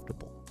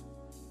uncomfortable.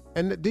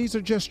 And these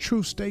are just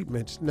true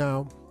statements.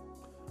 Now,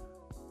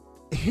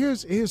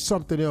 here's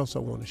something else I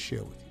want to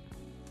share with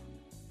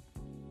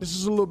you. This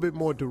is a little bit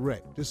more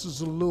direct. This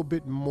is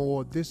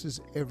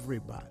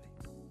everybody.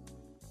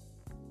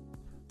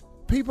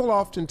 People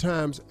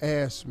oftentimes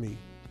ask me,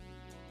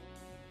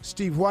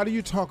 Steve, why do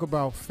you talk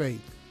about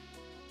faith?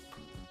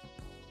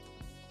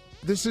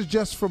 This is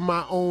just from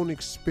my own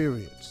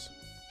experience.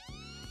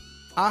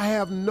 I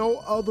have no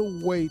other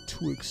way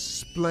to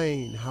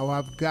explain how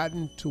I've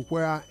gotten to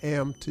where I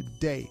am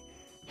today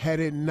had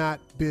it not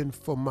been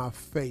for my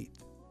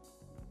faith,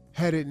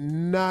 had it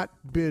not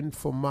been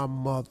for my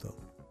mother,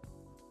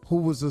 who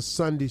was a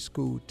Sunday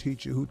school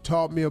teacher, who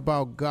taught me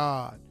about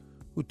God,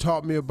 who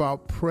taught me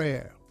about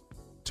prayer,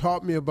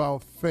 taught me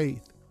about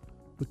faith,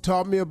 who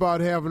taught me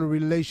about having a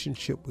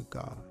relationship with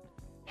God.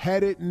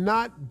 Had it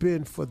not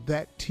been for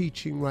that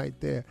teaching right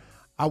there,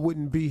 I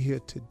wouldn't be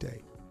here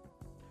today.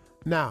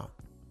 Now,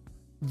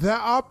 there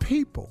are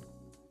people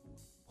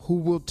who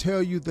will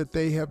tell you that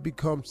they have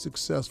become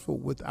successful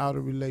without a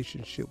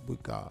relationship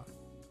with God.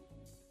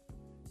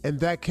 And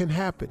that can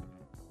happen.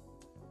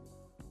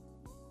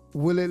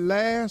 Will it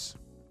last?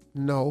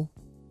 No.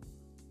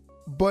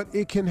 But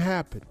it can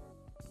happen.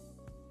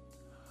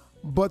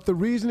 But the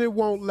reason it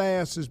won't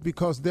last is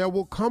because there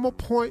will come a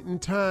point in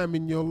time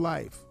in your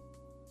life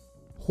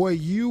where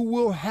you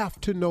will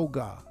have to know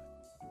God.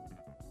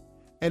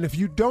 And if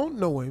you don't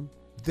know him,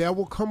 there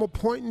will come a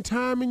point in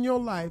time in your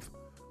life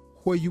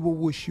where you will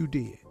wish you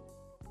did.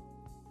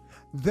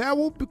 There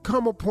will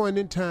become a point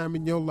in time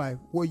in your life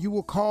where you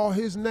will call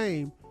his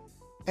name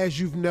as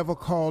you've never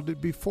called it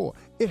before.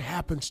 It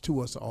happens to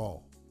us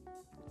all.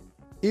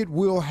 It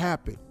will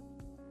happen.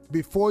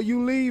 Before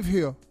you leave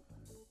here,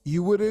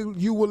 you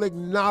will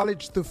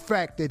acknowledge the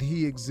fact that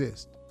he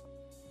exists.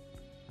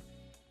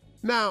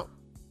 Now,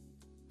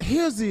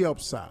 here's the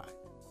upside.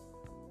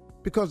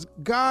 Because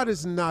God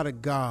is not a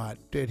God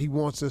that he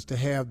wants us to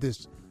have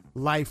this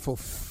life of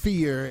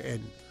fear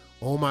and,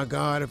 oh my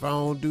God, if I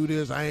don't do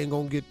this, I ain't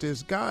going to get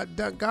this. God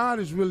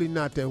is really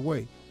not that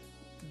way.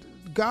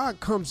 God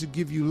comes to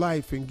give you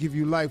life and give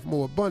you life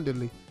more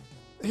abundantly.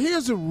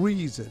 Here's a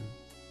reason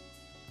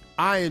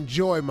I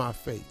enjoy my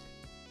faith.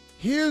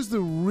 Here's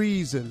the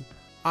reason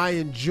I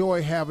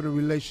enjoy having a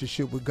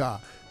relationship with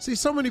God. See,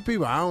 so many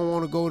people, I don't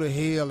want to go to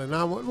hell, and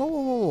I want,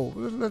 whoa.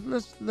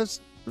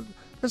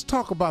 Let's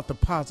talk about the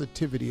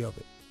positivity of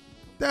it.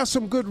 There are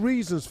some good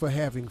reasons for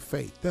having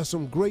faith. There's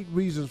some great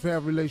reasons for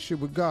having a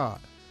relationship with God.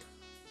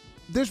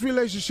 This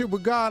relationship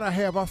with God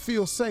I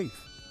feel safe.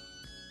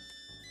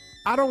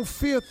 I don't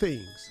fear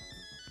things.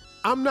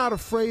 I'm not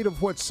afraid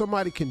of what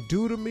somebody can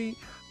do to me.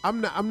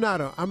 I'm not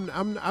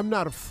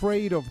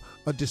afraid of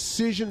a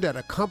decision that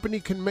a company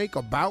can make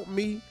about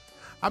me.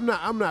 I'm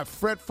not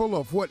fretful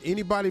of what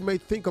anybody may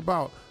think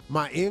about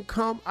my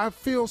income. I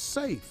feel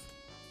safe.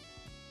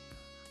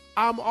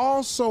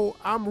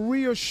 I'm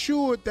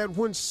reassured that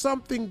when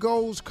something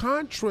goes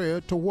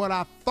contrary to what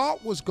I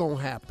thought was going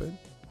to happen,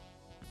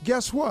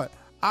 guess what?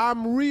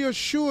 I'm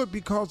reassured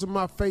because of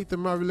my faith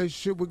and my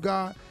relationship with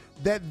God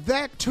that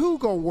too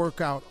going to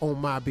work out on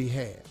my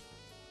behalf.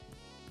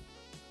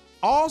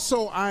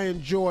 Also, I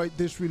enjoy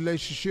this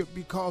relationship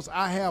because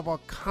I have a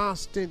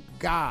constant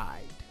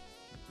guide.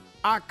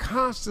 I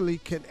constantly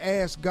can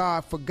ask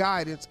God for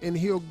guidance and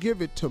he'll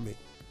give it to me.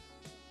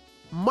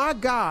 My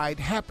guide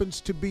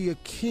happens to be a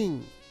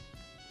king,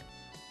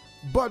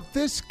 but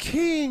this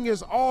king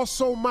is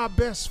also my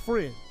best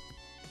friend.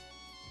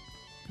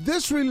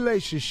 This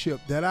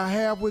relationship that I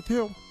have with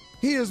him,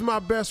 he is my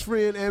best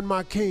friend and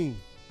my king.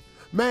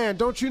 Man,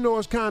 don't you know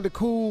it's kind of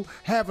cool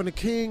having a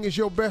king as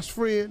your best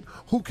friend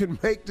who can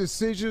make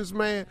decisions,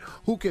 man,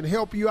 who can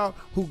help you out,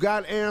 who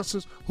got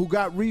answers, who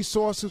got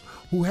resources,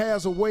 who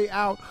has a way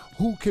out,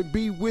 who can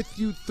be with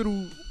you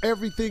through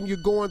everything you're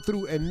going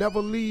through and never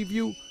leave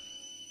you.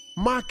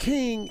 My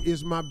king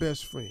is my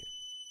best friend.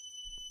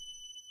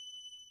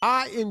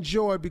 I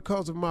enjoy,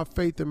 because of my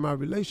faith and my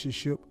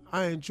relationship,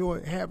 I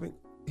enjoy having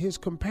his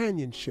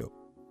companionship,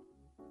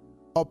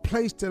 a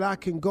place that I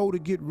can go to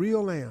get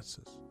real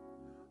answers.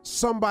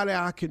 Somebody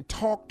I can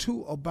talk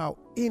to about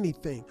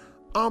anything.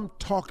 I'm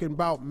talking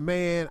about,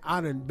 man,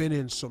 I done been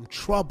in some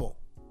trouble.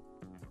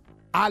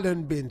 I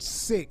done been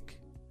sick.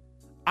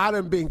 I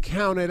done been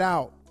counted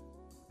out.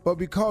 But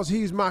because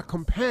he's my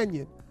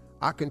companion,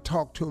 I can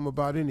talk to him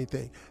about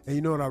anything. And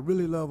you know what I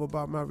really love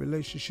about my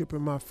relationship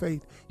and my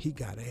faith? He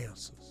got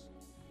answers.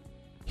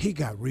 He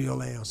got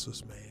real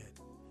answers, man.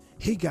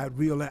 He got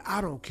real,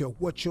 I don't care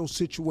what your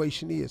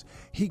situation is.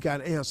 He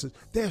got answers.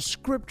 There's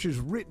scriptures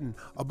written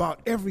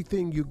about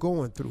everything you're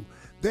going through.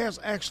 There's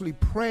actually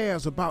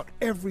prayers about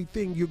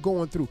everything you're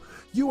going through.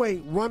 You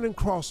ain't running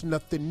across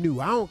nothing new.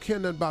 I don't care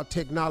nothing about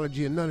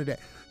technology and none of that.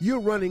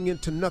 You're running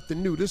into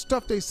nothing new. This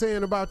stuff they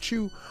saying about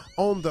you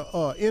on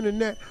the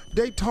internet,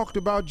 they talked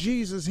about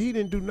Jesus. He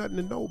didn't do nothing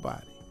to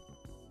nobody.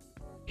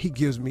 He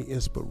gives me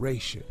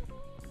inspiration.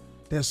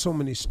 There's so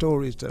many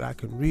stories that I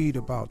can read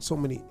about, so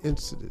many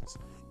incidents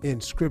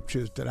in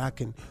scriptures that I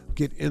can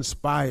get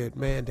inspired,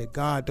 man, that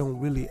God don't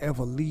really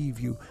ever leave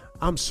you.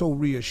 I'm so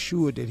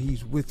reassured that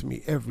he's with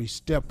me every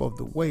step of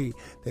the way,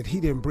 that he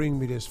didn't bring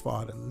me this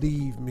far to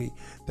leave me,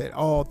 that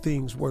all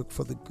things work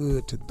for the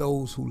good to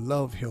those who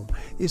love him.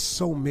 It's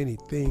so many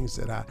things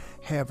that I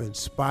have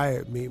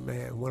inspired me,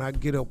 man. When I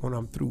get up, when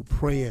I'm through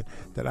praying,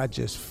 that I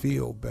just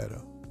feel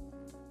better.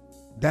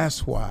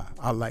 That's why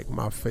I like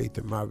my faith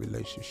and my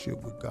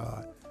relationship with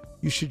God.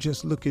 You should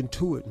just look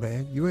into it,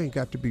 man. You ain't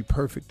got to be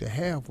perfect to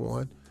have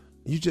one.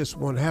 You just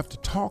want to have to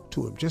talk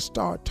to him. Just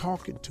start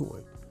talking to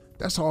him.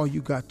 That's all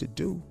you got to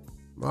do.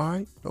 All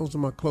right? Those are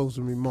my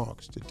closing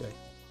remarks today.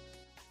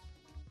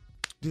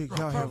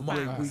 Y'all have a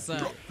great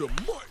weekend.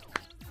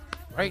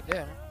 Right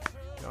there.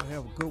 Y'all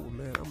have a good one,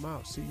 man. I'm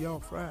out. See y'all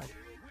Friday.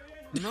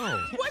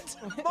 No. What?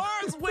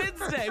 Mars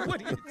Wednesday.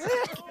 What are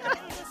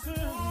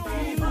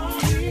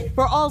you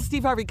For all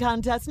Steve Harvey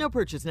contests, no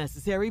purchase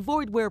necessary,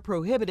 void where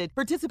prohibited.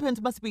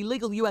 Participants must be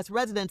legal U.S.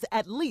 residents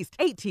at least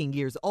 18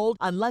 years old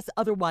unless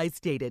otherwise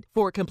stated.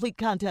 For complete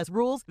contest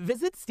rules,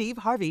 visit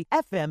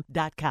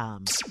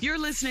SteveHarveyFM.com. You're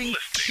listening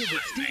to the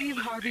Steve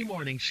Harvey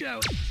Morning Show.